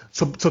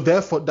 So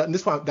therefore,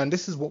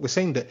 this is what we're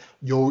saying, that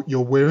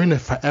we're in a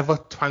forever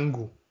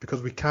triangle,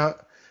 because we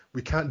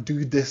can't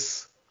do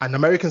this, and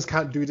Americans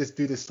can't do this.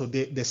 So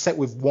they're set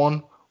with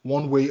one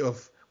way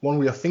of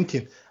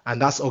thinking,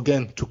 and that's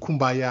again to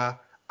kumbaya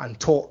and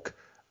talk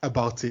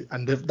about it,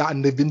 and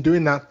they've been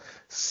doing that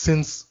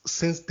since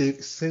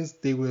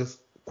they were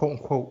quote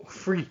unquote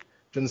free.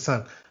 Do you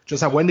understand?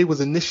 When they was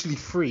initially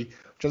free, do you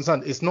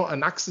understand? It's not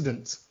an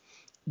accident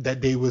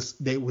that they was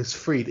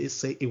freed.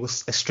 It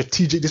was a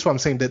strategic. This is what I'm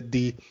saying, that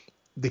the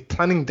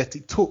planning that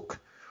it took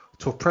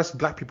to oppress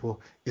Black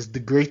people is the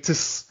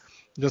greatest.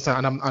 You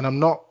understand? And I'm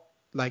not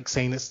like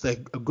saying it's a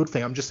good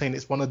thing. I'm just saying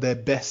it's one of their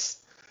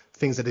best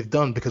things that they've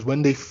done, because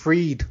when they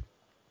freed,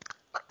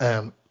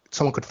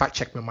 someone could fact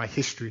check me on my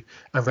history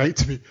and write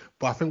to me,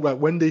 but I think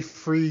when they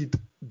freed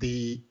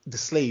the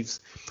slaves,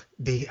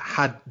 they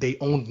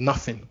owned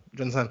nothing.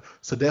 Do you understand?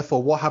 So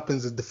therefore, what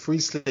happens is the free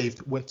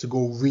slaves went to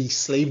go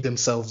re-slave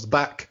themselves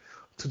back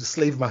to the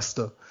slave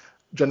master.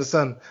 Do you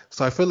understand?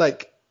 So I feel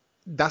like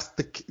do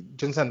you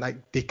understand?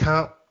 Like, they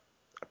can't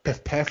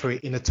prepare for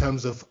it in the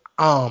terms of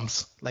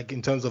arms, like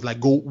in terms of like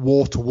go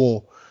war to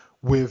war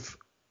with.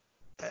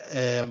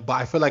 But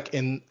I feel like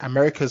in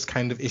America's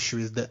kind of issue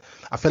is that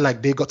I feel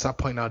like they got to that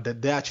point now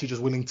that they're actually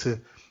just willing to,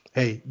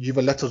 hey, you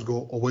either let us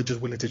go or we're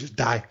just willing to just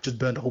die, just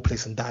burn the whole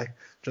place and die.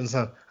 Do you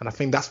understand? And I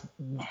think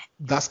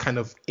that's kind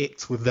of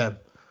it with them,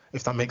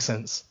 if that makes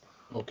sense.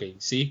 Okay,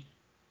 see,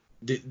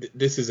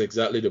 this is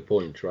exactly the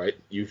point, right?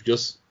 You've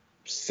just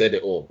said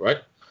it all, right?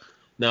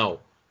 Now,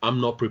 I'm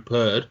not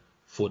prepared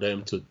for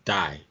them to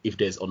die if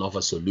there's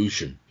another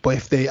solution. But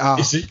if they are,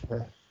 you see?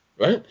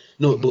 Right?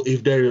 No, but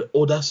if there are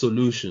other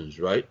solutions,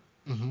 right?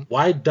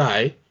 Why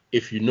die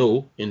if you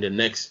know in the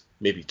next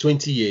maybe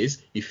 20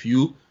 years, if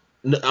you,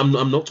 I'm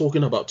not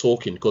talking about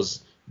talking,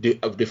 because the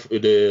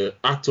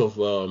act of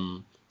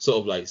sort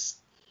of like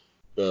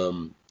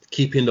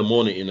keeping the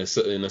money in a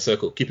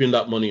circle, keeping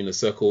that money in a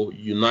circle,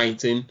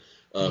 uniting,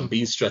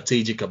 being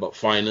strategic about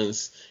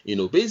finance,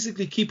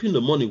 basically keeping the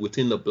money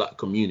within the Black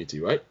community,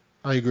 right?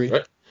 I agree.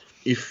 Right?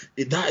 If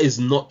that is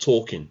not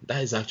talking,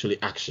 that is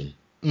actually action.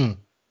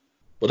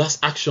 But that's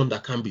action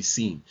that can be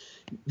seen.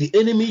 The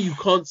enemy you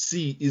can't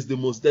see is the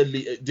most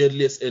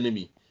deadliest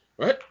enemy,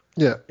 right?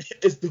 Yeah.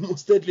 It's the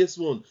most deadliest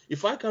one.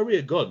 If I carry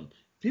a gun,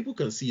 people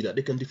can see that.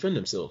 They can defend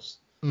themselves.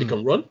 They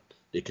can run.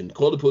 They can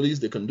call the police.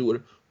 They can do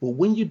whatever. But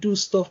when you do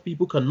stuff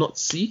people cannot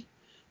see,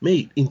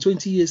 mate, in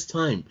 20 years'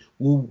 time,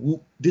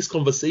 this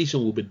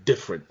conversation will be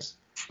different.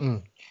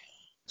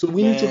 So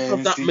we need to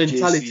have that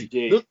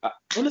mentality.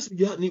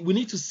 Honestly, we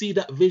need to see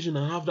that vision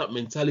and have that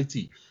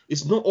mentality.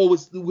 It's not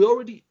always we're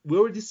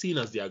already seen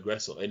as the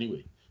aggressor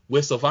anyway.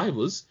 We're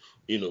survivors,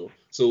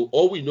 So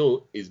all we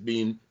know is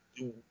being.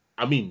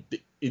 I mean,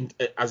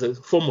 as a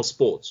form of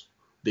sport,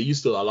 they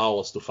used to allow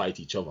us to fight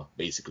each other.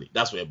 Basically,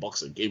 that's where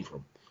boxing came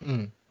from.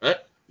 Right?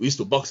 We used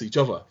to box each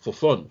other for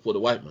fun for the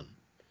white man.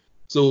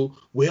 So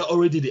we're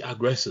already the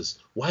aggressors.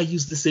 Why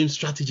use the same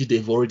strategy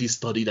they've already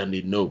studied and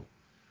they know?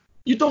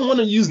 You don't want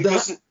to use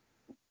that.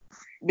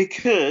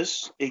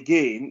 Because,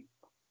 again,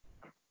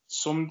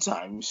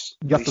 sometimes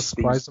these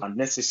things are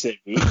necessary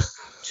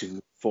to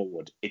move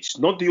forward. It's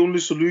not the only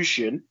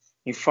solution.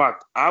 In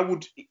fact, I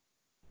would,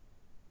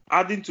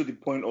 adding to the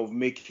point of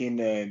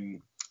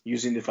making,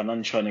 using the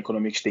financial and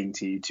economic thing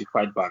to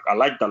fight back. I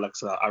like that,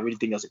 Alexa. I really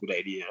think that's a good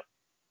idea.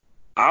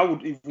 I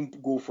would even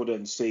go further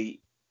and say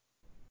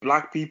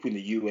Black people in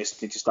the US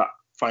need to start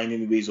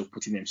finding ways of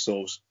putting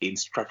themselves in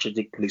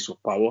strategic place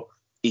of power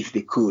if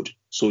they could.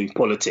 So in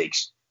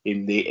politics,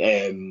 in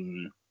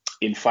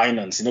in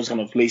finance, in those kind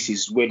of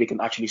places where they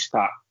can actually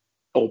start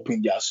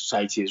helping their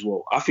society as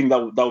well. I think that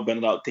would be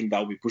another thing that I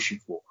would be pushing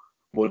for.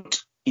 But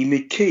in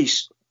a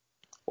case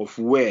of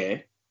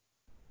where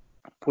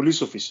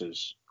police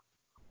officers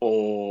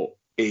or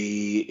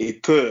a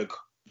thug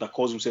that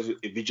calls himself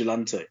a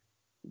vigilante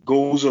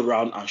goes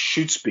around and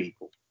shoots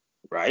people,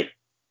 right?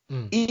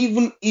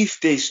 Even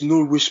if there's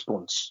no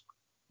response,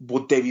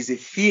 but there is a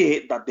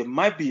fear that there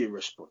might be a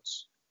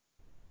response,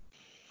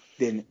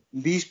 then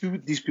these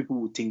people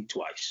will think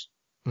twice.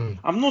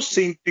 I'm not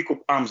saying pick up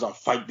arms and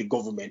fight the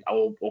government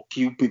or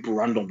kill people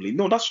randomly.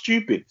 No, that's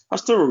stupid.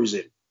 That's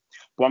terrorism.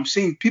 But I'm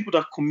saying people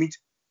that commit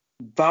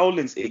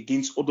violence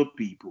against other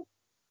people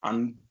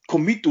and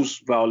commit those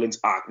violent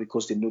acts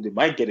because they know they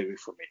might get away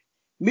from it.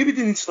 Maybe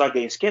they need to start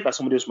getting scared that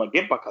somebody else might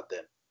get back at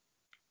them.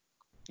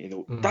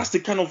 That's the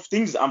kind of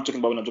things that I'm talking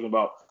about when I'm talking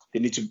about they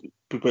need to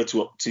prepare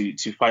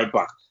to fight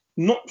back,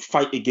 not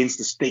fight against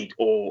the state,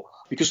 or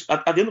because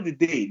at the end of the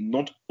day,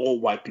 not all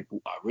white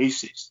people are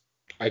racist.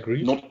 I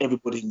agree. Not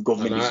everybody in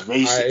government is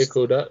racist. I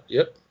echo that.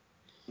 Yep.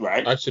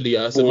 Right. Actually,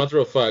 as a matter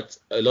of fact,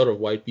 a lot of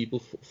white people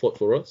fought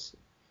for us.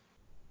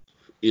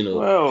 Well,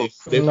 no.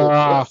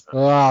 No.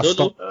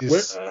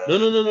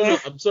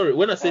 I'm sorry.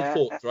 When I say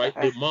fought, right,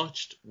 they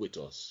marched with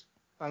us.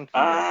 Thank you.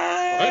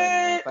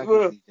 Thank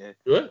you, CJ.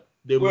 Right?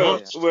 They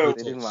marched with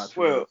us.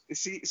 Well,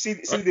 see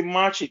the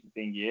marching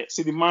thing, yeah.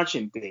 See the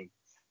marching thing.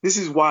 This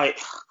is why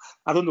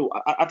I don't know.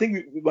 I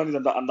think we wanted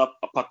another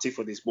party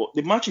for this, but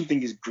the marching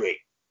thing is great.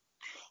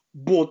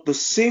 But the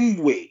same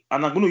way,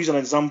 and I'm going to use an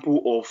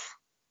example of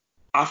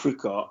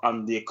Africa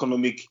and the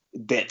economic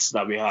debts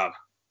that we have.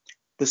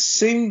 The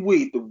same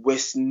way the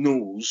West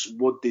knows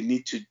what they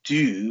need to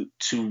do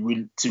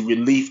to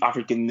relieve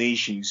African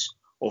nations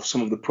of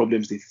some of the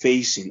problems they're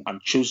facing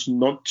and chose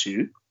not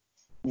to,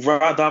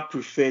 rather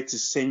prefer to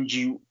send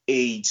you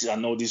aid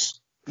and all this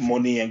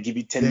money and give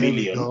you 10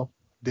 million.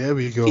 There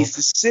we go. It's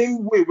the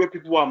same way where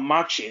people are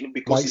marching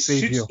because it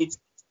suits it.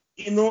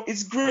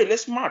 It's great.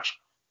 Let's march.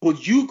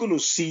 But you're going to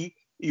see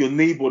your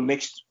neighbor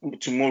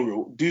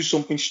tomorrow do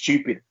something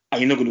stupid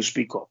and you're not going to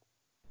speak up.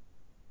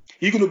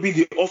 You're going to be in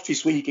the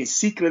office where you can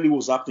see clearly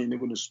what's happening and you're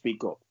going to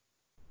speak up.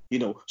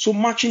 So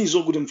marching is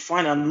all good and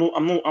fine. I'm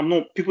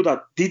not people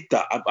that did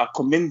that. I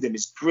commend them.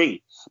 It's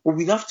great. But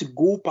we have to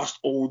go past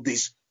all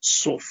this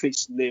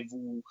surface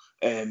level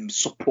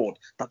support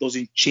that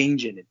doesn't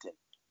change anything.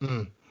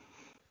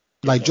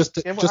 Like just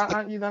to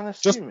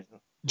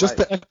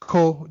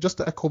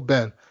echo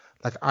Ben,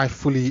 like I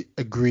fully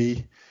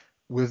agree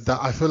with that.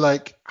 I feel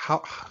like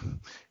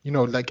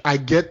I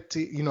get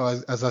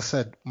to, as I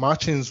said,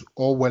 marching's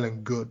all well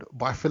and good,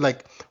 but I feel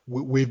like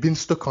we've been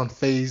stuck on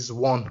phase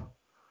one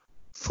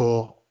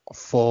for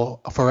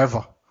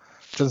forever.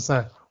 Do you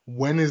understand?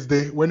 When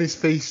is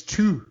phase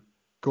two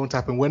going to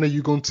happen? When are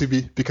you going to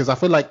be? Because I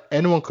feel like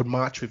anyone could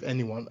march with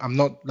anyone. I'm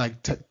not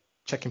like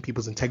checking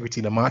people's integrity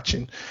in the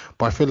marching,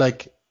 but I feel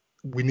like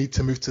we need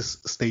to move to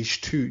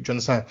stage two. Do you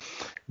understand?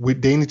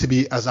 They need to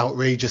be as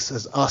outrageous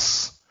as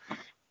us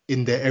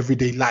in their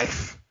everyday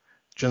life.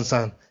 Do you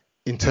understand?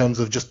 In terms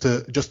of just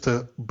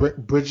to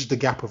bridge the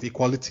gap of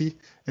equality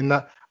in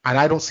that, and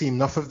I don't see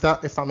enough of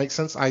that. If that makes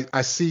sense,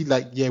 I see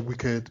like we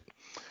could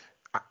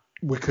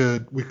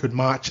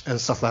march and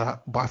stuff like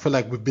that, but I feel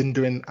like we've been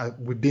doing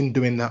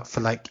that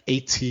for like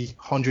 80,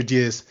 100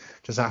 years.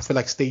 Just I feel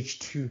like stage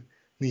two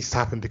needs to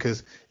happen,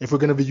 because if we're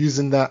going to be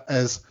using that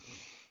as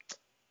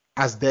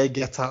their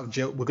get out of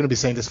jail, we're going to be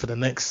saying this for the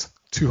next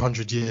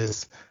 200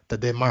 years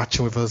that they're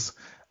marching with us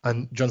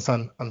and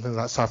Johnson and things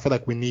like that. So I feel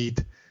like we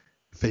need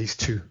phase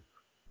two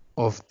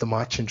of the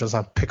marching.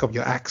 Johnson, pick up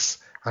your axe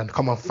and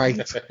come and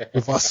fight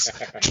with us.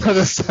 Do you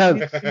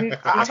understand?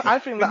 I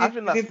think that's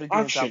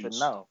beginning to happen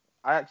now.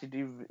 I actually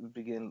do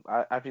begin.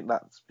 I think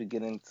that's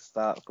beginning to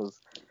start, because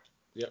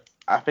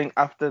I think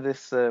after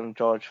this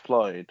George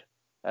Floyd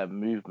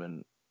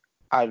movement,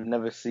 I've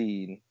never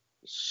seen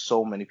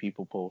so many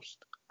people post,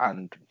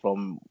 and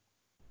from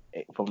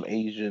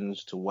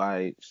Asians to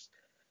whites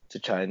to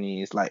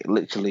Chinese, like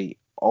literally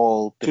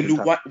all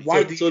different types.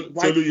 Why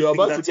do you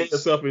about to get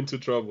yourself into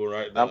trouble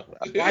right now?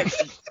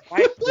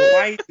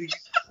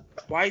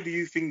 Why do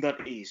you think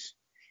that is?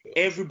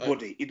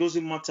 Everybody, it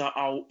doesn't matter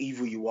how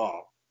evil you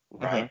are,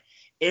 right?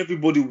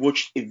 Everybody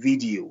watched a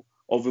video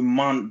of a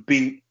man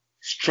being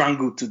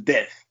strangled to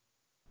death.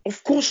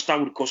 Of course, that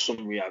would cause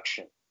some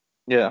reaction.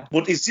 Yeah.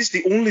 But is this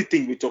the only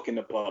thing we're talking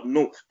about?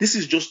 No, this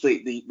is just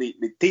the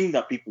thing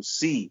that people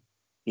see.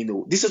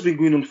 This has been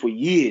going on for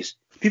years.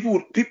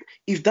 People,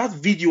 if that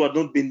video had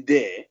not been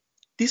there,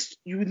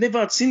 you would never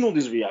have seen all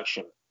this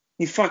reaction.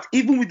 In fact,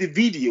 even with the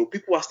video,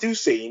 people are still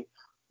saying,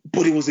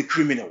 but he was a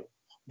criminal.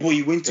 But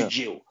he went to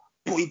jail.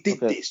 But he did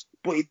this.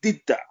 But he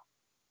did that.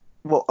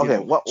 Well,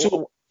 okay.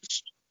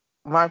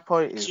 My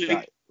point is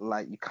that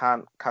like you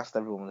can't cast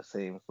everyone the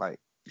same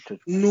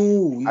judgment.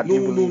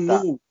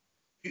 No.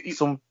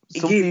 Some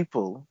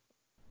people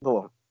go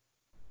on.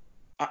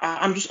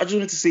 I just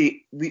wanted to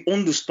say we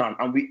understand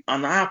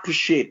and I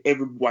appreciate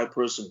every white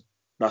person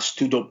that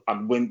stood up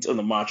and went on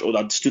a march or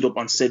that stood up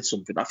and said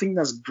something. I think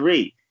that's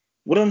great.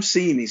 What I'm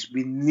saying is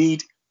we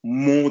need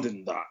more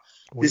than that.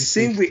 The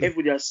same way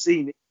everybody are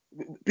saying,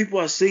 people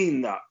are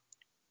saying that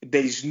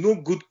there is no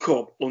good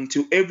cop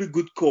until every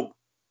good cop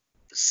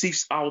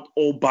sifts out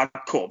all bad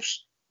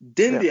cops.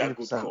 Then they are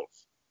good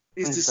cops.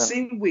 It's the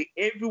same way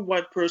every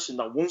white person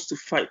that wants to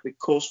fight the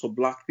cause for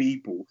black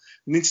people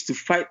needs to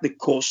fight the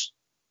cause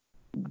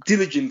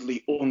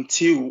diligently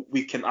until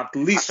we can at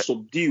least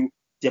subdue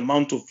the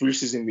amount of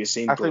racism we're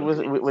saying. I think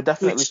we're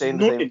definitely saying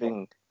the same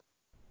thing.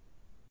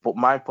 But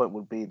my point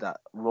would be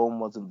that Rome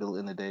wasn't built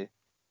in a day.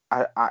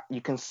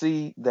 You can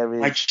see there is.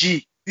 My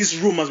G, this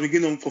Rome has been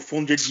going on for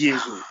 400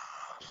 years.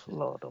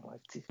 Lord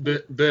Almighty.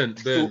 Ben.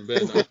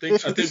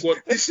 I think what.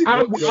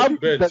 I'm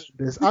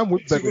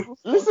with Ben.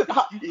 Listen,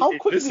 how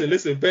quickly?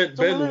 Listen. Ben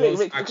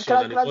wants action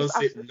and he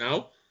wants it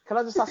now. Can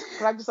I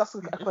just ask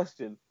a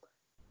question?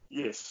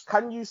 Yes.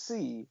 Can you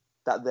see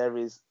that there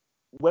is,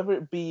 whether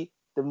it be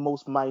the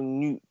most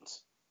minute,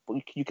 but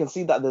you can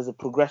see that there's a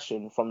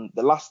progression from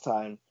the last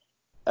time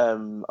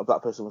a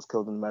black person was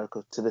killed in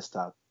America to this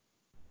time?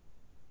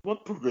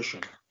 What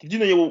progression? Did you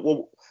know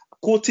you're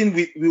quoting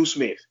with Will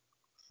Smith?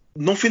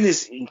 Nothing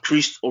is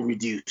increased or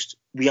reduced.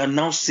 We are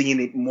now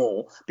seeing it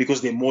more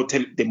because there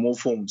are more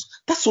phones.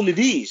 That's all it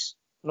is.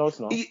 No, it's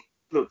not.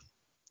 Look,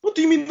 what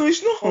do you mean? No,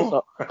 it's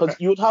not. Because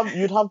you'd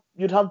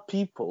have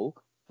people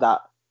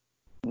that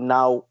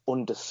now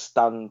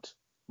understand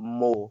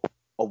more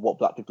of what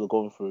black people are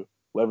going through,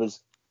 whereas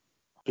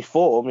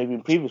before, maybe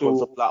in previous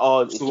ones,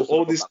 like, so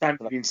all this time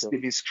they've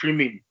been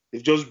screaming.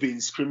 They've just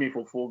been screaming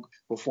for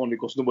fun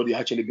because nobody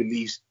actually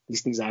believes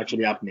these things are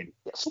actually happening.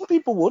 Yeah, some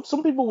people would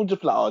just be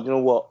like, you know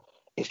what?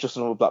 It's just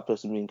another black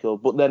person being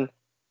killed. But then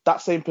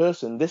that same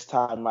person this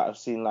time might have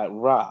seen like,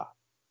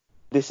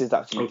 this is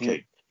actually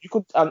okay. You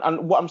could,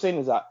 and what I'm saying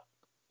is that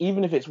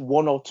even if it's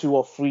one or two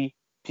or three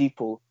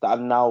people that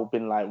have now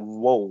been like,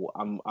 whoa,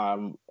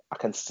 I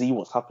can see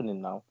what's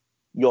happening now.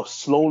 You're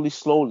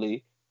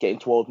slowly getting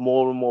towards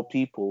more and more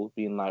people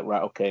being like,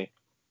 right, okay,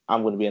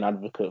 I'm going to be an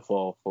advocate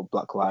for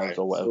Black lives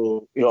or whatever.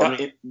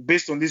 So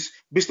based on this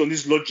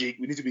logic,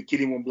 we need to be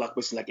killing one black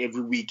person like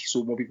every week,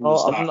 so more people will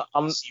start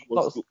to see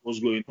what's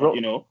going on.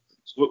 You know.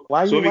 So,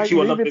 why are you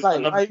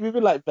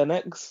moving like Ben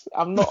X?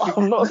 I'm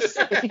not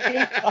saying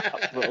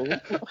that,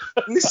 bro.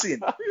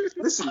 Listen.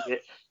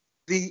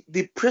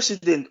 The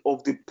president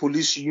of the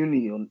police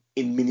union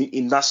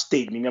in that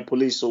state,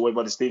 Minneapolis or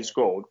whatever the state is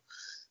called,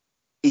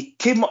 he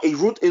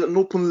wrote an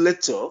open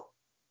letter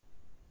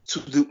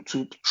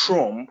to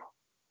Trump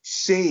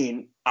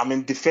saying, I'm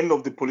in defense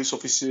of the police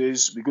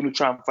officers. We're going to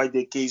try and fight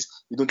their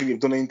case. We don't think they've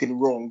done anything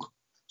wrong.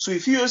 So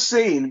if you're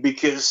saying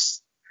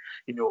because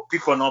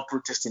people are now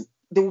protesting,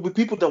 there will be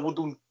people that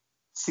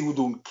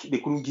they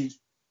couldn't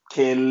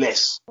care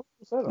less,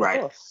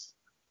 right?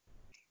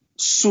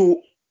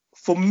 So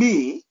for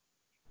me,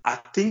 I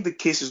think the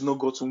case has not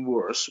gotten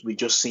worse. We're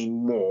just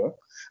seeing more.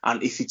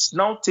 And if it's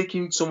now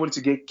taking somebody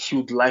to get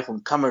killed live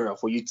on camera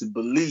for you to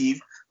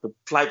believe the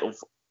plight of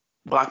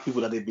black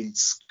people that they've been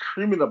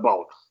screaming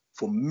about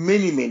for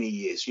many, many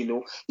years,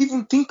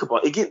 even think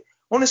about, again,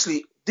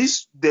 honestly,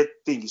 this death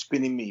thing is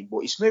paining me, but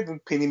it's not even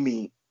paining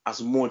me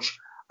as much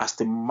as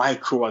the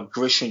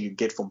microaggression you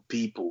get from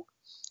people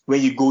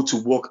when you go to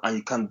work and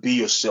you can't be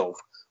yourself,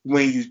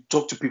 when you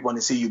talk to people and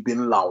they say you've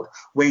been loud,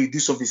 when you do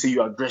something, say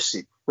you're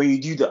aggressive, when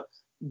you do that.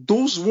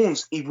 Those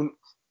ones, even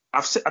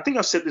I think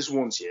I've said this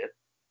once here.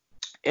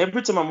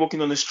 Every time I'm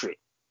walking on the street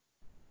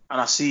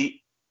and I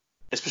see,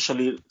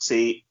 especially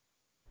say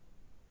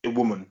a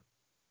woman,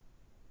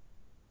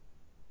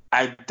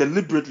 I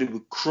deliberately will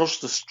cross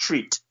the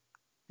street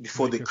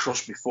before they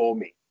cross before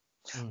me.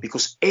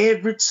 Because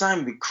every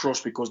time they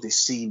cross because they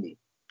see me,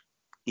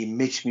 it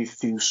makes me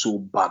feel so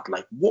bad.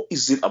 Like, what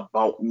is it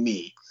about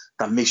me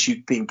that makes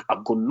you think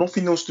I've got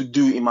nothing else to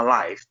do in my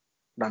life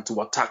than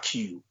to attack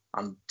you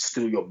and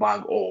steal your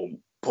bag or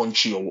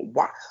punch you?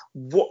 Or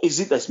what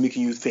is it that's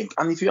making you think?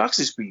 And if you ask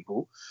these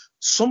people,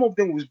 some of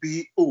them will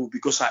be,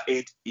 because I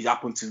heard it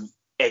happened to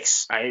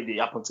X, I heard it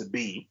happened to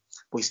B,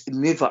 but it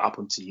never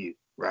happened to you,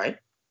 right?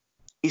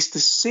 It's the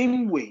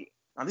same way.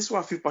 And this is why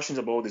I feel passionate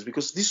about this,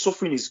 because this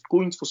suffering is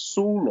going for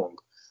so long.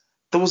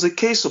 There was a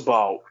case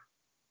about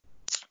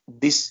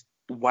this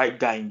white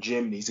guy in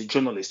Germany. He's a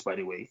journalist, by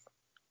the way.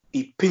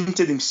 He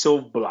painted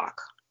himself black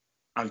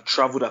and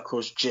traveled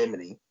across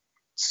Germany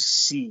to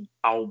see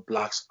how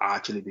blacks are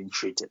actually being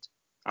treated.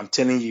 I'm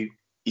telling you,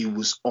 it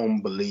was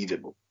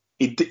unbelievable.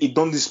 He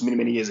done this many,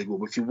 many years ago,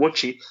 but if you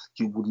watch it,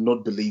 you would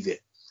not believe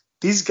it.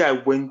 This guy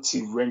went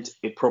to rent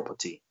a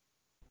property.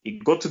 He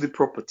got to the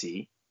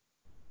property.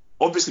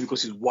 Obviously,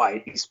 because he's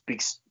white, he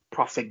speaks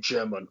perfect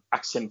German,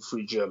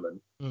 accent-free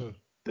German.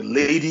 The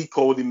lady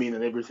called him in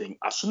and everything.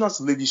 As soon as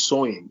the lady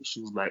saw him,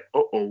 she was like,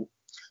 uh-oh.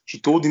 She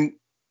told him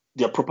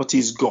their property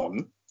is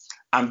gone.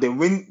 And then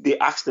when they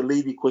asked the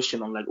lady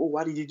question, I'm like,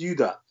 why did you do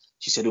that?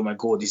 She said, oh my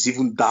God, it's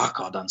even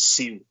darker than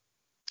Seal.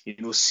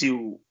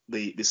 Seal,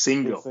 the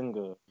singer.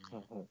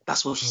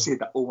 That's what she said,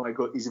 that, oh my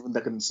God, it's even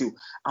darker than Seal.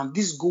 And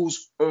this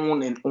goes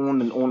on and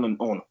on and on and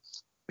on.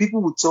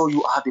 People will tell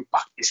you I had a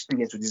bad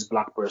experience with this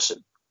black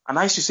person. And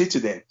I used to say to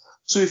them,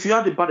 so if you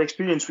had a bad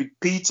experience with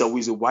Peter, who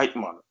is a white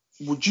man,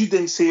 would you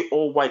then say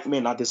all white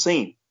men are the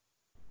same?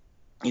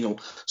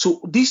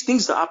 So these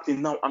things that are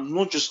happening now are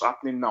not just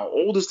happening now.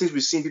 All those things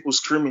we're seeing people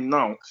screaming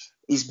now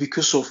is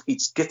because of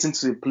it's getting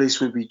to the place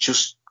where we're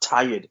just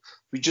tired.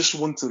 We just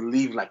want to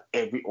live like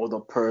every other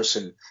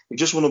person. We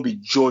just want to be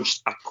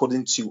judged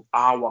according to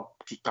our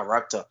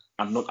character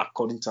and not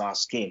according to our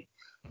skin.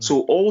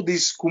 So all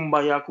this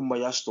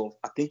kumbaya stuff,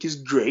 I think is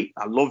great.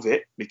 I love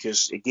it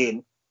because,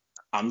 again,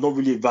 I'm not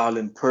really a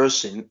violent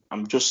person.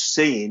 I'm just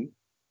saying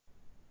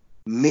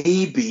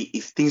maybe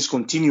if things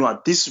continue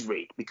at this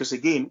rate, because,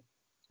 again,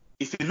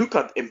 if you look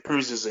at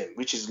empiricism,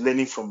 which is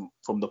learning from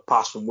the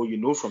past, from what you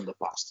know from the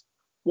past,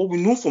 what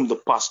we know from the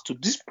past to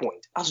this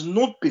point has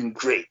not been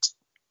great.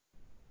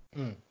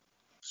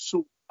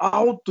 So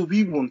how do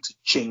we want to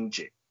change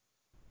it?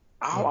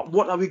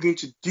 What are we going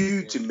to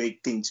do to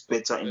make things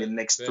better in the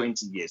next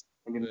 20 years,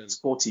 in the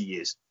next 40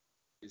 years?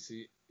 You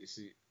see,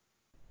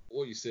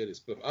 what you said is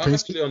perfect. I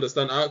actually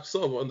understand. I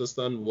sort of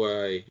understand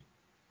why,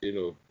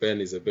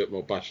 Ben is a bit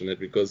more passionate,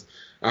 because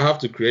I have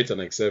to create an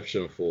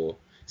exception for,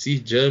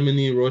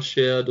 Germany,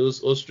 Russia,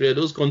 Austria,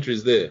 those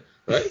countries there,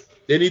 right?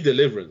 They need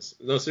deliverance.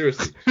 No,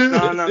 seriously. No.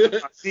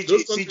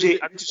 CJ,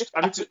 I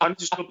need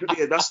to stop you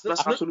there. That's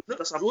absolutely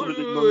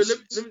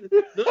nonsense.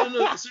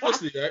 No,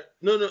 seriously, right?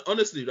 No,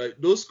 honestly, right?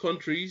 Those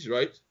countries,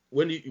 right?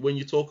 When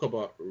you talk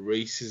about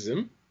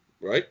racism,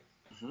 right?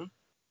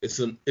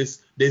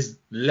 There's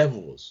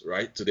levels,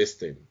 right, to this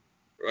thing,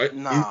 right?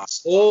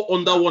 It's all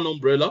under one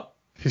umbrella.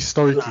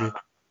 Historically.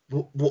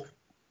 But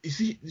you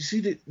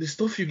see the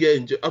stuff you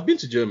get I've been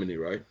to Germany,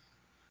 right?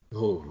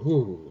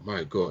 Oh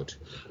my God.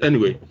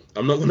 Anyway,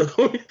 I'm not gonna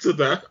go into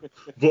that.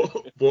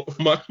 But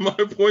my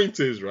point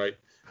is, right,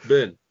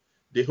 Ben,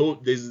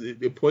 there's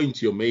the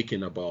point you're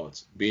making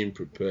about being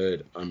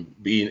prepared and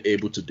being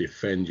able to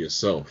defend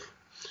yourself.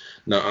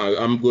 Now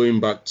I'm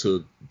going back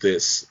to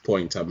this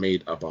point I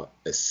made about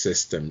a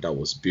system that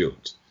was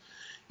built.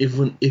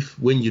 Even if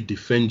when you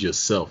defend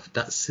yourself,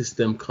 that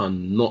system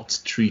cannot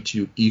treat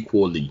you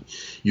equally.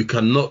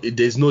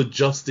 There's no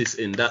justice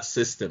in that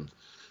system,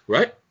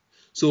 right?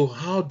 So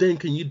how then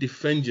can you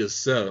defend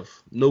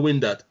yourself knowing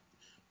that,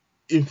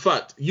 in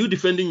fact, you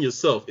defending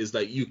yourself is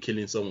like you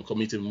killing someone,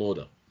 committing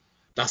murder?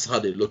 That's how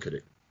they look at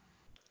it.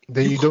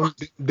 Then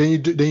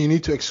you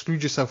need to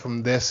exclude yourself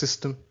from their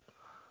system.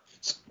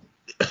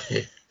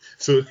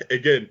 So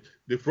again,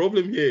 the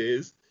problem here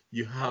is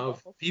you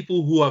have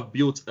people who have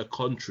built a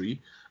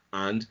country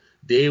and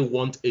they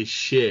want a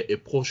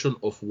portion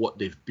of what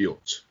they've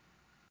built,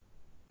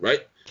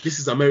 right? This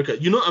is America.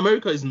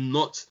 America is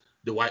not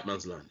the white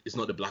man's land. It's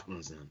not the black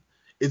man's land.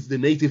 It's the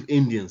native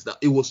Indians that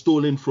it was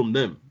stolen from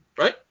them,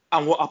 right?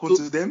 And what happened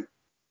to them?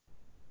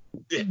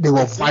 They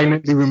were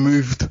violently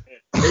removed.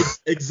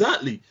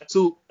 Exactly.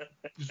 So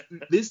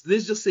let's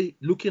just say,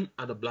 looking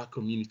at the black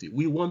community,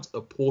 we want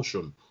a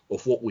portion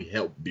of what we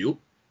helped build,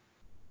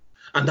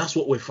 and that's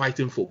what we're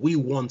fighting for. We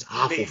want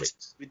half of it.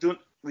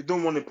 We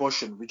don't want a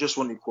portion. We just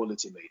want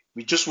equality, mate.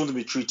 We just want to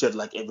be treated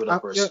like every other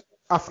person.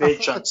 Fair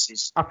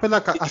chances. I feel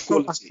like I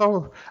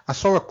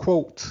saw a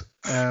quote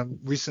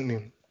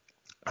recently,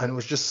 and it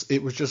was just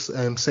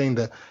saying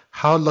that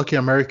how lucky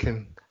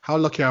America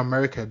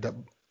that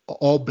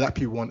all black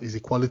people want is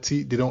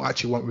equality. They don't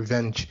actually want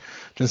revenge.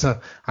 Do you understand?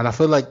 And I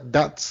feel like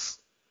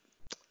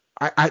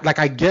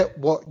I get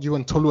what you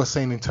and Tolu are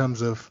saying in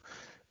terms of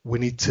we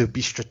need to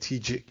be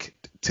strategic.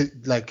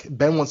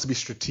 Ben wants to be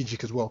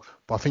strategic as well,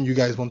 but I think you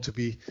guys want to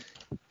be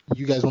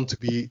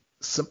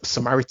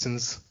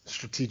Samaritans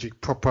strategic,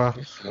 proper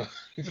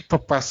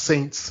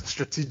saints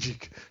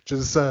strategic,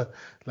 just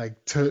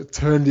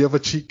turn the other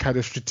cheek kind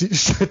of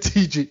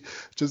strategic.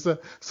 So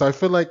I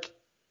feel like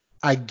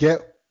I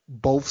get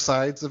both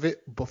sides of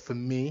it, but for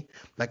me,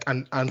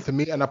 and for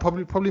me, and I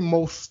probably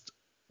most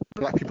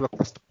black people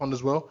across the pond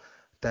as well,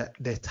 that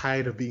they're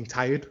tired of being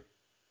tired.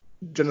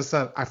 Do you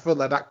understand? I feel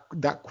like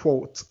that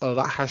quote or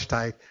that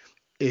hashtag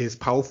is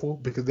powerful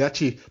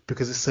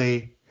because it's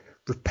a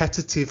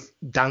repetitive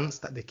dance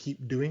that they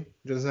keep doing.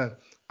 Do you understand?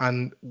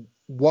 And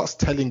what's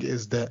telling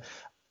is that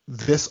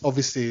this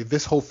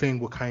whole thing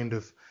will kind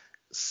of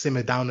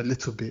simmer down a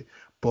little bit.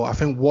 But I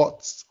think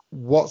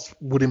what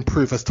would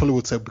improve, as Tolu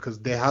would say, because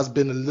there has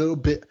been a little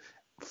bit,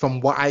 from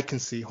what I can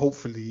see,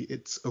 hopefully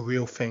it's a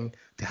real thing,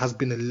 there has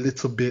been a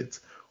little bit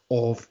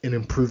of an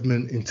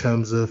improvement in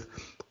terms of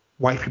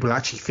white people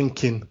actually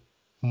thinking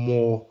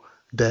more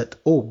that,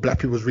 black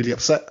people was really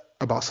upset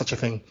about such a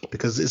thing,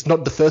 because it's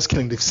not the first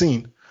killing they've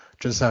seen, do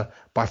you understand?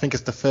 But I think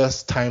it's the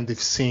first time they've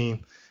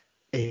seen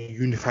a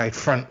unified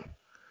front,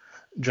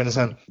 do you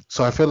understand?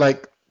 So I feel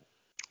like,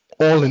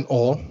 all in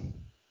all,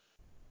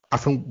 I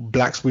think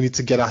blacks, we need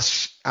to get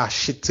our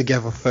shit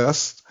together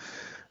first,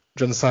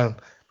 do you understand?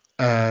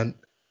 And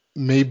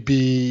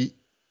maybe,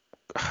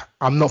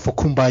 I'm not for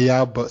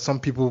kumbaya, but some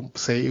people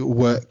say it will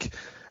work,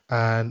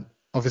 and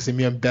obviously,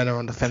 me and Ben are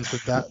on the fence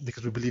with that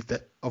because we believe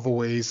that other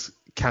ways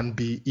can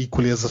be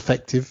equally as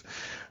effective.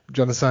 Do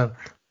you understand?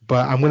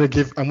 But I'm gonna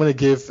give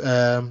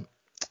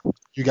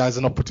you guys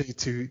an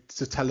opportunity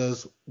to tell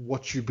us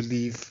what you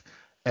believe.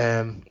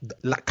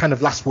 Kind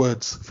of last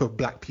words for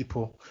black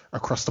people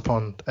across the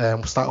pond.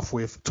 We'll start off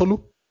with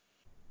Tolu.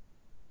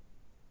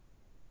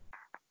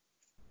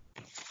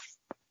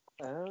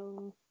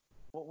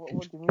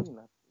 What do you mean?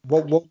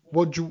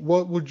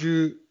 What would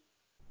you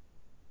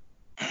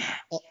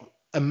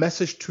a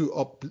message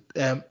to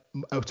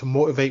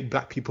motivate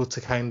black people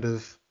to kind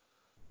of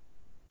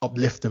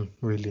uplift them,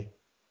 really?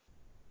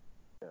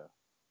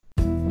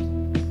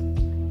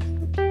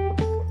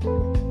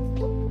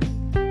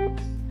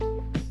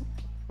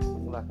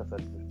 Like I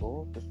said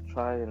before, just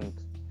try and,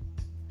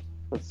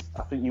 because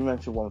I think you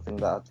mentioned one thing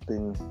that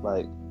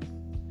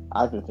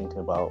I've been thinking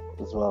about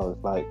as well.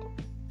 Is like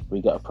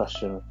we get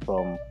oppression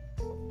from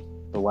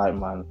the white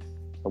man,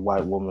 the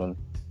white woman,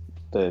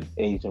 the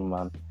Asian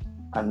man,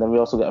 and then we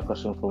also get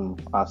oppression from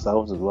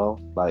ourselves as well.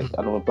 Like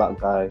another black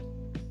guy,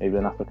 maybe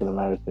an African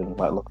American,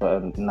 might look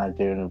at a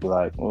Nigerian and be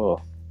like, "Oh,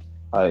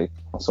 I'm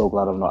so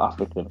glad I'm not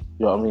African."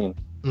 You know what I mean?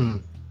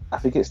 I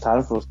think it's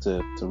time for us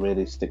to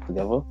really stick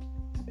together,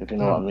 if you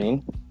know what I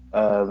mean.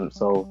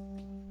 So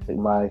I think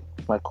my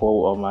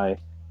quote or my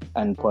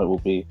end point will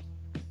be,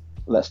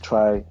 let's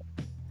try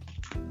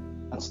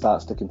and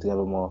start sticking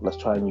together more. Let's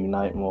try and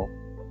unite more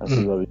and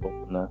see where we go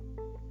from there.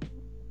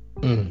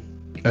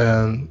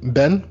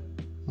 Ben,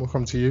 we'll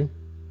come to you.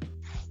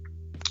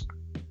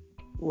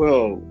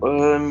 Well,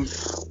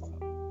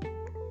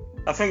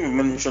 I think we've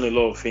mentioned a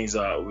lot of things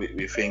that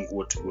we think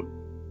would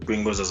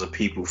bring us as a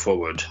people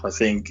forward. I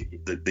think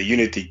the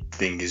unity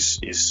thing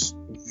is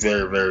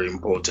very, very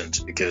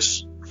important,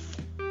 because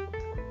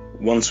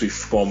once we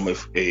form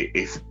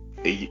a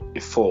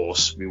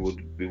force, we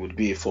would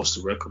be a force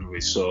to reckon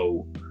with.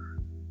 So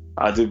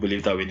I do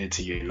believe that we need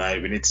to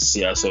unite. We need to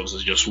see ourselves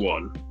as just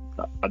one.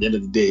 At the end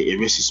of the day, a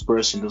racist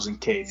person doesn't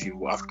care if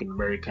you're African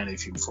American,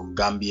 if you're from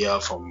Gambia,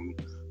 from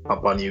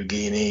Papua New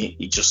Guinea.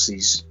 He just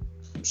sees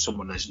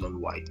someone that's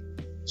non-white.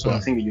 So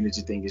I think the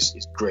unity thing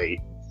is great.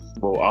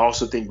 But I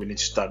also think we need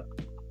to start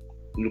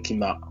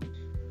looking at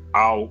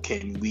how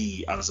can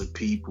we as a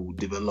people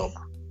develop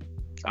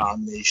our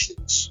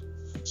nations.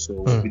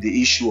 So with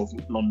the issue of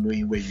not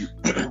knowing where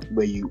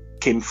you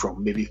came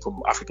from, maybe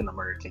from African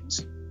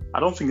Americans, I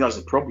don't think that's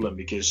a problem,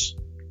 because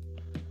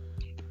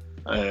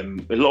a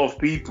lot of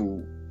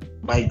people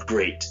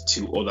migrate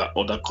to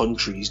other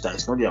countries that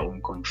is not their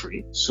own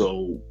country.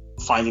 So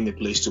finding a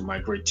place to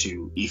migrate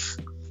to, if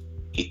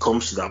it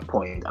comes to that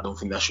point, I don't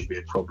think that should be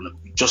a problem.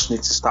 We just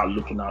need to start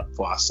looking out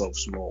for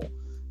ourselves more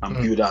and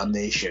build our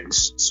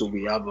nations, so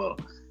we have a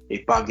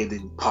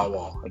bargaining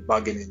power, a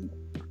bargaining,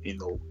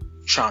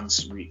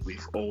 chance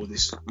with all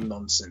this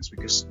nonsense,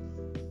 because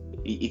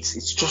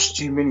it's just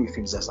too many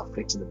things that's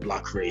affecting the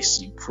black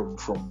race,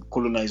 from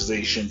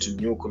colonization to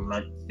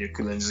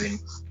neocolonialism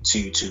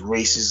to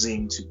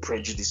racism to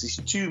prejudice. It's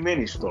too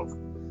many stuff,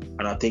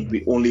 and I think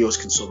we only us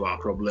can solve our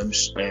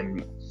problems.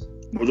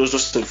 But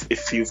just a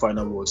few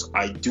final words.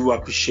 I do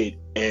appreciate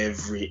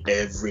every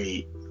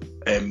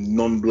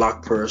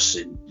non-black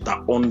person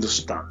that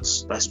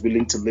understands, that's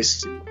willing to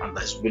listen, and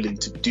that's willing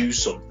to do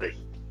something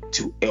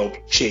to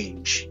help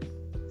change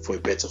for a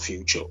better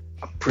future.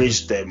 I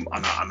praise them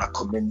and I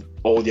commend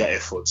all their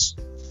efforts,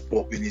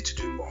 but we need to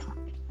do more.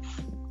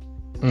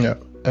 Yeah.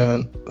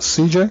 And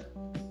CJ?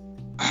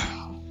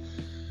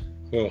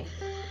 Well,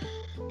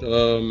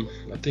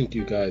 I think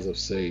you guys have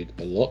said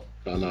a lot,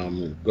 and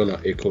I'm gonna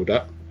echo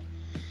that.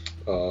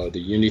 The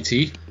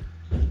unity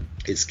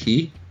is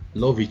key.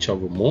 Love each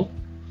other more.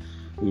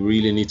 We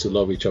really need to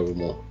love each other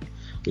more.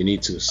 We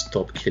need to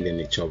stop killing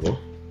each other.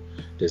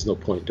 There's no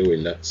point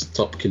doing that.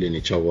 Stop killing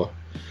each other.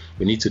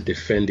 We need to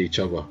defend each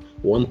other.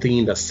 One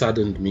thing that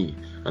saddened me,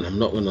 and I'm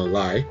not gonna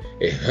lie,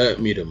 it hurt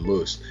me the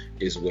most,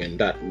 is when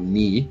that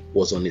knee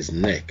was on his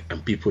neck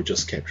and people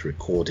just kept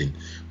recording.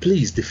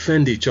 Please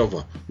defend each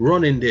other.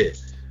 Run in there.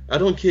 I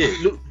don't care.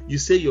 Look, you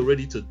say you're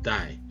ready to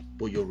die,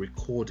 but you're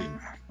recording.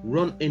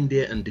 Run in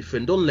there and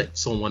defend. Don't let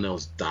someone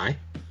else die,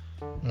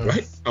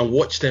 right? And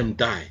watch them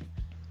die.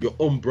 Your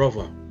own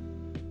brother.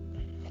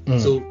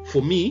 So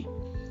for me,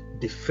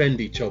 defend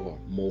each other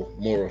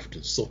more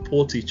often.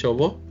 Support each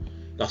other.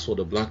 That's what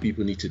the black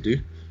people need to do.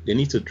 They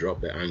need to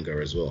drop their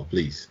anger as well,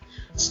 please.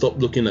 Stop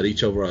looking at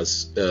each other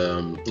as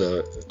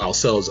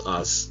ourselves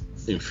as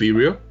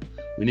inferior.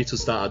 We need to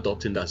start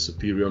adopting that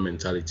superior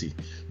mentality.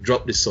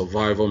 Drop the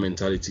survival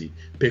mentality.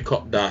 Pick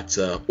up that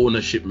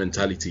ownership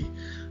mentality,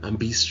 and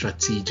be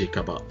strategic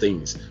about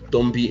things.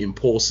 Don't be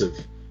impulsive.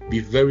 Be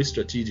very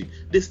strategic.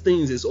 These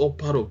things is all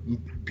part of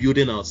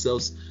building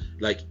ourselves.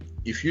 Like,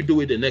 if you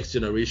do it, the next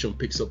generation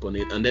picks up on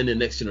it, and then the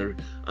next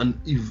generation, and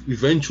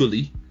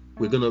eventually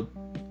we're gonna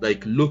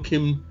look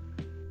him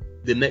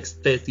the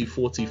next 30,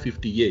 40,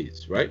 50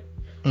 years, right?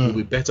 We'll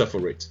be better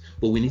for it.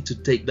 But we need to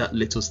take that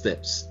little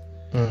steps.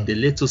 The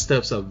little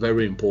steps are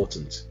very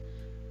important.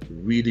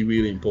 Really,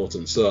 really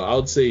important. So I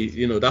would say,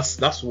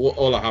 that's what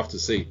all I have to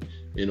say,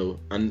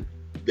 and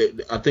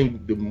I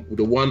think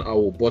the one I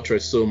will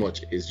buttress so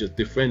much is just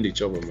defend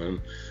each other,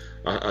 man.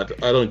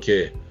 I don't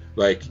care.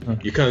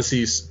 You can't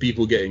see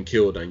people getting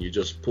killed and you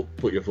just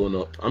put your phone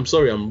up. I'm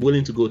sorry, I'm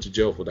willing to go to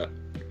jail for that.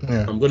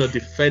 I'm gonna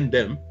defend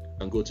them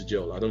and go to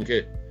jail. I don't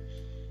care.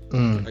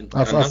 And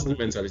that's the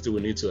mentality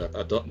we need to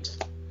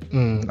adopt.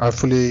 I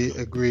fully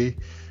agree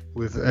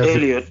with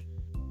Elliot.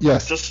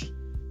 Yes.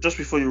 Just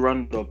before you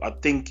round up, I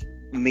think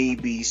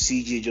maybe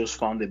CJ just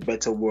found a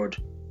better word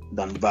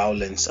than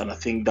violence, and I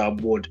think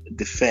that word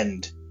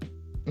defend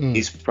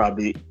is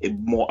probably a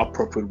more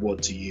appropriate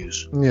word to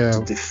use. Yeah.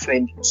 To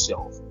defend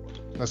yourself.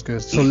 That's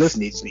good. So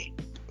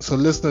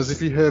listeners,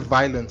 if you hear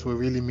violence, we're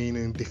really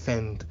meaning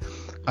defend.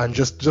 And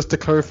just to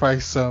clarify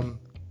some,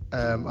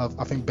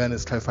 I think Ben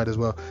has clarified as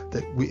well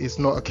that it's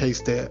not a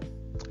case that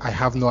I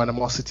have no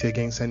animosity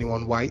against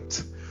anyone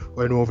white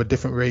or anyone of a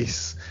different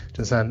race.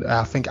 And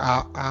I think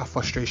our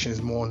frustration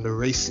is more on the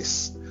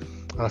racists.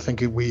 And I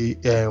think we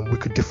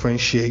could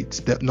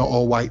differentiate that not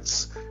all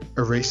whites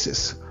are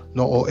racist,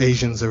 not all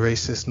Asians are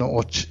racist, not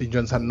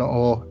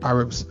all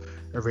Arabs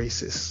are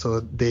racist.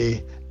 So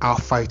our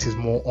fight is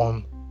more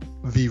on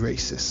the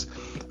racists.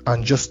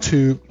 And just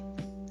to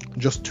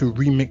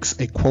remix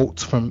a quote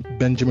from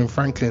Benjamin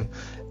Franklin,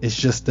 it's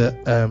just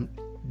that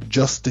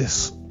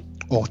justice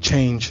or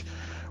change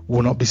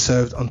will not be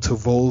served until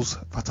those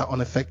that are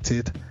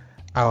unaffected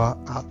are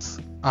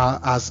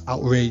as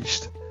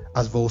outraged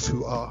as those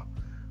who are.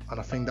 And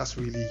I think that's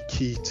really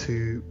key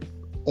to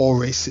all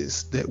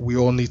races, that we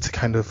all need to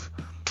kind of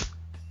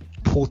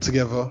pull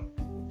together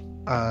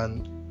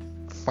and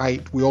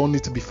fight. We all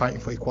need to be fighting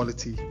for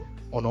equality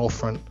on all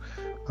front.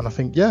 And I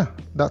think, yeah,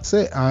 that's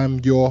it. I'm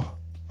your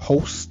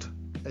host,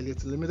 Elliot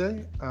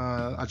Olimide.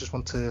 I just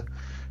want to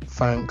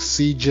thank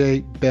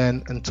CJ,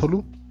 Ben, and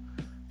Tolu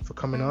for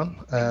coming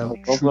on. No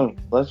problem.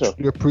 Pleasure.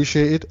 We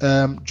appreciate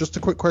it. Just a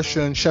quick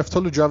question, Chef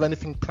Tolu, do you have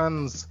anything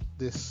plans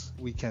this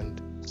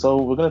weekend? So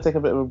we're going to take a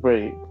bit of a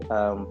break,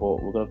 but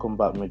we're going to come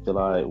back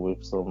mid-July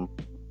with some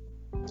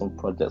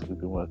projects we've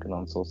been working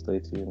on, so stay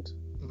tuned.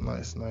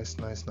 Nice.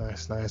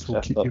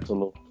 Chef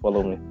Tolu,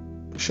 follow me.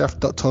 Chef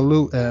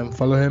Tolu,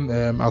 follow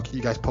him. I'll keep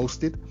you guys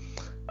posted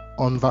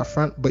on that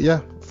front. But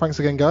yeah, thanks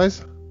again,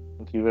 guys.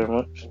 Thank you very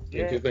much.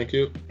 Thank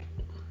you.